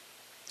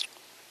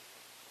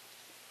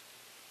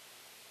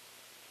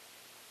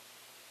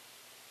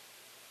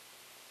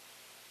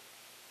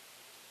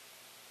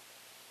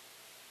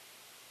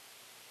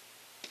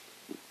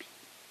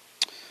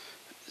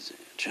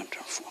 Chapter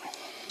 40.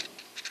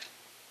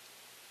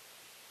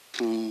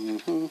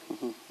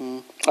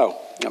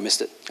 Oh, I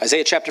missed it.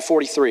 Isaiah chapter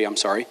 43, I'm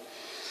sorry.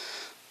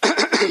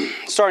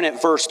 Starting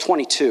at verse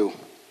 22.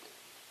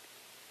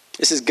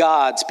 This is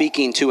God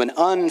speaking to an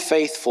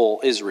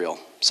unfaithful Israel.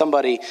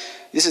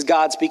 This is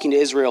God speaking to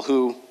Israel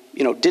who,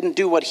 didn't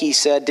do what he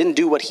said, didn't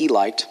do what he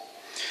liked.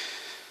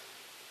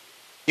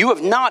 You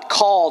have not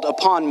called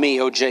upon me,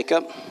 O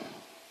Jacob,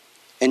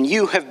 and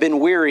you have been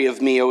weary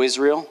of me, O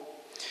Israel.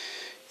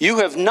 You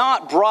have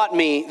not brought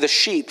me the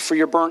sheep for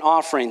your burnt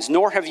offerings,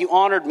 nor have you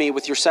honored me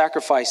with your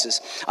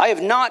sacrifices. I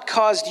have not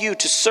caused you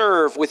to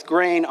serve with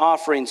grain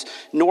offerings,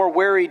 nor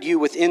wearied you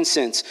with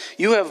incense.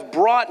 You have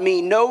brought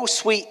me no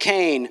sweet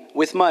cane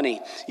with money.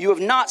 You have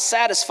not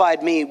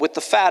satisfied me with the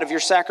fat of your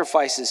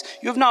sacrifices.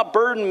 You have not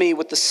burdened me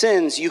with the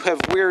sins. You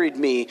have wearied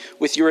me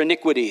with your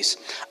iniquities.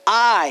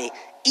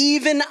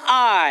 Even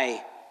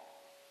I,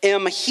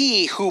 am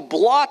he who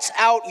blots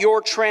out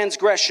your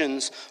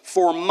transgressions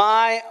for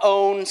my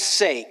own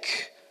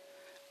sake,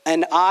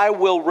 and I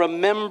will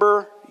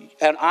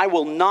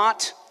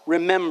not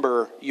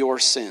remember your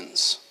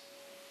sins.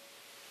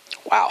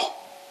 Wow.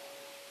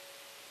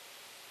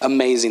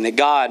 Amazing that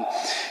God,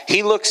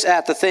 he looks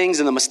at the things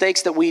and the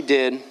mistakes that we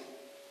did,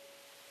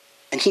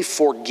 and he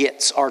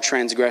forgets our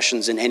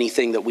transgressions and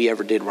anything that we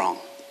ever did wrong.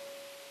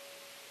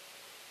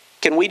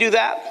 Can we do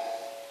that?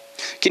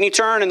 Can you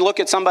turn and look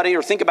at somebody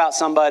or think about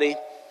somebody,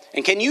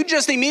 and can you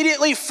just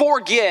immediately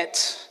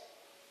forget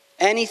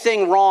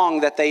anything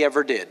wrong that they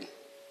ever did?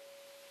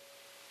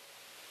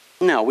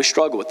 No, we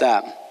struggle with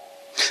that.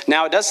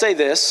 Now, it does say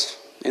this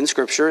in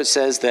Scripture. It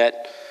says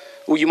that,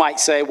 you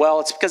might say, well,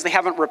 it's because they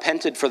haven't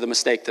repented for the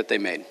mistake that they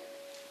made.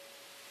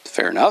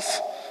 Fair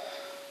enough.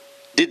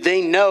 Did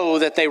they know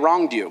that they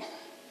wronged you?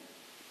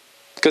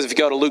 Because if you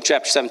go to Luke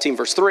chapter 17,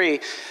 verse 3,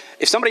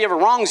 if somebody ever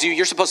wrongs you,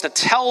 you're supposed to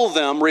tell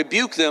them,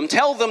 rebuke them,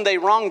 tell them they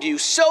wronged you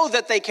so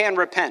that they can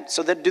repent.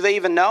 So that, do they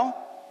even know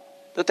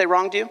that they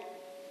wronged you?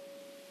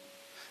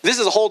 This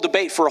is a whole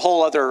debate for a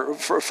whole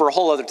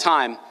other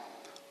time.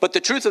 But the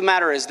truth of the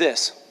matter is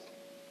this.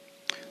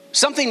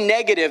 Something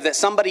negative that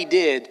somebody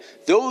did,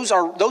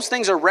 those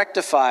things are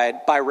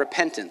rectified by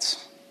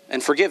repentance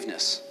and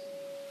forgiveness.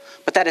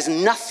 But that has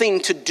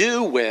nothing to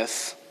do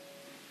with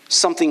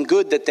something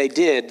good that they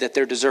did that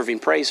they're deserving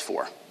praise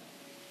for.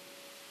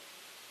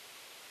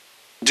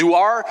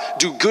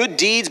 Do good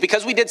deeds,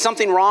 because we did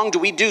something wrong, do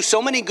we do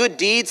so many good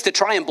deeds to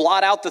try and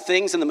blot out the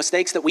things and the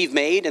mistakes that we've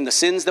made and the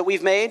sins that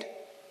we've made?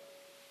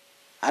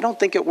 I don't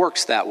think it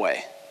works that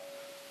way.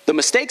 The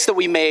mistakes that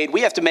we made,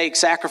 we have to make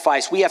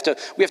sacrifice. We have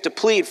to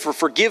plead for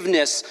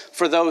forgiveness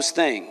for those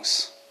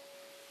things.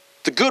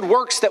 The good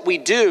works that we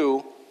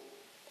do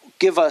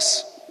gives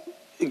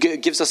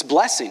us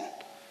blessing.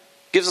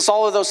 Gives us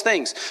all of those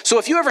things. So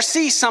if you ever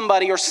see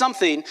somebody or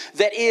something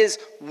that is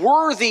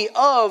worthy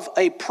of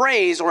a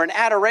praise or an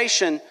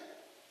adoration,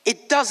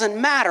 it doesn't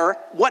matter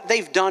what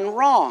they've done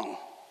wrong.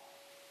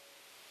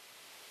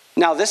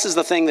 Now, this is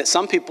the thing that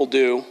some people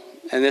do,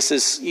 and this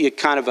is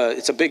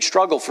it's a big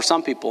struggle for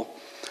some people.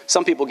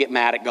 Some people get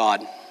mad at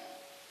God.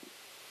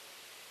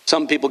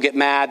 Some people get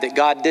mad that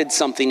God did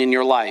something in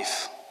your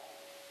life.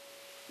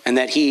 And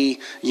that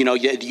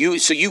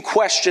so you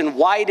question,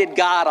 why did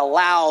God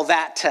allow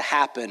that to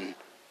happen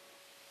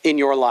in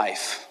your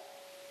life?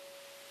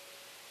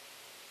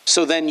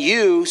 So then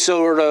you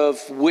sort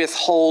of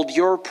withhold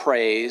your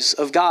praise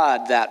of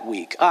God that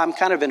week. I'm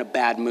kind of in a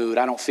bad mood.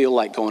 I don't feel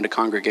like going to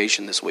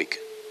congregation this week.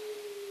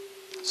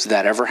 Has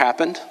that ever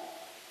happened?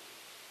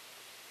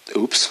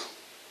 Oops.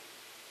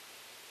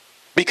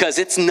 Because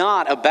it's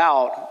not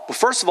about, well,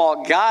 first of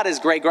all, God is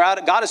great.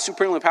 God is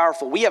supremely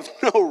powerful. We have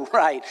no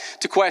right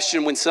to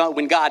question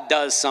when God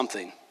does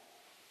something.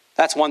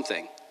 That's one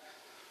thing.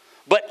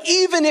 But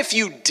even if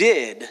you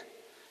did,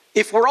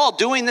 if we're all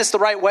doing this the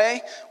right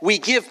way, we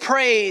give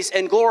praise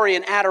and glory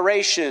and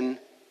adoration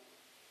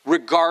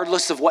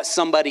regardless of what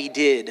somebody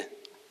did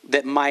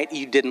that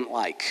you didn't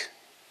like.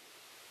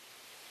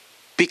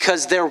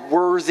 Because they're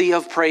worthy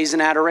of praise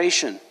and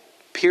adoration,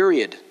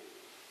 period.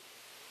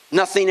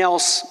 Nothing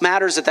else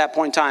matters at that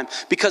point in time.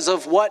 Because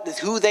of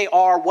who they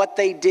are, what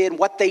they did,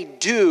 what they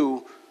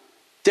do,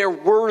 they're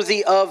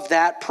worthy of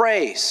that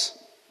praise.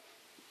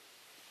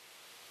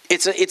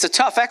 It's a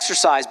tough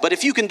exercise, but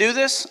if you can do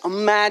this,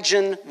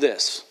 imagine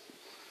this.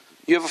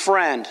 You have a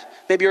friend.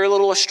 Maybe you're a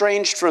little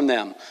estranged from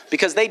them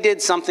because they did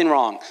something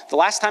wrong. The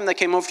last time they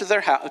came over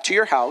to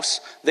your house,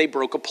 they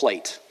broke a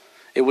plate.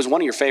 It was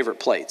one of your favorite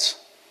plates.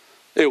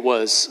 It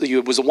was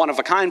a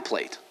one-of-a-kind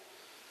plate.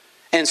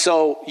 And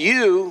so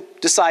you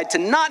decide to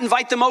not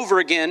invite them over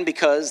again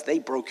because they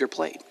broke your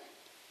plate.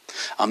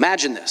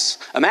 Imagine this.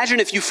 Imagine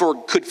if you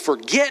could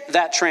forget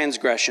that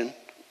transgression,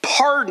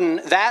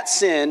 pardon that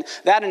sin,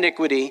 that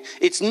iniquity.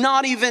 It's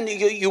not even,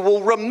 you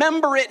will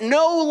remember it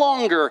no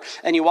longer.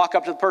 And you walk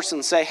up to the person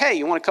and say, hey,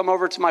 you want to come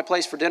over to my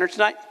place for dinner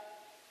tonight?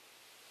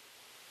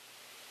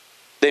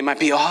 They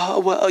might be, oh,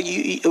 well,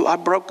 I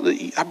broke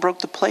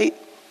the plate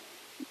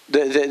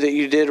that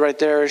you did right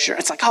there.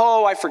 It's like,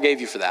 oh, I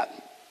forgave you for that.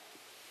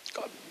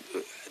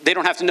 They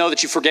don't have to know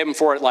that you forgave them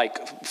for it like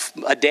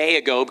a day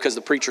ago because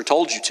the preacher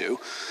told you to.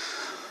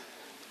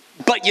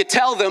 But you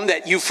tell them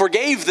that you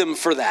forgave them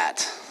for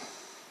that.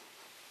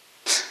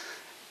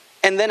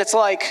 And then it's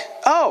like,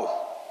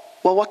 oh,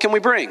 well, what can we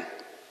bring?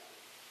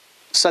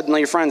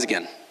 Suddenly you're friends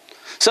again.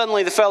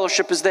 Suddenly the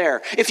fellowship is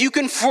there. If you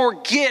can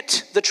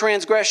forget the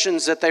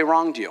transgressions that they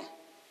wronged you,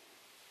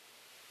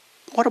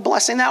 what a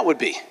blessing that would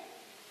be.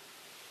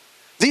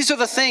 These are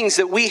the things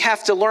that we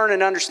have to learn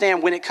and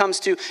understand when it comes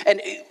to,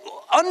 and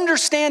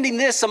understanding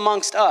this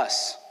amongst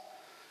us.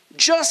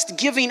 Just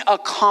giving a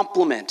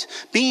compliment,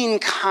 being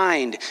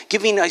kind,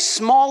 giving a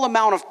small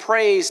amount of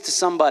praise to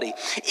somebody.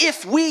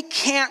 If we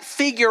can't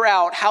figure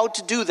out how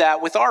to do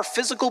that with our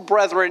physical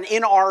brethren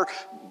in our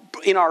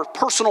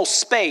personal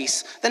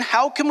space, then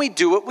how can we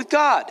do it with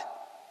God?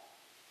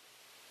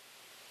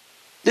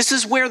 This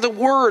is where the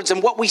words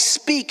and what we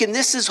speak, and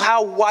this is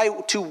why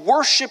to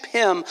worship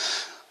Him,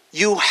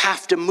 you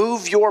have to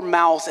move your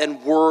mouth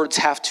and words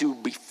have to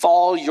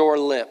befall your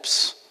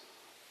lips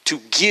to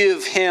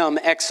give Him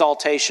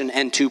exaltation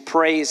and to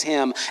praise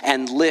Him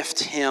and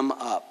lift Him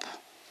up.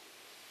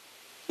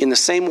 In the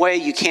same way,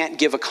 you can't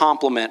give a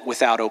compliment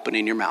without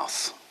opening your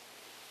mouth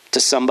to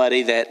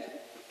somebody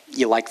that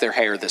you like their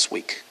hair this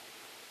week.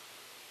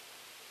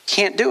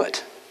 Can't do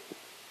it.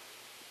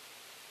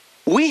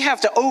 We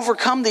have to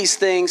overcome these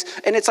things,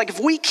 and it's like if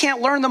we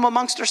can't learn them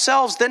amongst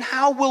ourselves, then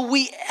how will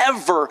we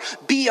ever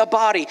be a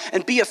body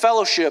and be a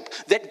fellowship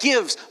that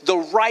gives the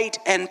right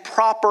and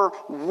proper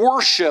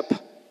worship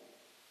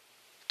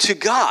to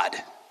God,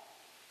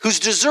 who's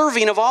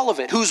deserving of all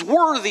of it, who's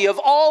worthy of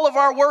all of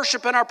our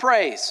worship and our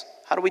praise?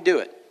 How do we do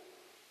it?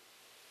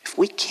 If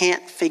we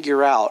can't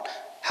figure out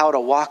how to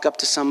walk up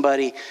to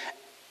somebody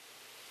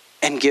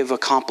and give a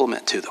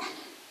compliment to them,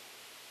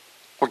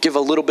 or give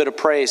a little bit of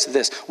praise to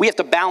this. We have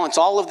to balance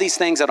all of these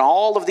things at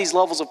all of these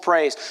levels of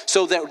praise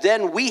so that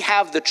then we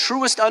have the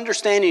truest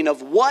understanding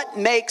of what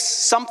makes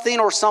something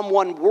or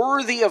someone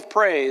worthy of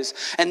praise.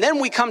 And then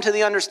we come to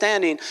the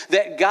understanding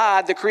that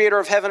God, the creator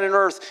of heaven and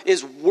earth,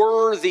 is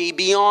worthy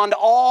beyond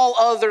all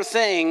other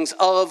things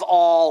of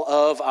all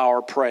of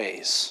our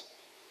praise.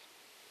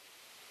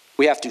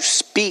 We have to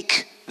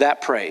speak that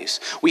praise.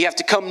 We have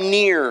to come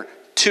near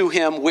to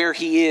him where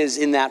he is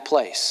in that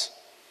place.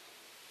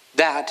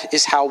 That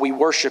is how we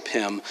worship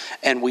him,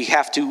 and we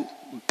have to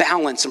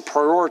balance and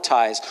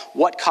prioritize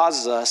what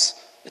causes us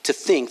to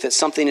think that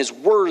something is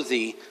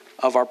worthy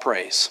of our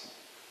praise.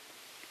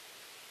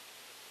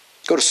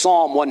 Go to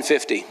Psalm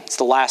 150. It's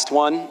the last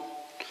one,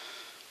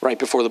 right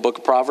before the book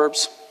of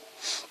Proverbs.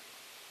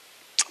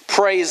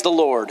 Praise the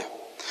Lord.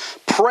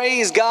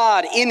 Praise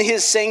God in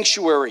his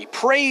sanctuary.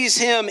 Praise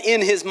him in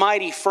his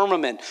mighty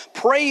firmament.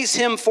 Praise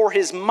him for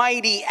his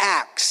mighty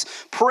acts.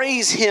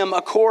 Praise him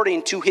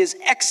according to his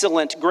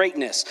excellent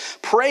greatness.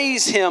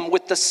 Praise him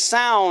with the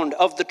sound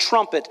of the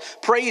trumpet.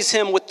 Praise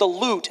him with the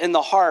lute and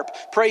the harp.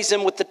 Praise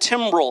him with the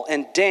timbrel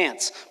and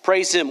dance.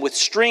 Praise him with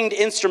stringed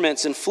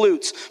instruments and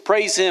flutes.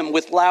 Praise him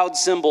with loud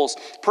cymbals.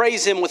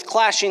 Praise him with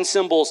clashing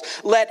cymbals.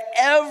 Let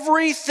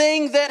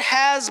everything that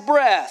has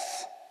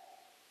breath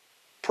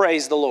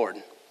praise the Lord.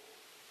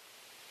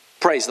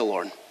 Praise the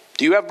Lord.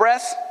 Do you have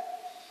breath?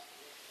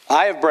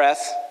 I have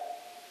breath.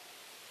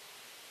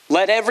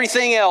 Let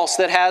everything else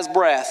that has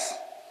breath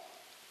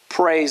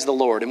praise the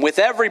Lord. And with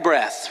every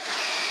breath,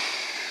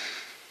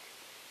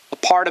 a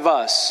part of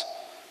us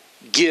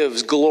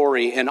gives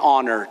glory and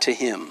honor to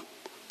him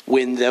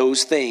when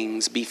those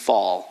things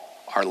befall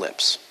our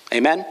lips.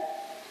 Amen?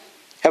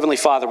 Heavenly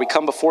Father, we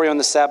come before you on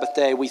the Sabbath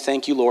day. We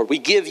thank you, Lord. We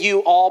give you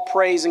all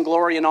praise and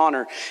glory and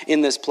honor in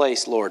this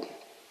place, Lord.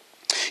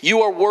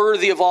 You are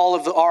worthy of all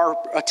of our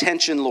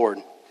attention, Lord.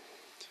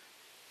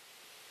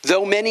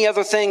 Though many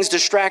other things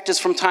distract us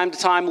from time to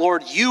time,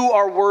 Lord, you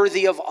are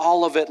worthy of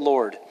all of it,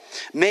 Lord.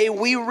 May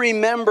we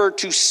remember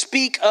to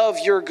speak of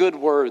your good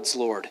words,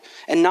 Lord,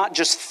 and not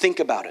just think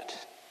about it.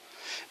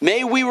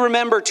 May we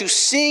remember to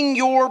sing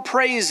your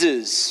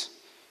praises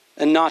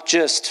and not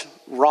just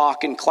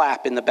rock and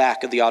clap in the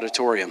back of the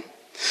auditorium.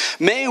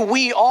 May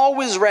we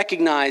always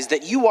recognize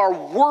that you are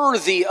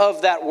worthy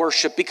of that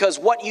worship, because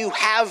what you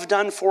have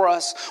done for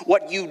us,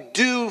 what you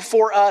do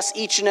for us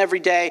each and every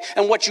day,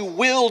 and what you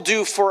will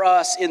do for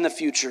us in the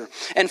future,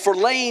 and for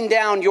laying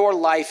down your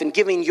life and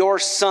giving your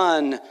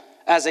Son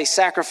as a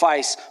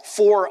sacrifice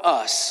for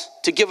us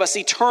to give us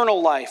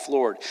eternal life,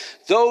 Lord.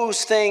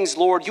 Those things,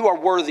 Lord, you are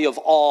worthy of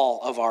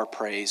all of our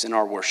praise and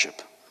our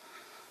worship.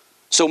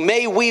 So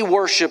may we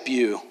worship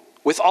you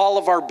with all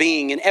of our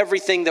being and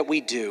everything that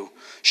we do,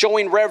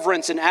 showing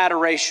reverence and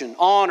adoration,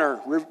 honor,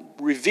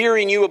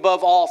 revering you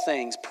above all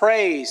things,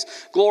 praise,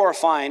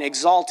 glorifying,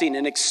 exalting,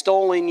 and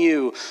extolling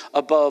you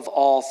above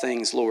all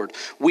things, Lord.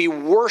 We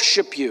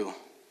worship you.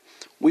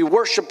 We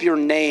worship your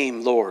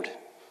name, Lord.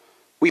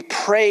 We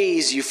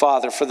praise you,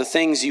 Father, for the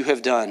things you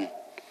have done.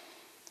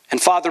 And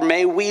Father,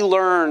 may we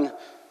learn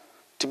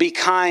to be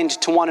kind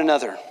to one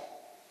another,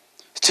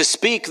 to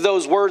speak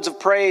those words of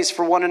praise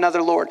for one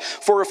another, Lord.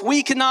 For if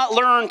we cannot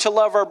learn to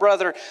love our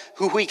brother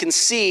who we can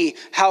see,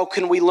 how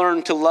can we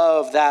learn to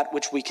love that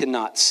which we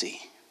cannot see?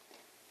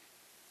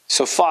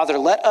 So, Father,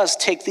 let us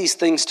take these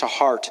things to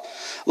heart.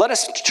 Let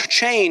us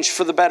change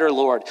for the better,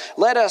 Lord.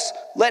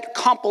 Let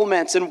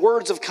compliments and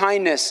words of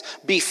kindness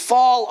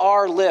befall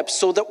our lips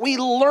so that we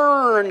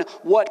learn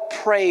what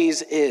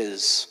praise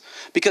is.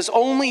 Because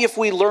only if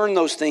we learn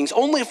those things,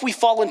 only if we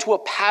fall into a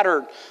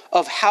pattern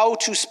of how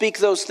to speak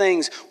those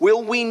things,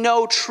 will we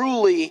know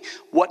truly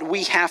what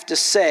we have to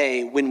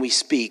say when we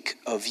speak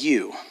of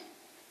you.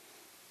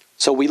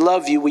 So we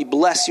love you, we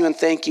bless you and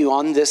thank you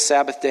on this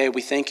Sabbath day.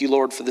 We thank you,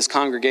 Lord, for this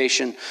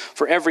congregation,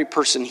 for every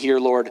person here,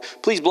 Lord.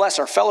 Please bless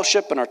our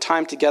fellowship and our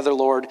time together,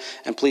 Lord,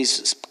 and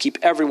please keep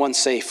everyone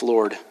safe,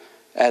 Lord,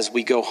 as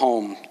we go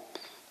home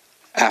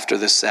after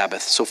this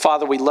Sabbath. So,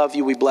 Father, we love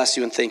you, we bless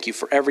you, and thank you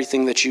for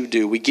everything that you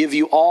do. We give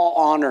you all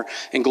honor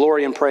and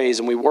glory and praise,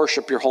 and we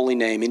worship your holy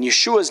name. In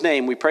Yeshua's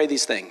name, we pray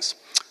these things.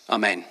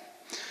 Amen.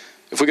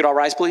 If we could all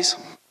rise, please.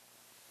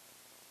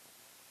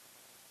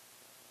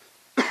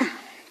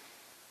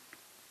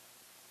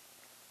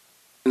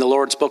 And the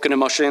Lord spoke unto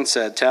Moshe and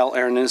said, tell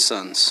Aaron and his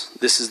sons,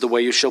 this is the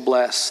way you shall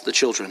bless the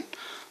children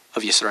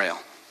of Yisrael.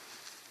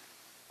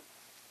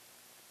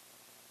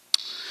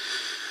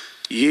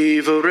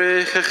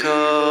 Yivarechecha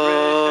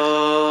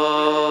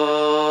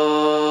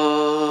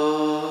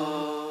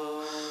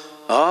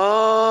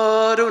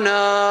Adonai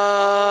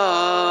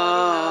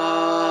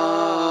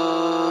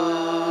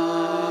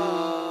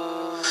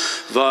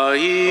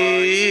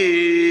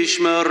vayishmerecha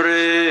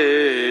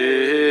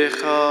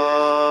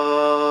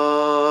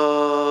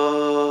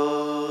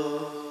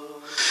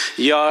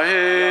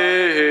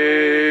Yair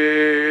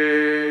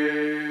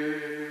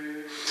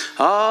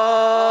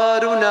Adonai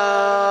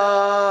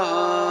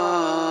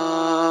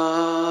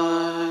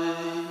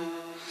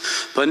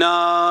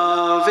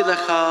Panav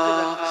Elecha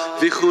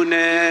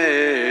Vichunecha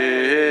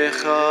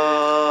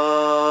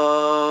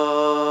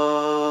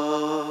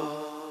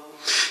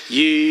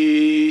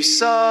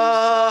Yisa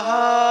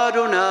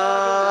Adonai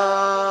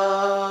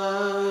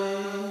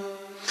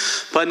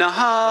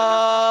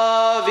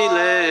Panav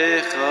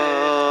Elecha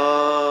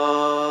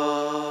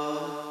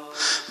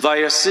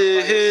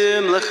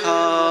Vayasim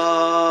Lecha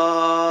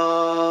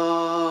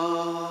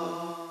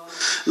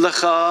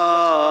Lecha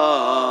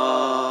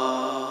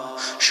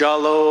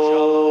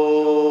Shalom.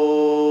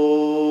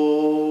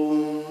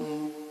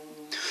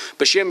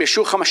 B'Shem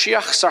Yeshua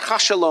HaMashiach, Sarcha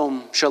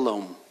Shalom,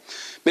 Shalom.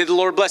 May the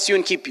Lord bless you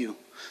and keep you.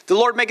 The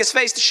Lord make his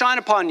face to shine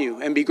upon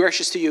you and be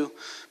gracious to you.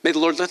 May the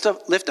Lord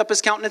lift up his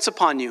countenance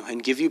upon you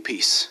and give you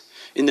peace.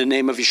 In the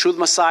name of Yeshua the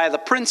Messiah, the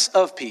Prince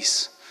of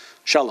Peace.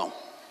 Shalom.